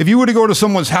faucet. If you were to go to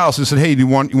someone's house and said, hey, do you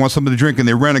want something to drink? And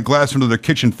they ran a glass into their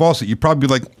kitchen faucet, you'd probably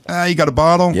be like, you got a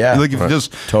bottle? Yeah. Like, if you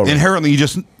just inherently, you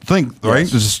just think,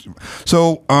 right? Yes.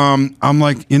 So I'm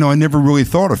like, you know, I never really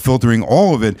thought of filtering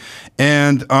all of it.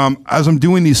 And as I'm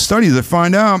doing these studies, I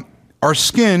find out our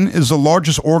skin is the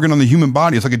largest organ on the human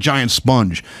body. It's like a giant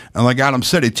sponge. And like Adam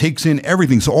said, it takes in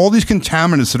everything. So all these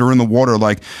contaminants that are in the water,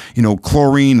 like, you know,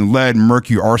 chlorine, lead,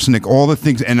 mercury, arsenic, all the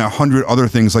things, and 100 other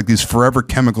things, like these forever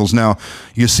chemicals now,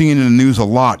 you're seeing in the news a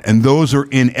lot. And those are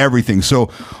in everything.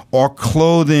 So our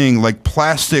clothing, like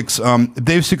plastics,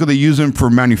 basically they use them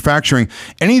for manufacturing.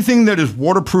 Anything that is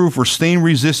waterproof or stain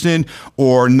resistant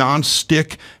or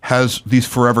non-stick has these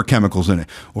forever chemicals in it.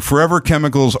 Well, forever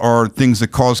chemicals are things that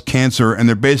cause cancer, and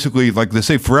they're basically, like they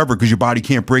say, forever because your body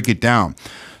can't break it down.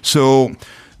 So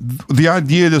the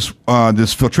idea of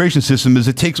this filtration system is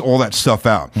it takes all that stuff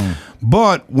out.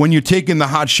 But when you're taking the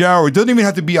hot shower, it doesn't even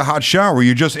have to be a hot shower.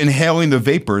 You're just inhaling the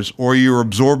vapors, or you're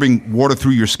absorbing water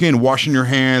through your skin, washing your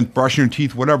hands, brushing your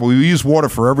teeth, whatever. We use water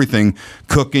for everything,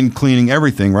 cooking, cleaning,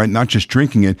 everything, right? Not just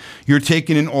drinking it. You're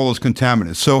taking in all those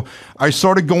contaminants. So I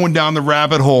started going down the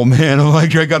rabbit hole, man. I'm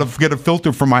like, I got to get a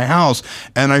filter for my house.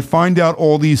 And I find out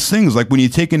all these things. Like when you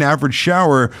take an average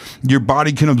shower, your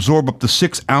body can absorb up to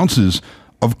 6 ounces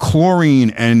of chlorine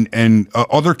and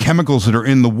other chemicals that are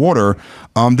in the water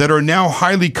that are now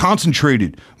highly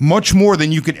concentrated, much more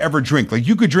than you could ever drink. Like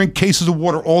you could drink cases of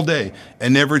water all day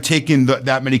and never take in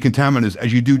that many contaminants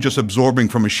as you do just absorbing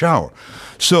from a shower.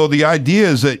 So the idea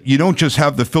is that you don't just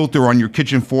have the filter on your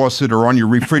kitchen faucet or on your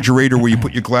refrigerator where you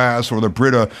put your glass or the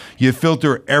Brita. You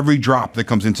filter every drop that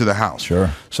comes into the house. Sure.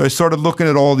 So I started looking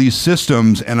at all these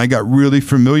systems and I got really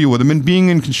familiar with them. And being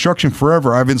in construction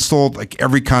forever, I've installed like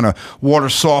every kind of water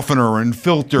softener and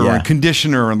filter and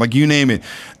conditioner and like you name it.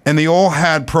 And they all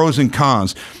had pros and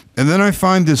cons. And then I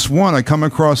find this one, I come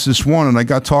across this one, and I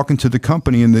got talking to the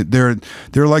company, and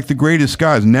they're like the greatest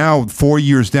guys. Now, 4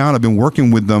 years down, I've been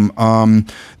working with them.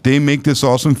 They make this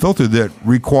awesome filter that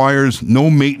requires no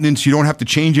maintenance. You don't have to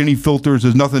change any filters.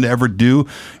 There's nothing to ever do.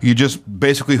 You just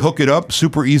basically hook it up,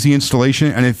 super easy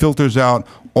installation, and it filters out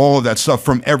all of that stuff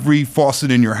from every faucet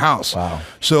in your house. Wow.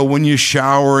 So when you're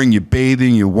showering, you're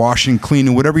bathing, you're washing,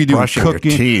 cleaning, whatever you do, brushing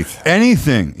cooking, your teeth,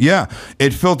 anything. Yeah.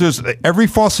 It filters. Every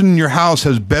faucet in your house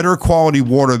has better quality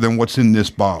water than what's in this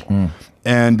bottle.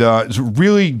 And it's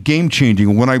really game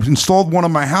changing. When I installed one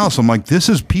in my house, I'm like,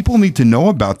 people need to know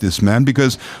about this, man,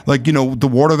 because like, you know, the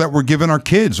water that we're giving our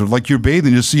kids or like you're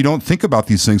bathing, just so you don't think about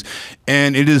these things.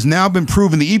 And it has now been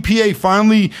proven. The EPA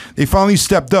finally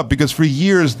stepped up because for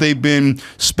years they've been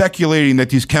speculating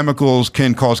that these chemicals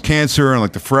can cause cancer and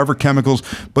like the forever chemicals,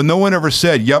 but no one ever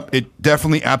said, yep, it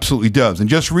definitely absolutely does. And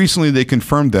just recently they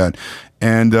confirmed that.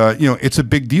 And, you know, it's a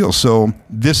big deal. So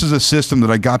this is a system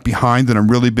that I got behind and I've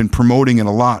really been promoting it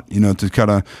a lot, you know, to kind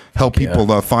of help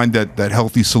people find that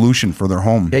healthy solution for their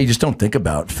home. Yeah, you just don't think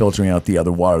about filtering out the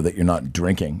other water that you're not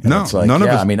drinking. And no, it's like, none of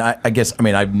us. I mean, I guess,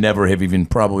 I've never have even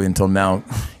probably until now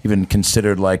even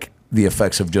considered like the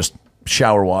effects of just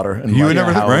shower water and you like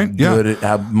never how right? good Yeah.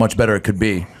 how much better it could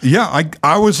be. Yeah,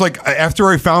 I was like, after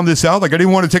I found this out, like I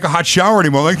didn't want to take a hot shower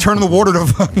anymore. Like turning the water to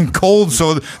fucking cold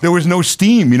so there was no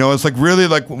steam. You know, it's like really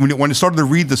like when I started to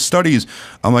read the studies,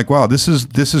 I'm like, wow, this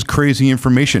is crazy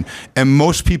information. And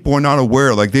most people are not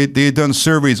aware. Like they had done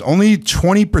surveys. Only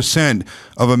 20%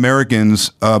 of Americans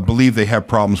believe they have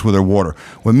problems with their water.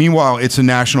 When meanwhile, it's a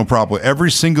national problem. Every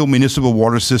single municipal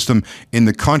water system in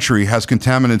the country has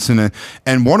contaminants in it,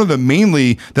 and one of them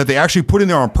mainly that they actually put in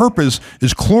there on purpose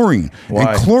is chlorine.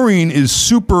 Why? And chlorine is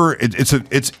super.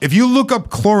 It's if you look up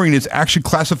chlorine, it's actually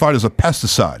classified as a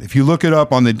pesticide. If you look it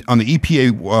up on the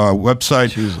EPA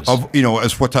website of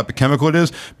as what type of chemical it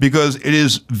is, because it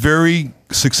is very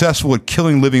successful at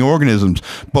killing living organisms.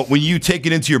 But when you take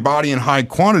it into your body in high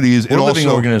quantities, it living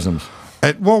also organisms.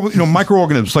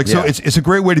 Microorganisms. Like, so it's a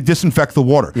great way to disinfect the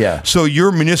water. Yeah. So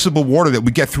your municipal water that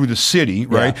we get through the city,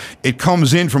 right? Yeah. It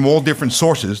comes in from all different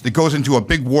sources. It goes into a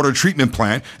big water treatment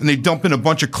plant, and they dump in a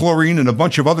bunch of chlorine and a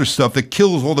bunch of other stuff that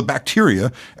kills all the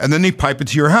bacteria, and then they pipe it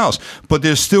to your house. But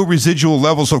there's still residual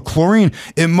levels of chlorine.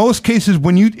 In most cases,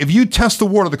 if you test the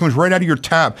water that comes right out of your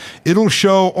tap, it'll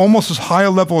show almost as high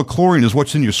a level of chlorine as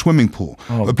what's in your swimming pool.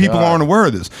 But people aren't aware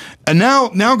of this. And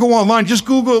now go online, just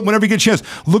Google it whenever you get a chance.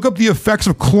 Look up the effects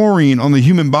of chlorine on the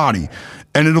human body,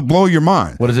 and it'll blow your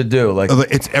mind. What does it do? Like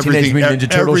it's everything,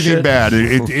 everything shit? Bad.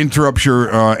 It interrupts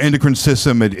your endocrine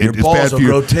system. Your it's balls bad for will you.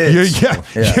 grow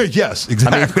tits. Yes,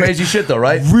 exactly. It's crazy shit though,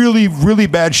 right? Really, really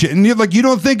bad shit. And you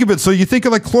don't think of it, so you think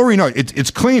of like chlorine. No, it's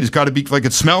clean. It's got to be like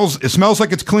it smells. It smells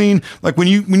like it's clean. Like when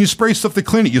you spray stuff to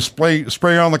clean it, you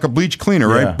spray on like a bleach cleaner,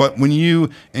 right? But when you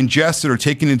ingest it or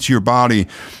take it into your body,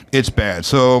 it's bad.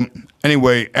 So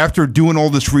anyway, after doing all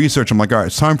this research, I'm like, all right,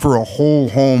 it's time for a whole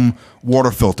home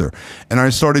water filter. And I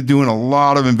started doing a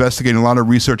lot of investigating, a lot of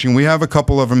researching. We have a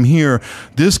couple of them here.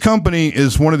 This company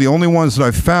is one of the only ones that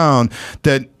I've found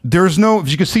that there's no,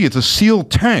 as you can see, it's a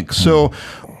sealed tank. So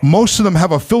most of them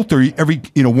have a filter every,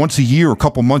 once a year or a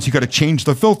couple months, you got to change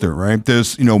the filter, right?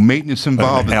 There's, maintenance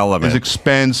involved. There's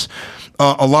expense.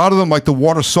 A lot of them, like the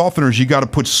water softeners, you got to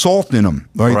put salt in them,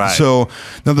 right? So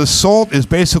now the salt is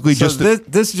basically just... this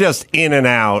is just in and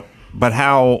out, but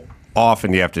how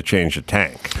often do you have to change the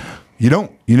tank? You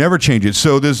don't. You never change it.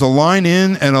 So there's a line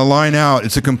in and a line out.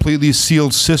 It's a completely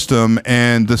sealed system,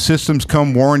 and the systems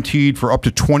come warranted for up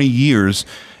to 20 years.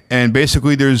 And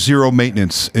basically, there's zero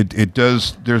maintenance.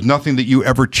 There's nothing that you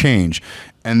ever change.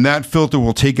 and that filter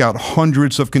will take out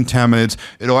hundreds of contaminants.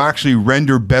 It'll actually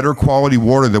render better quality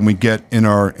water than we get in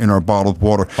our bottled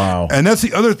water. Wow. And that's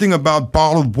the other thing about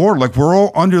bottled water. Like, we're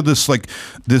all under this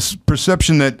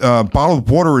perception that bottled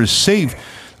water is safe.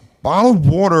 Bottled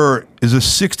water is a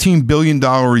 $16 billion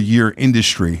a year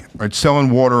industry, right? Selling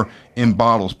water in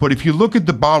bottles. But if you look at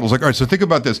the bottles, like, all right, so think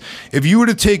about this. If you were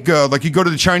to take, like, you go to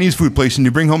the Chinese food place and you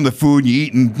bring home the food, you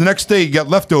eat, and the next day you got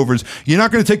leftovers, you're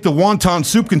not going to take the wonton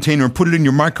soup container and put it in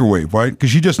your microwave, right?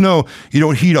 Because you just know you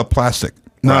don't heat up plastic.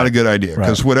 Not a good idea,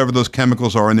 because whatever those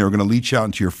chemicals are in there are going to leach out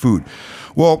into your food.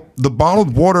 Well, the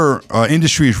bottled water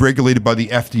industry is regulated by the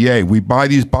FDA. We buy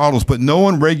these bottles, but no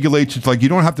one regulates it. Like, you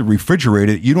don't have to refrigerate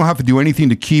it. You don't have to do anything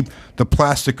to keep the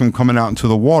plastic from coming out into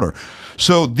the water.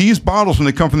 So these bottles, when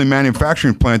they come from the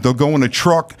manufacturing plant, they'll go in a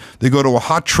truck, they go to a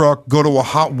hot truck, go to a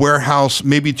hot warehouse,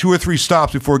 maybe 2 or 3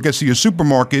 stops before it gets to your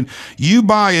supermarket. You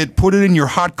buy it, put it in your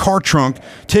hot car trunk,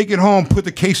 take it home, put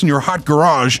the case in your hot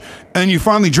garage, and you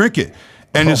finally drink it.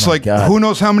 And it's like, who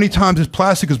knows how many times this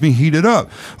plastic is being heated up?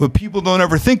 But people don't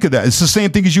ever think of that. It's the same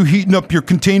thing as you heating up your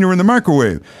container in the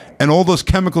microwave. And all those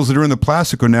chemicals that are in the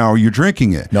plastic are now, you're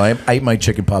drinking it. No, I eat my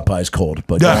chicken pot pies cold.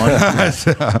 But go on.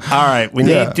 All right, we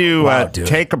need to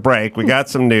take a break. We got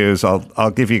some news.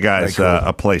 I'll give you guys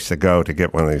a place to go to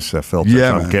get one of these filters.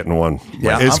 Yeah, I'm getting one.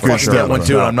 Yeah, I'm fucking getting one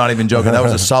too. I'm not even joking. That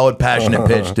was a solid, passionate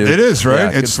pitch, dude. It is,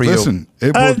 right? Yeah, it's listen.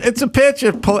 It's a pitch,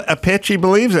 a pitch he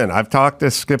believes in. I've talked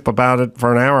to Skip about it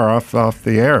for an hour off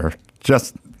the air.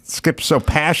 Just Skip's so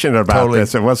passionate about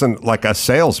this. It wasn't like a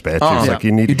sales pitch. It's like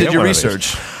you need to did your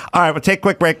research. All right, we'll take a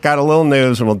quick break. Got a little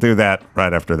news, and we'll do that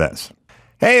right after this.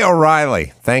 Hey,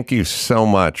 O'Reilly, thank you so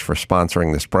much for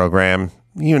sponsoring this program.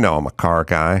 You know I'm a car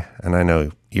guy, and I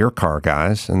know you're car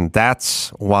guys, and that's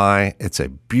why it's a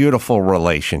beautiful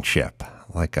relationship,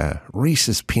 like a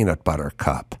Reese's peanut butter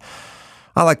cup.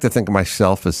 I like to think of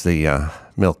myself as the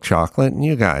milk chocolate, and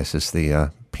you guys as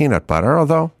the peanut butter,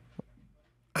 although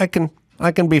I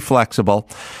can be flexible.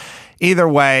 Either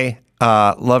way,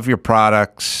 love your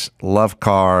products, love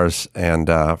cars, and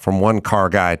from one car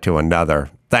guy to another,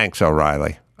 thanks,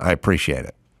 O'Reilly. I appreciate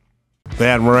it.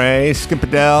 Bad Murray, Skip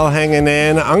Bedell hanging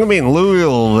in. I'm going to be in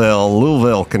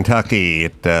Louisville, Kentucky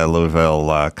at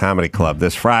Louisville Comedy Club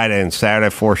this Friday and Saturday,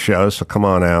 4 shows, so come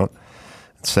on out.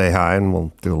 Say hi, and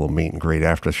we'll do a little meet and greet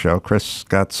after the show. Chris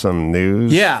got some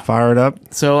news fired up.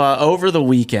 So over the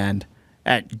weekend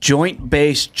at Joint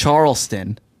Base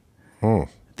Charleston,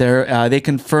 they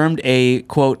confirmed a,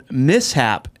 quote,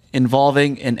 mishap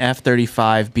involving an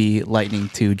F-35B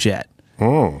Lightning II jet.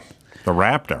 The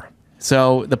Raptor.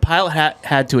 So the pilot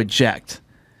had to eject.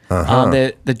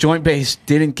 The Joint Base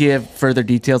didn't give further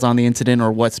details on the incident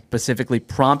or what specifically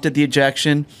prompted the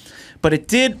ejection, but it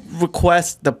did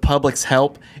request the public's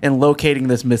help in locating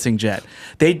this missing jet.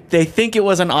 They think it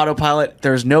was an autopilot.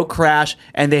 There's no crash,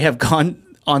 and they have gone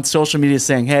on social media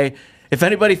saying, hey, if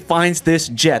anybody finds this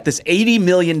jet, this $80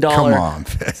 million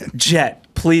jet,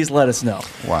 please let us know.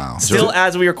 Wow. Still,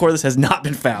 as we record this, has not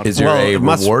been found. Is there a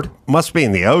reward? Must be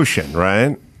in the ocean,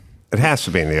 right? It has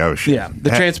to be in the ocean. Yeah.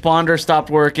 The transponder stopped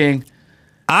working.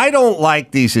 I don't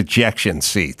like these ejection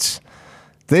seats.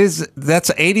 That's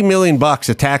 $80 million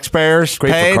of taxpayers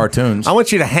Great paid. for cartoons. I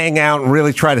want you to hang out and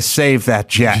really try to save that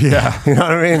jet. Yeah. You know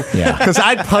what I mean? Yeah. Because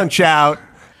I'd punch out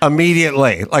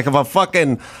immediately. Like if a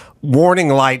fucking warning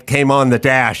light came on the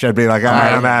dash, I'd be like, all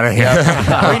right, I'm out of here.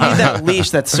 Or you need that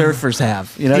leash that surfers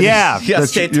have. You know? Yeah. You gotta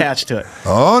stay attached to it.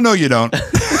 Oh, no, you don't.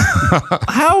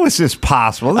 How is this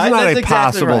possible? This is not That's a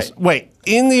possible. exactly Wait, right.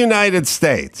 in the United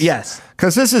States? Yes.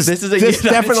 Because this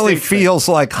definitely States feels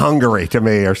like Hungary to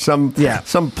me, or some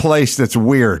place that's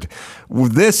weird.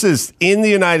 This is in the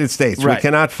United States. Right. We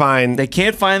cannot find. They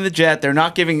can't find the jet. They're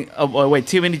not giving away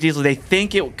too many details. They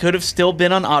think it could have still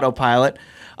been on autopilot.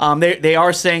 They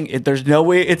are saying there's no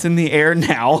way it's in the air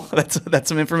now. That's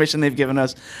some information they've given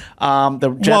us.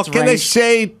 The jet's can they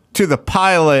say to the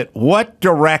pilot, what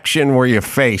direction were you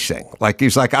facing? Like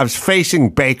he's like, I was facing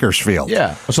Bakersfield.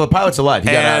 Yeah. So the pilot's alive. He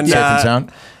got out safe and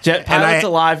sound. Pilot's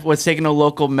alive, was taken to a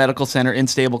local medical center in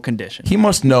stable condition. He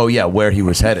must know, where he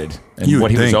was headed and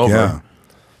what he was over. Yeah.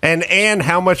 And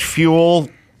how much fuel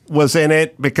was in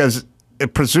it, because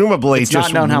presumably it's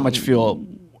not known how much fuel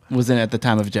was in it at the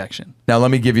time of ejection. Now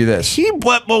let me give you this.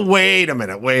 But wait a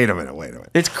minute.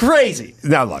 It's crazy.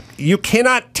 Now look, you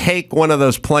cannot take one of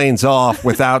those planes off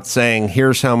without saying,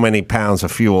 here's how many pounds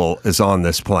of fuel is on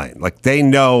this plane. Like they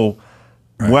know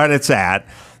what it's at.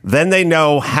 Then they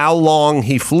know how long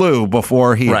he flew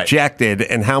before he ejected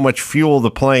and how much fuel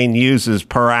the plane uses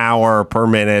per hour, per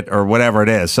minute, or whatever it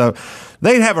is. So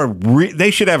they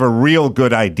should have a real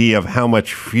good idea of how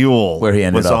much fuel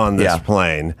was on this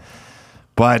plane.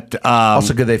 But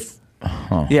also, could they?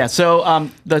 Yeah, so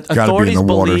the authorities in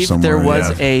the water believe somewhere, there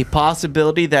was yeah. a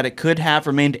possibility that it could have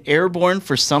remained airborne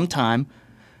for some time,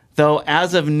 though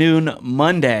as of noon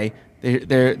Monday,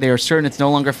 they are certain it's no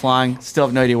longer flying. Still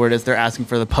have no idea where it is. They're asking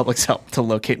for the public's help to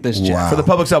locate this jet. Wow. For the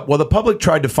public's help. Well, the public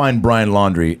tried to find Brian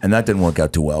Laundrie, and that didn't work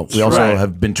out too well. We also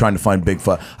have been trying to find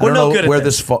Bigfoot. We're no good at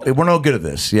this. We're no good at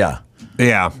this. Yeah.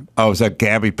 Yeah. Oh, is that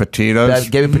Gabby Petito's?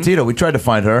 Gabby Petito. We tried to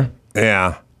find her.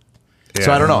 Yeah.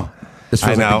 So I don't know. This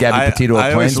was like the Gabby Petito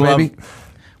of planes, maybe?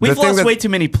 We've lost way too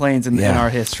many planes in our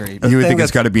history. You would think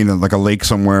it's got to be in like a lake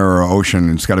somewhere or an ocean.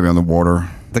 It's got to be on the water.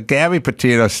 The Gabby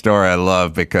Petito story I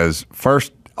love because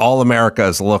first all America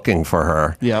is looking for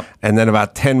her. Yep. And then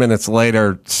about 10 minutes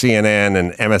later, CNN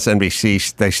and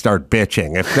MSNBC, they start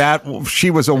bitching. If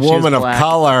she was a woman of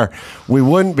color, we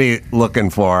wouldn't be looking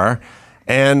for her.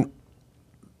 And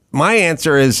my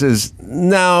answer is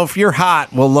no, if you're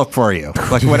hot, we'll look for you.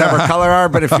 Like whatever color are,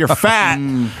 but if you're fat,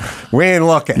 we ain't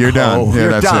looking. You're done. Yeah, you're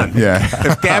that's done. it.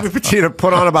 Yeah. If Gabby Petito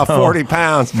put on about 40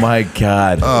 pounds, my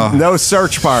God. No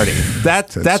search party.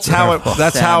 That's how it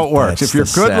works. That's if you're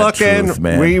good looking,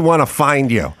 we want to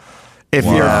find you.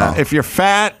 If you're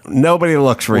fat, nobody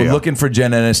looks for you. We're looking for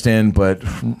Jen Aniston, but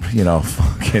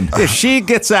fucking. If she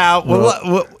gets out, we'll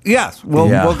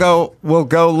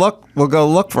go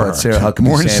look for her. Sarah Huckabee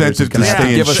More Sanders incentive to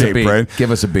stay in shape, right?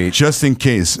 Give us a beat. Just in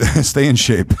case. Stay in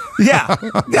shape. Yeah.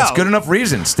 That's good enough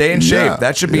reason. Stay in shape. Yeah.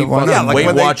 That should be like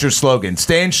Weight Watchers slogan.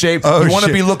 Stay in shape. You want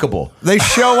to be lookable. They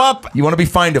show up. You want to be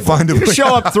findable. You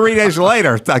show up 3 days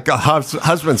later, like a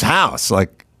husband's house.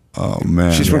 Like, oh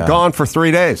man, she's been gone for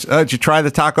 3 days. Did you try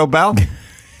the Taco Bell?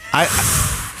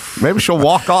 Maybe she'll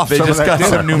walk off. They just got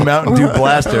some new Mountain Dew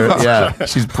blaster. Yeah,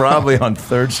 she's probably on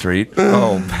 3rd Street.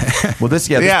 Oh man. Well, this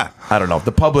I don't know.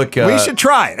 The public. We should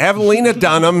try it. Have Lena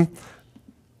Dunham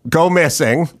go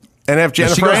missing. And have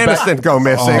Jennifer Aniston go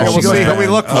missing, and we'll see who we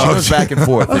look for. She goes back and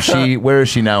forth. Where is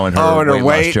she now in her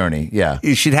weight loss journey? Yeah,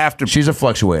 she'd have to. She's a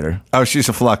fluctuator. Oh, she's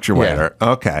a fluctuator. Yeah.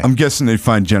 Okay. I'm guessing they'd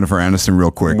find Jennifer Aniston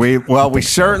real quick. We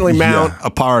certainly mount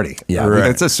a party. Yeah, right.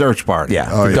 It's a search party.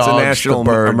 Yeah, it's a national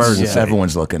emergency. Yeah.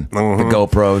 Everyone's looking. The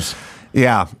GoPros.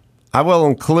 Yeah, I will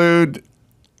include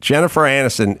Jennifer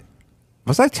Aniston.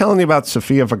 Was I telling you about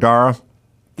Sofia Vergara?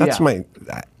 That's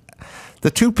the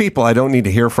two people I don't need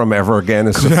to hear from ever again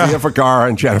is Sofia Vergara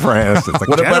and Jennifer Aniston.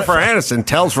 Like Jennifer Aniston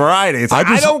tells Variety. It's like,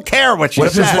 I don't care what she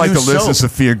says. I just like to listen to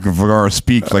Sofia Vergara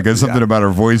speak. Like, there's something about her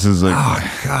voice is like...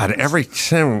 Oh, God. Every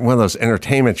one of those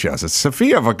entertainment shows, it's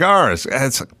Sofia Vergara. It's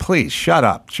like, please, shut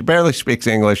up. She barely speaks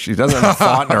English. She doesn't have a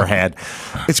thought in her head.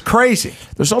 It's crazy.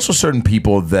 There's also certain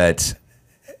people that...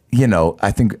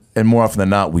 I think, and more often than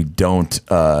not, we don't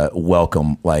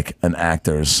welcome like an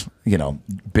actor's,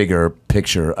 bigger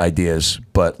picture ideas.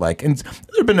 But and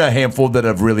there've been a handful that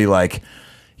have really I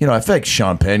feel like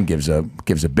Sean Penn gives a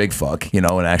big fuck, and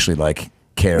actually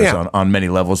cares on many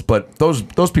levels. But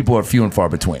those people are few and far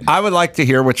between. I would like to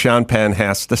hear what Sean Penn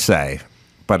has to say.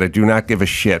 But I do not give a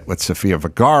shit what Sofia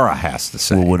Vergara has to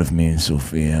say. Well, what if me and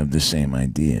Sophia have the same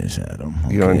ideas, Adam?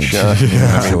 Okay. You and Sean?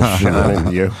 Sean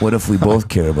and you. What if we both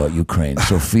care about Ukraine?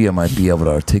 Sophia might be able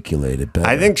to articulate it better.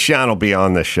 I think Sean will be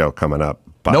on this show coming up.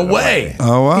 No way.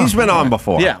 Oh, wow. He's been on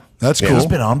before. Yeah. That's cool. He's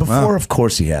been on before? Wow. Of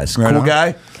course he has. Right cool on.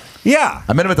 Guy? Yeah.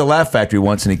 I met him at the Laugh Factory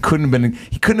once, and he couldn't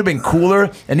have been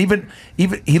cooler. And even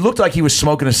he looked like he was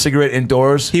smoking a cigarette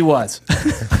indoors. He was.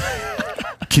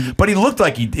 But he looked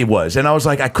like he was. And I was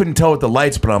like, I couldn't tell with the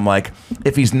lights, but I'm like,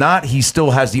 if he's not, he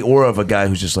still has the aura of a guy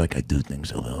who's just like, I do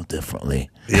things a little differently.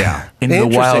 Yeah. In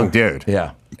Interesting the wild dude.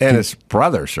 Yeah. And his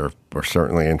brothers are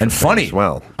certainly interesting and funny as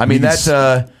well. I mean, that's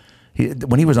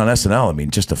when he was on SNL, I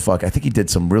mean, just to fuck. I think he did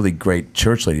some really great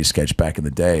church lady sketch back in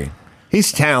the day.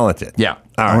 He's talented. Yeah.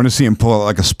 I want to see him pull out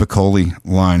like a Spicoli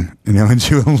line, and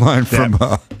do a line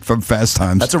from Fast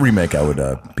Times. That's a remake I would be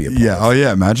a part of. Yeah. Oh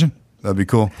yeah. Imagine. That'd be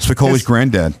cool. Spicoli's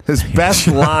granddad. His best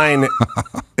line,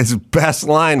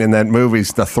 in that movie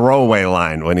is the throwaway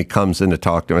line when he comes in to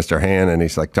talk to Mr. Han, and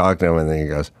he's like talking to him, and then he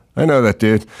goes, I know that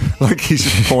dude. Like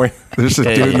he's pointing. There's a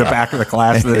dude in the back of the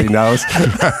class that he knows.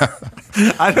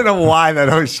 I don't know why that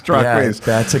always struck me.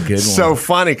 That's a good one. So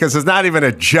funny because it's not even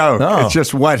a joke. No. It's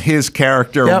just what his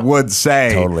character would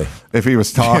say if he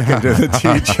was talking to the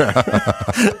teacher.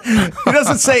 He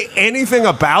doesn't say anything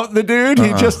about the dude.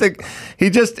 He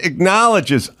just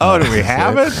acknowledges. Oh, do we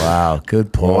have it? Wow,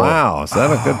 good pull. Wow, is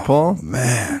that a good pull?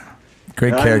 Man.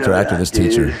 Great character actor, this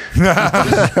teacher. All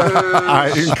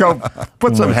right, you can go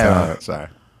put some head on it. Sorry.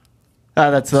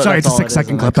 It's a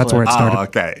 6-second clip. That's where it started. Oh,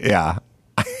 okay, yeah.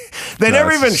 They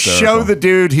never even show the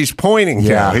dude he's pointing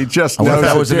to. He just knows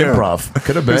that was the an dude. improv.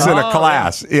 Could have been. He's in a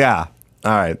class. Yeah.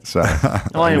 All right. So,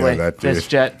 well, anyway, this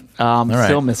jet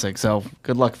still missing. So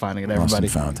good luck finding it, everybody.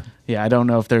 Found. Yeah, I don't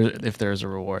know if there's a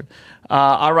reward.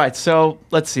 All right, so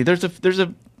let's see. There's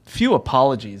a few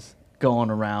apologies going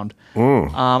around.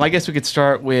 I guess we could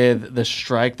start with the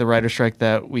strike, the writer strike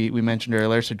that we mentioned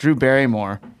earlier. So Drew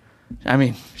Barrymore, I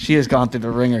mean, she has gone through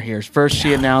the ringer here. First,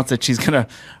 she announced that she's going to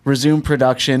resume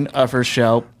production of her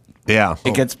show. Yeah,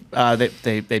 it gets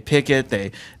they pick it,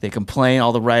 they complain,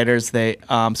 all the writers.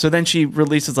 So then she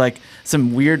releases like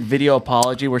some weird video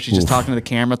apology where she's just talking to the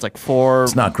camera. It's like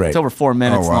it's not great. It's over 4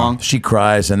 minutes long. She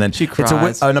cries and then she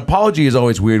cries. An apology is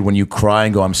always weird when you cry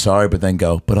and go, "I'm sorry," but then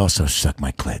go, "But also suck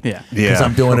my clit." Yeah, because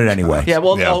I'm doing it anyway. Yeah,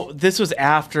 well, no, this was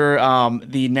after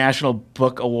the National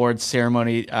Book Awards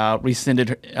ceremony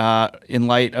rescinded in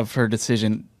light of her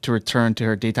decision to return to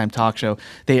her daytime talk show.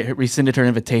 They rescinded her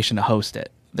invitation to host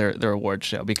it. Their award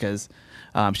show because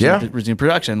she resumed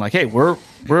production. Like, hey, we're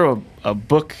a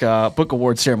book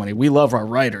award ceremony. We love our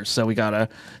writers, so we gotta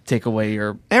take away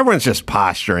your. Everyone's just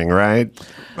posturing, right?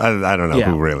 I don't know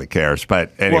who really cares,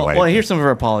 but anyway. Well, here's some of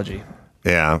her apology.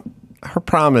 Yeah, her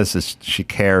promise is she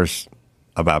cares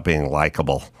about being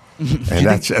likable. And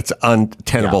that's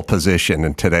untenable position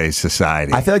in today's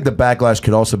society. I feel like the backlash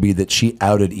could also be that she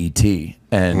outed E.T.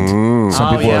 And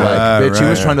some people are like, bitch, he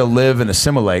was trying to live and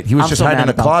assimilate. He was just hiding in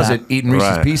a closet eating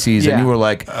Reese's Pieces, and you were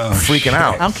like freaking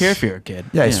out. I don't care if you're a kid.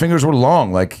 Yeah, his fingers were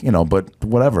long, like, but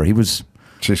whatever. He was.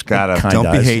 She's got to.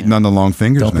 Don't be hating on the long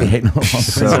fingers. Don't be hating on the long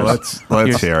fingers. So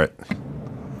let's hear it.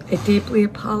 I deeply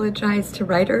apologize to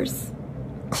writers.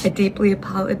 I deeply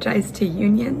apologize to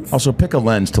unions. Also, pick a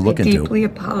lens to look into. I deeply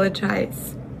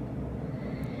apologize.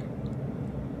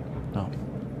 Oh,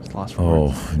 it's lost for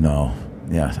words. Oh, no.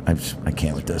 Yeah, I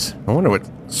can't with this. I wonder what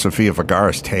Sofia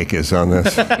Vergara's take is on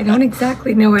this. I don't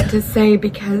exactly know what to say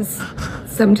because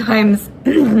sometimes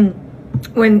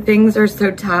when things are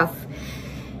so tough,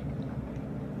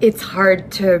 it's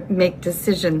hard to make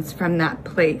decisions from that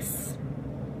place.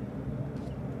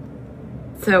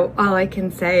 So all I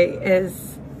can say is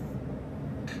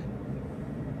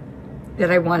that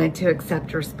I wanted to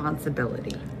accept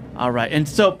responsibility. All right. And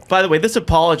so, by the way, this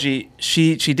apology,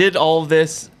 she did all of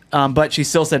this, but she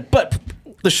still said, but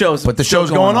the show's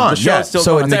going on. The show's still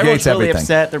so going on. it negates Everyone's really everything.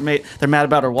 upset. They're mad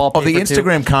about her wallpaper. The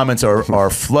Instagram comments are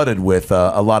flooded with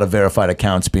a lot of verified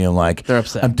accounts being like, they're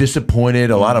upset. I'm disappointed.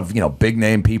 A lot of big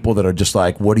name people that are just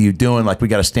like, what are you doing? Like, we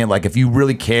got to stand. Like, if you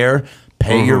really care,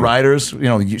 pay your writers.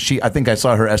 I think I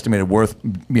saw her estimated worth,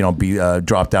 be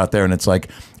dropped out there, and it's like,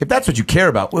 if that's what you care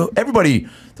about, well, everybody,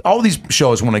 all these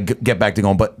shows want to get back to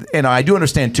going. But I do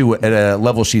understand too at a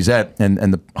level she's at and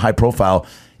the high profile.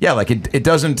 Yeah, like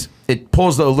it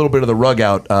pulls a little bit of the rug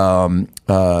out.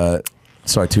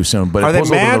 Sorry, too soon. But are it pulls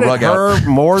they a little bit mad of the rug at her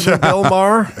more than Bill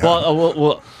Maher?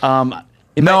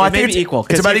 I think it's equal.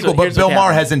 It's about equal, but Bill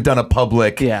Maher hasn't done a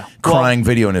public crying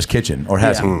video in his kitchen, or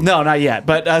has he? No, not yet.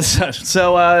 But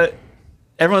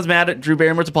everyone's mad at Drew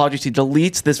Barrymore's apology. She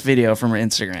deletes this video from her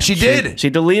Instagram. She did. She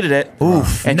deleted it.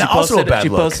 Oof. And she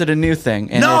posted a new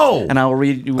thing. And and I will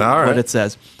read you what it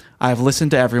says. I have listened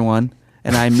to everyone,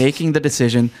 and I'm making the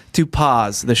decision to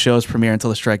pause the show's premiere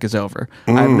until the strike is over.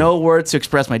 I have no words to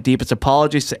express my deepest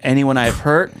apologies to anyone I have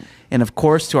hurt. And of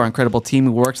course, to our incredible team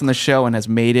who works on the show and has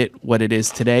made it what it is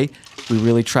today. We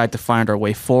really tried to find our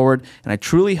way forward, and I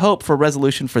truly hope for a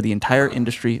resolution for the entire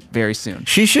industry very soon.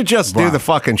 She should just do the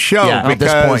fucking show because at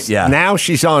this point, now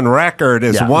she's on record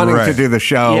as wanting to do the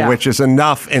show, which is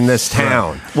enough in this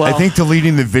town. Well, I think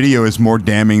deleting the video is more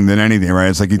damning than anything, right?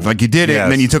 It's like you did it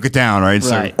and then you took it down, right?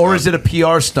 Right. So, or is it a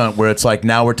PR stunt where it's like,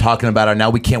 now we're talking about it, now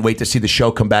we can't wait to see the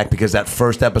show come back because that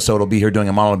first episode will be her doing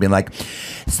a monologue being like,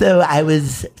 so I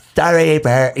was sorry for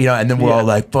her, and then we're all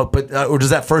like, but or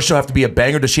does that first show have to be a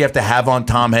banger? Does she have to have on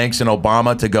Tom Hanks and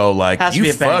Obama to go like,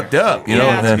 you fucked up,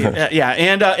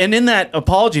 and in that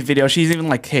apology video, she's even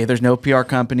like, hey, there's no PR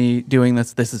company doing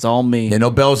this. This is all me. Yeah, no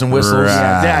bells and whistles.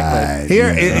 Right. Yeah, exactly.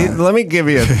 Here, let me give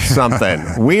you something.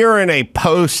 We are in a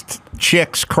post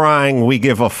chicks crying, we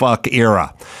give a fuck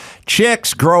era.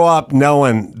 Chicks grow up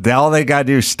knowing that all they got to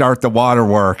do is start the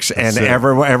waterworks and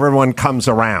everyone comes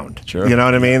around. Sure. You know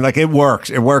what I mean? Like, it works.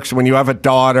 It works when you have a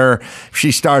daughter.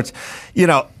 She starts,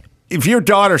 if your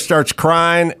daughter starts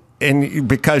crying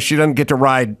because she doesn't get to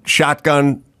ride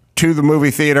shotgun to the movie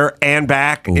theater and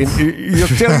back, and you'll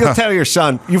tell your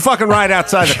son, you fucking ride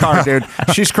outside the car, dude.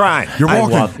 She's crying. You're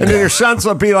walking. And then your sons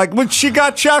will be like, well, she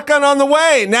got shotgun on the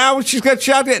way. Now she's got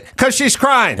shotgun because she's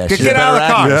crying. Get out of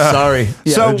the car. Yeah. Sorry.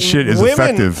 So that shit is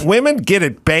effective. Women get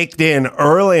it baked in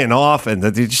early and often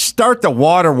that you just start the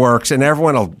waterworks and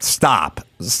everyone will stop.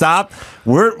 Stop.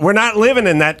 We're not living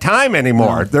in that time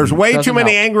anymore. No, There's way too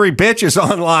many angry bitches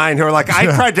online who are like, I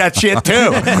tried that shit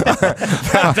too.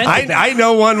 I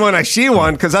know one when I see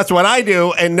one because that's what I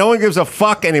do, and no one gives a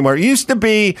fuck anymore. It used to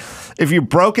be if you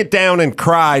broke it down and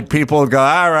cried, people would go,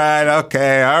 all right,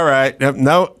 okay, all right.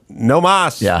 No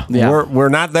mas. Yeah. We're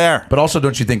not there. But also,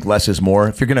 don't you think less is more?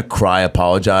 If you're gonna cry,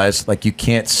 apologize. Like you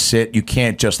can't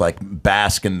just like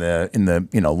bask in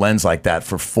the lens like that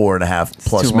for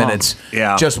 4.5+ minutes.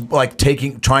 Yeah. Just like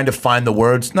trying to find the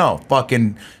words. No,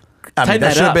 fucking. I mean,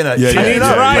 that should have been a. She needs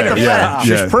writers.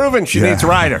 She's proven she needs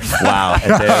writers. Wow.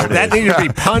 That needs to be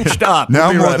punched up.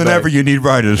 Now more than ever, you need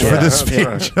writers for this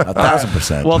speech.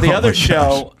 1,000%. Well, the other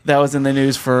show that was in the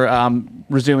news for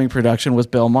resuming production was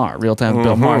Bill Maher, Real Time with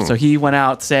Bill Maher. So he went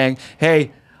out saying,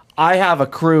 hey, I have a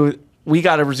crew. We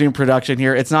got to resume production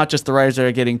here. It's not just the writers that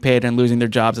are getting paid and losing their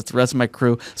jobs. It's the rest of my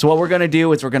crew. So what we're going to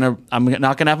do is I'm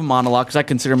not going to have a monologue because I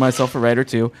consider myself a writer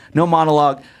too. No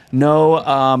monologue.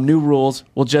 No new rules.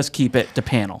 We'll just keep it to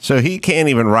panel. So he can't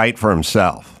even write for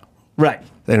himself. Right.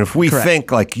 And if we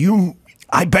think like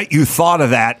I bet you thought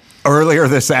of that earlier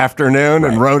this afternoon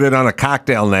and wrote it on a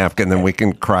cocktail napkin, then we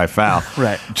can cry foul.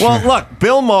 Right. Well, look,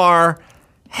 Bill Maher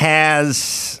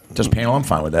has just panel. I'm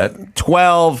fine with that.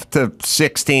 12 to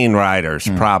 16 writers,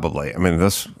 probably. I mean,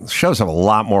 this shows have a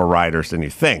lot more writers than you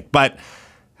think, but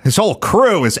his whole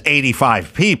crew is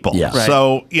 85 people. Yeah. Right.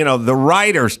 So, the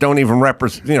writers don't even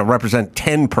represent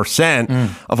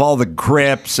 10% of all the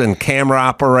grips and camera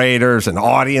operators and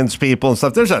audience people and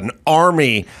stuff. There's an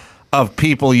army of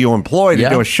people you employ to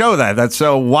do a show that's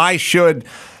so why should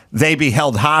they be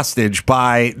held hostage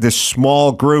by this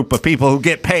small group of people who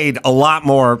get paid a lot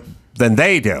more than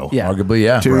they do. Yeah.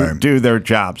 Arguably, to do their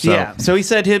job. So. Yeah. So he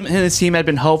said him and his team had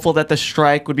been hopeful that the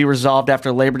strike would be resolved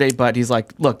after Labor Day, but he's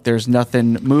like, look, there's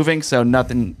nothing moving, so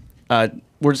nothing.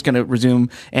 We're just going to resume.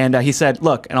 And he said,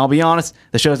 look, and I'll be honest,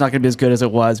 the show's not going to be as good as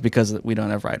it was because we don't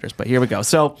have writers. But here we go.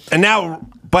 So and now,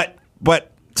 but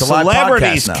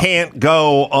celebrities can't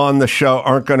go on the show.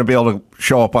 Aren't going to be able to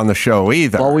show up on the show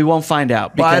either. Well, we won't find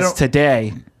out because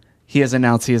today he has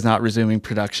announced he is not resuming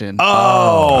production.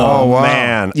 Oh wow.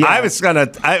 Man. Yeah. I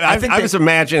was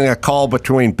imagining a call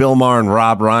between Bill Maher and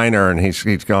Rob Reiner, and he's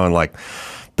going like,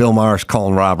 Bill Maher's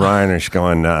calling Rob Reiner. He's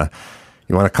going,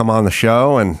 you want to come on the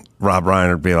show? And Rob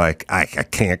Reiner would be like, I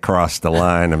can't cross the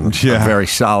line. I'm very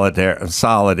solid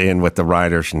in with the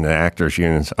writers and the actors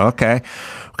unions. Okay.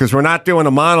 Because we're not doing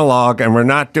a monologue and we're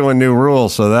not doing new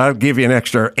rules, so that'll give you an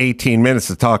extra 18 minutes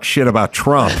to talk shit about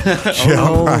Trump. Man.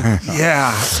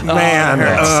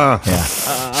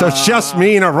 So it's just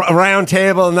me and a round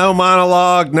table, no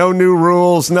monologue, no new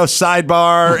rules, no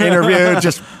sidebar interview,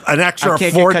 just an extra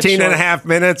 14 and a half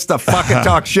minutes to fucking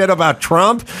talk shit about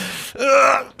Trump.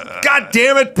 God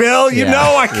damn it, Bill. You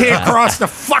know I can't cross the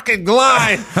fucking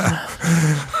line.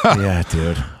 Yeah,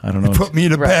 dude. I don't know. You put me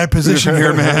in a bad position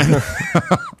here, man.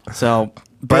 So,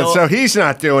 so he's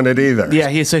not doing it either. Yeah,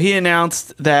 he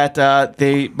announced that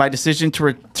my decision to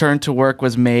return to work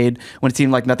was made when it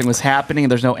seemed like nothing was happening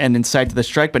and there's no end in sight to the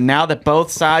strike. But now that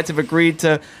both sides have agreed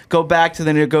to go back to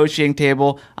the negotiating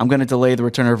table, I'm going to delay the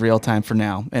return of Real Time for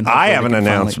now. And I have an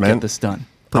announcement. Get this done.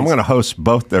 I'm going to host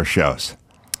both their shows.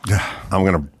 I'm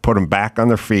going to put them back on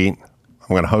their feet.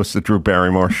 I'm going to host the Drew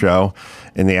Barrymore show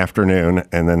in the afternoon,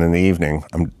 and then in the evening,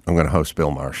 I'm going to host Bill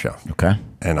Maher's show. Okay,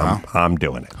 and I'm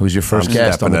doing it. Who's your first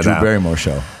guest on the Drew Barrymore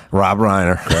show? Rob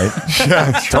Reiner.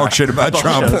 Right? Talk shit about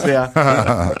Trump. Shows,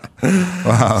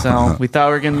 wow. So we thought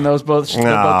we were getting both those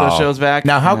shows back.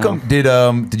 Now, how come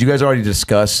did you guys already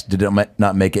discuss? Did it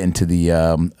not make it into the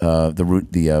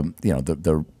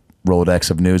Rolodex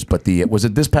of news, but was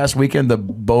it this past weekend the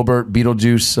Boebert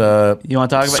Beetlejuice? You want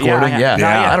to talk about? Squirting?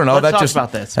 Yeah. I don't know. Let's talk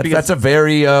about this. That's a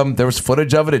very. There was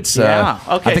footage of it. It's. Okay.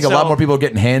 I think a lot more people are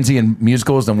getting handsy in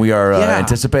musicals than we are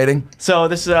anticipating. So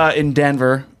this is in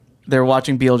Denver. They're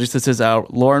watching Beetlejuice. This is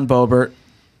Lauren Boebert,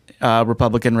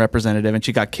 Republican representative, and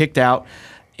she got kicked out.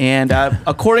 And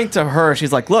according to her,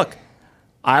 she's like, "Look,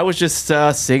 I was just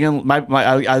singing.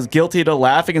 I was guilty to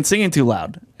laughing and singing too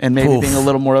loud, and maybe being a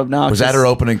little more obnoxious." Was that her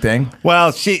opening thing?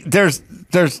 Well, there's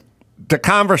the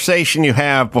conversation you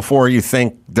have before you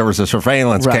think there was a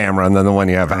surveillance camera, and then the one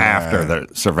you have after the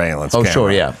surveillance. camera.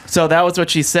 Sure, yeah. So that was what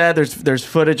she said. There's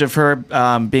footage of her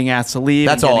being asked to leave.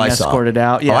 That's and all I escorted saw.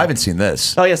 out. Yeah. Oh, I haven't seen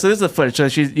this. Oh yeah, so this is the footage. So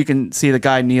you can see the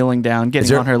guy kneeling down,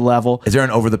 getting on her level. Is there an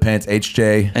over the pants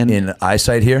HJ in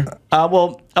eyesight here?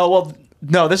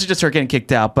 No, this is just her getting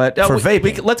kicked out. But for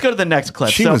vaping. Let's go to the next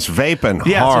clip. She was vaping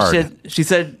hard. So she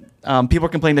said people were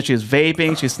complaining that she was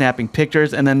vaping. She was snapping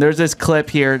pictures. And then there's this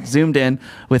clip here, zoomed in,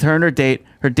 with her and her date.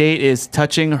 Her date is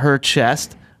touching her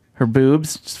chest, her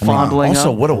boobs, fondling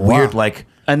Also, them. what a weird, like,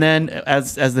 And then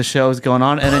as the show is going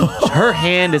on, and then her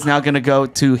hand is now going to go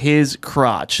to his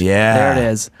crotch. Yeah. There it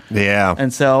is. Yeah.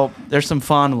 And so there's some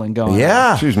fondling going on.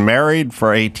 Yeah. She was married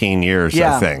for 18 years,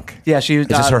 I think. Yeah, she was.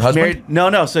 Is this her husband? Married,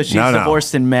 no. So she's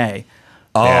divorced in May.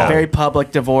 Oh. Yeah. Very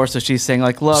public divorce. So she's saying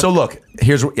like, look. So look,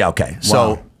 here's what. Yeah, okay.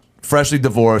 So freshly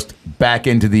divorced, back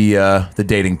into the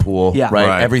dating pool. Yeah.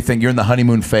 Right? Everything. You're in the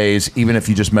honeymoon phase, even if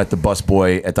you just met the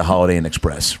busboy at the Holiday Inn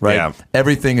Express. Right. Yeah.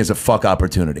 Everything is a fuck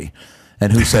opportunity.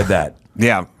 And who said that?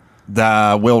 Yeah.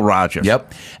 The Will Rogers.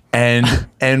 Yep.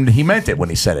 And he meant it when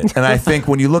he said it. And I think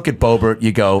when you look at Boebert,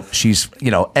 you go, she's,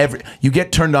 you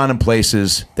get turned on in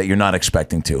places that you're not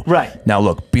expecting to. Right. Now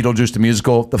look, Beetlejuice the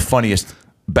musical, the funniest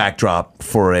backdrop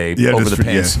for a over the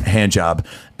pants hand job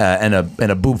and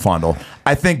a boob fondle.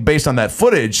 I think based on that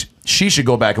footage, she should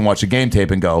go back and watch the game tape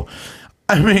and go,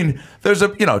 I mean, there's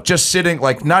just sitting,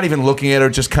 like not even looking at her,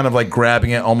 just kind of like grabbing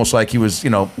it, almost like he was,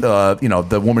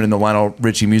 the woman in the Lionel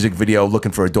Richie music video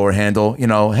looking for a door handle.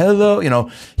 Hello,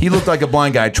 he looked like a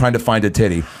blind guy trying to find a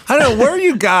titty. I don't know, where are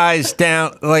you guys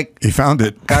down? Like, he found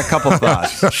it. Got a couple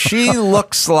thoughts. She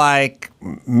looks like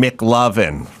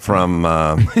McLovin from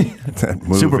that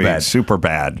movie,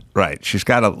 Superbad. Right. She's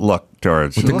got a look to her.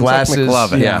 With the glasses,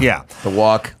 like McLovin. Yeah. The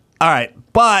walk. All right,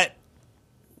 but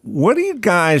what do you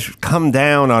guys come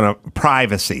down on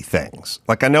privacy things?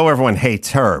 Like, I know everyone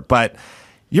hates her, but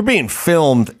you're being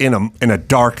filmed in a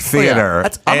dark theater.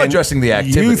 I'm addressing the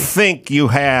activity. You think you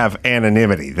have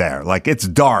anonymity there. Like, it's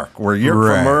dark where you're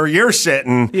from where you're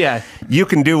sitting. Yeah. You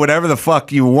can do whatever the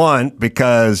fuck you want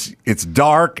because it's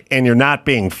dark and you're not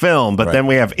being filmed. But then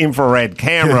we have infrared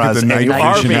cameras and you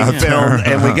are being filmed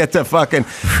and we get to fucking,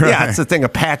 it's the thing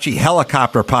Apache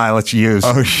helicopter pilots use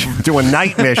doing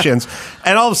night missions.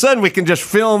 And all of a sudden we can just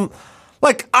film.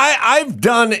 Like, I've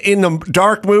done in the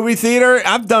dark movie theater,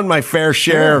 I've done my fair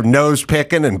share of nose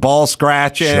picking and ball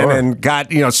scratching and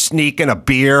got, sneaking a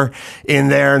beer in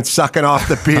there and sucking off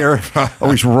the beer.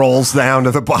 Always rolls down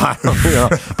to the bottom.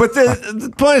 But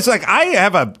the point is, like, I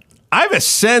have a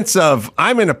sense of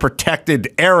I'm in a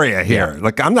protected area here.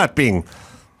 Like, I'm not being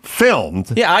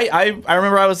filmed. Yeah, I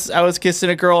remember I was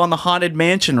kissing a girl on the Haunted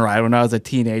Mansion ride when I was a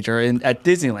teenager at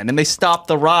Disneyland, and they stopped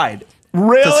the ride.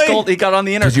 Really? He got on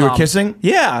the intercom. Because you were kissing?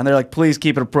 Yeah, and they're like, "Please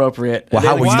keep it appropriate." Well,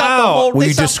 how were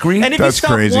you discreet? And if you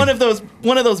stop one of those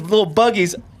little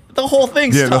buggies, the whole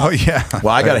thing stopped.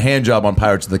 Well, I got a hand job on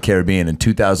Pirates of the Caribbean in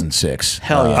 2006.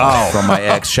 Hell yeah! From my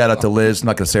ex. Shout out to Liz. I'm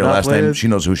not going to say her last name. She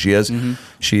knows who she is.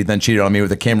 She then cheated on me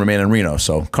with a cameraman in Reno.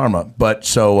 So karma. But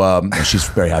so she's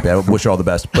very happy. I wish her all the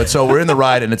best. But so we're in the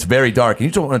ride and it's very dark. And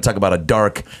you don't want to talk about a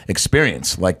dark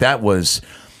experience. Like that was.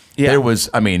 Yeah. There was.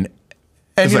 I mean.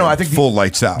 And I think full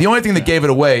lights out. The only thing that gave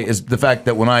it away is the fact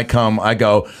that when I come, I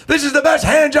go, "This is the best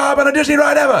hand job on a Disney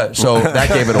ride ever." So that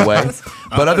gave it away.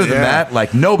 But other than that,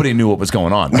 like nobody knew what was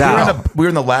going on. No. We were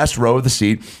in the last row of the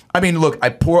seat. I mean, look, I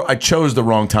chose the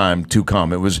wrong time to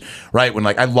come. It was right when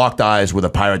I locked eyes with a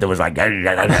pirate that was like,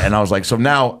 and I was like, so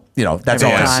now that's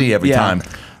all I see every time.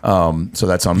 So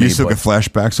that's on me. You still get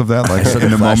flashbacks of that, like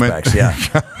in the moment. Yeah,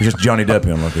 just Johnny Depp.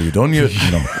 I'm like, are you done yet?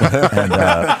 And,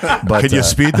 but could you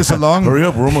speed this along? Hurry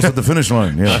up, we're almost at the finish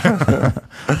line. Yeah.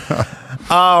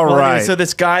 All right. So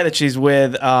this guy that she's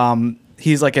with,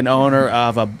 he's like an owner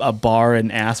of a bar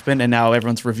in Aspen, and now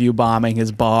everyone's review bombing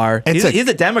his bar. He's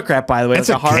a Democrat, by the way. It's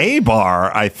a gay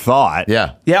bar, I thought.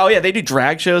 Yeah. Yeah. Oh yeah, they do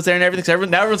drag shows there and everything. So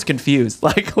now everyone's confused.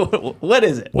 Like, what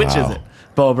is it? Which is it?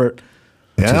 Boebert.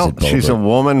 Yeah, she's a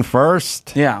woman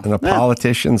first, and a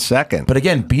politician second. But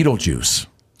again, Beetlejuice.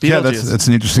 Yeah, that's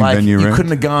an interesting venue, right? You couldn't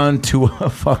have gone to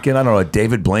a fucking, I don't know, a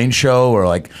David Blaine show or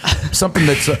like something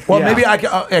that's, maybe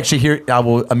I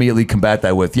will immediately combat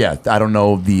that with, I don't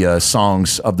know the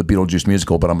songs of the Beetlejuice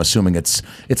musical, but I'm assuming it's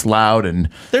loud and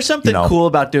there's something cool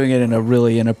about doing it in a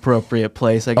really inappropriate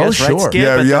place, I guess. Oh, sure. Right,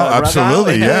 Skip?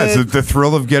 Absolutely. Yeah, it's the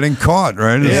thrill of getting caught,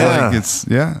 right? It's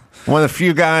one of the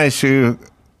few guys who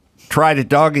tried it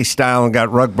doggy style and got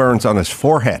rug burns on his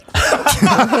forehead.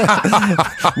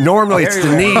 Normally it's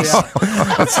the knees.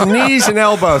 It's the knees and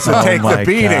elbows that take the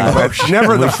beating, but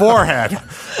never the forehead.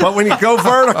 But when you go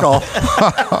vertical.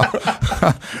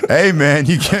 Hey, man,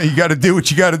 you got to do what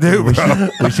you got to do, bro.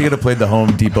 We should have played the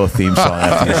Home Depot theme song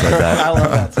after you said that. I love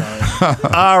that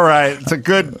song. All right. It's a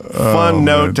good, fun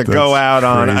note to go out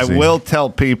on. I will tell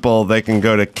people they can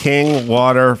go to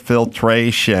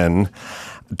kingwaterfiltration.com.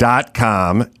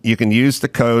 You can use the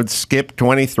code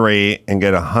SKIP23 and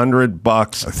get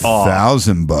 $100 off.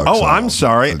 $1,000 Oh, off. I'm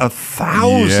sorry,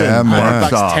 $1,000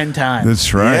 bucks off. 10 times.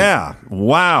 That's right. Yeah,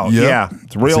 Wow. Yep. Yeah.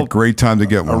 It's a great time to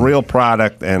get one. A real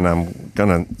product, and I'm going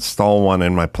to install one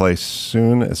in my place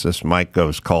soon as this mic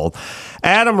goes cold.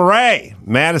 Adam Ray,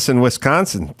 Madison,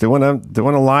 Wisconsin, doing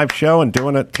a live show and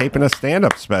taping a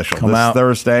stand-up special this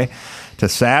Thursday to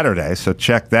Saturday. So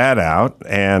check that out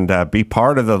and be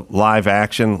part of the live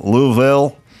action.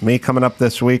 Louisville, me coming up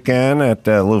this weekend at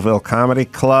Louisville Comedy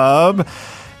Club.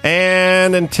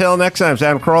 And until next time, it's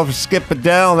Adam Carolla for Skip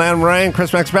Bedell and Adam Ray and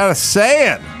Chris Max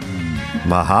saying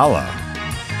mahalo.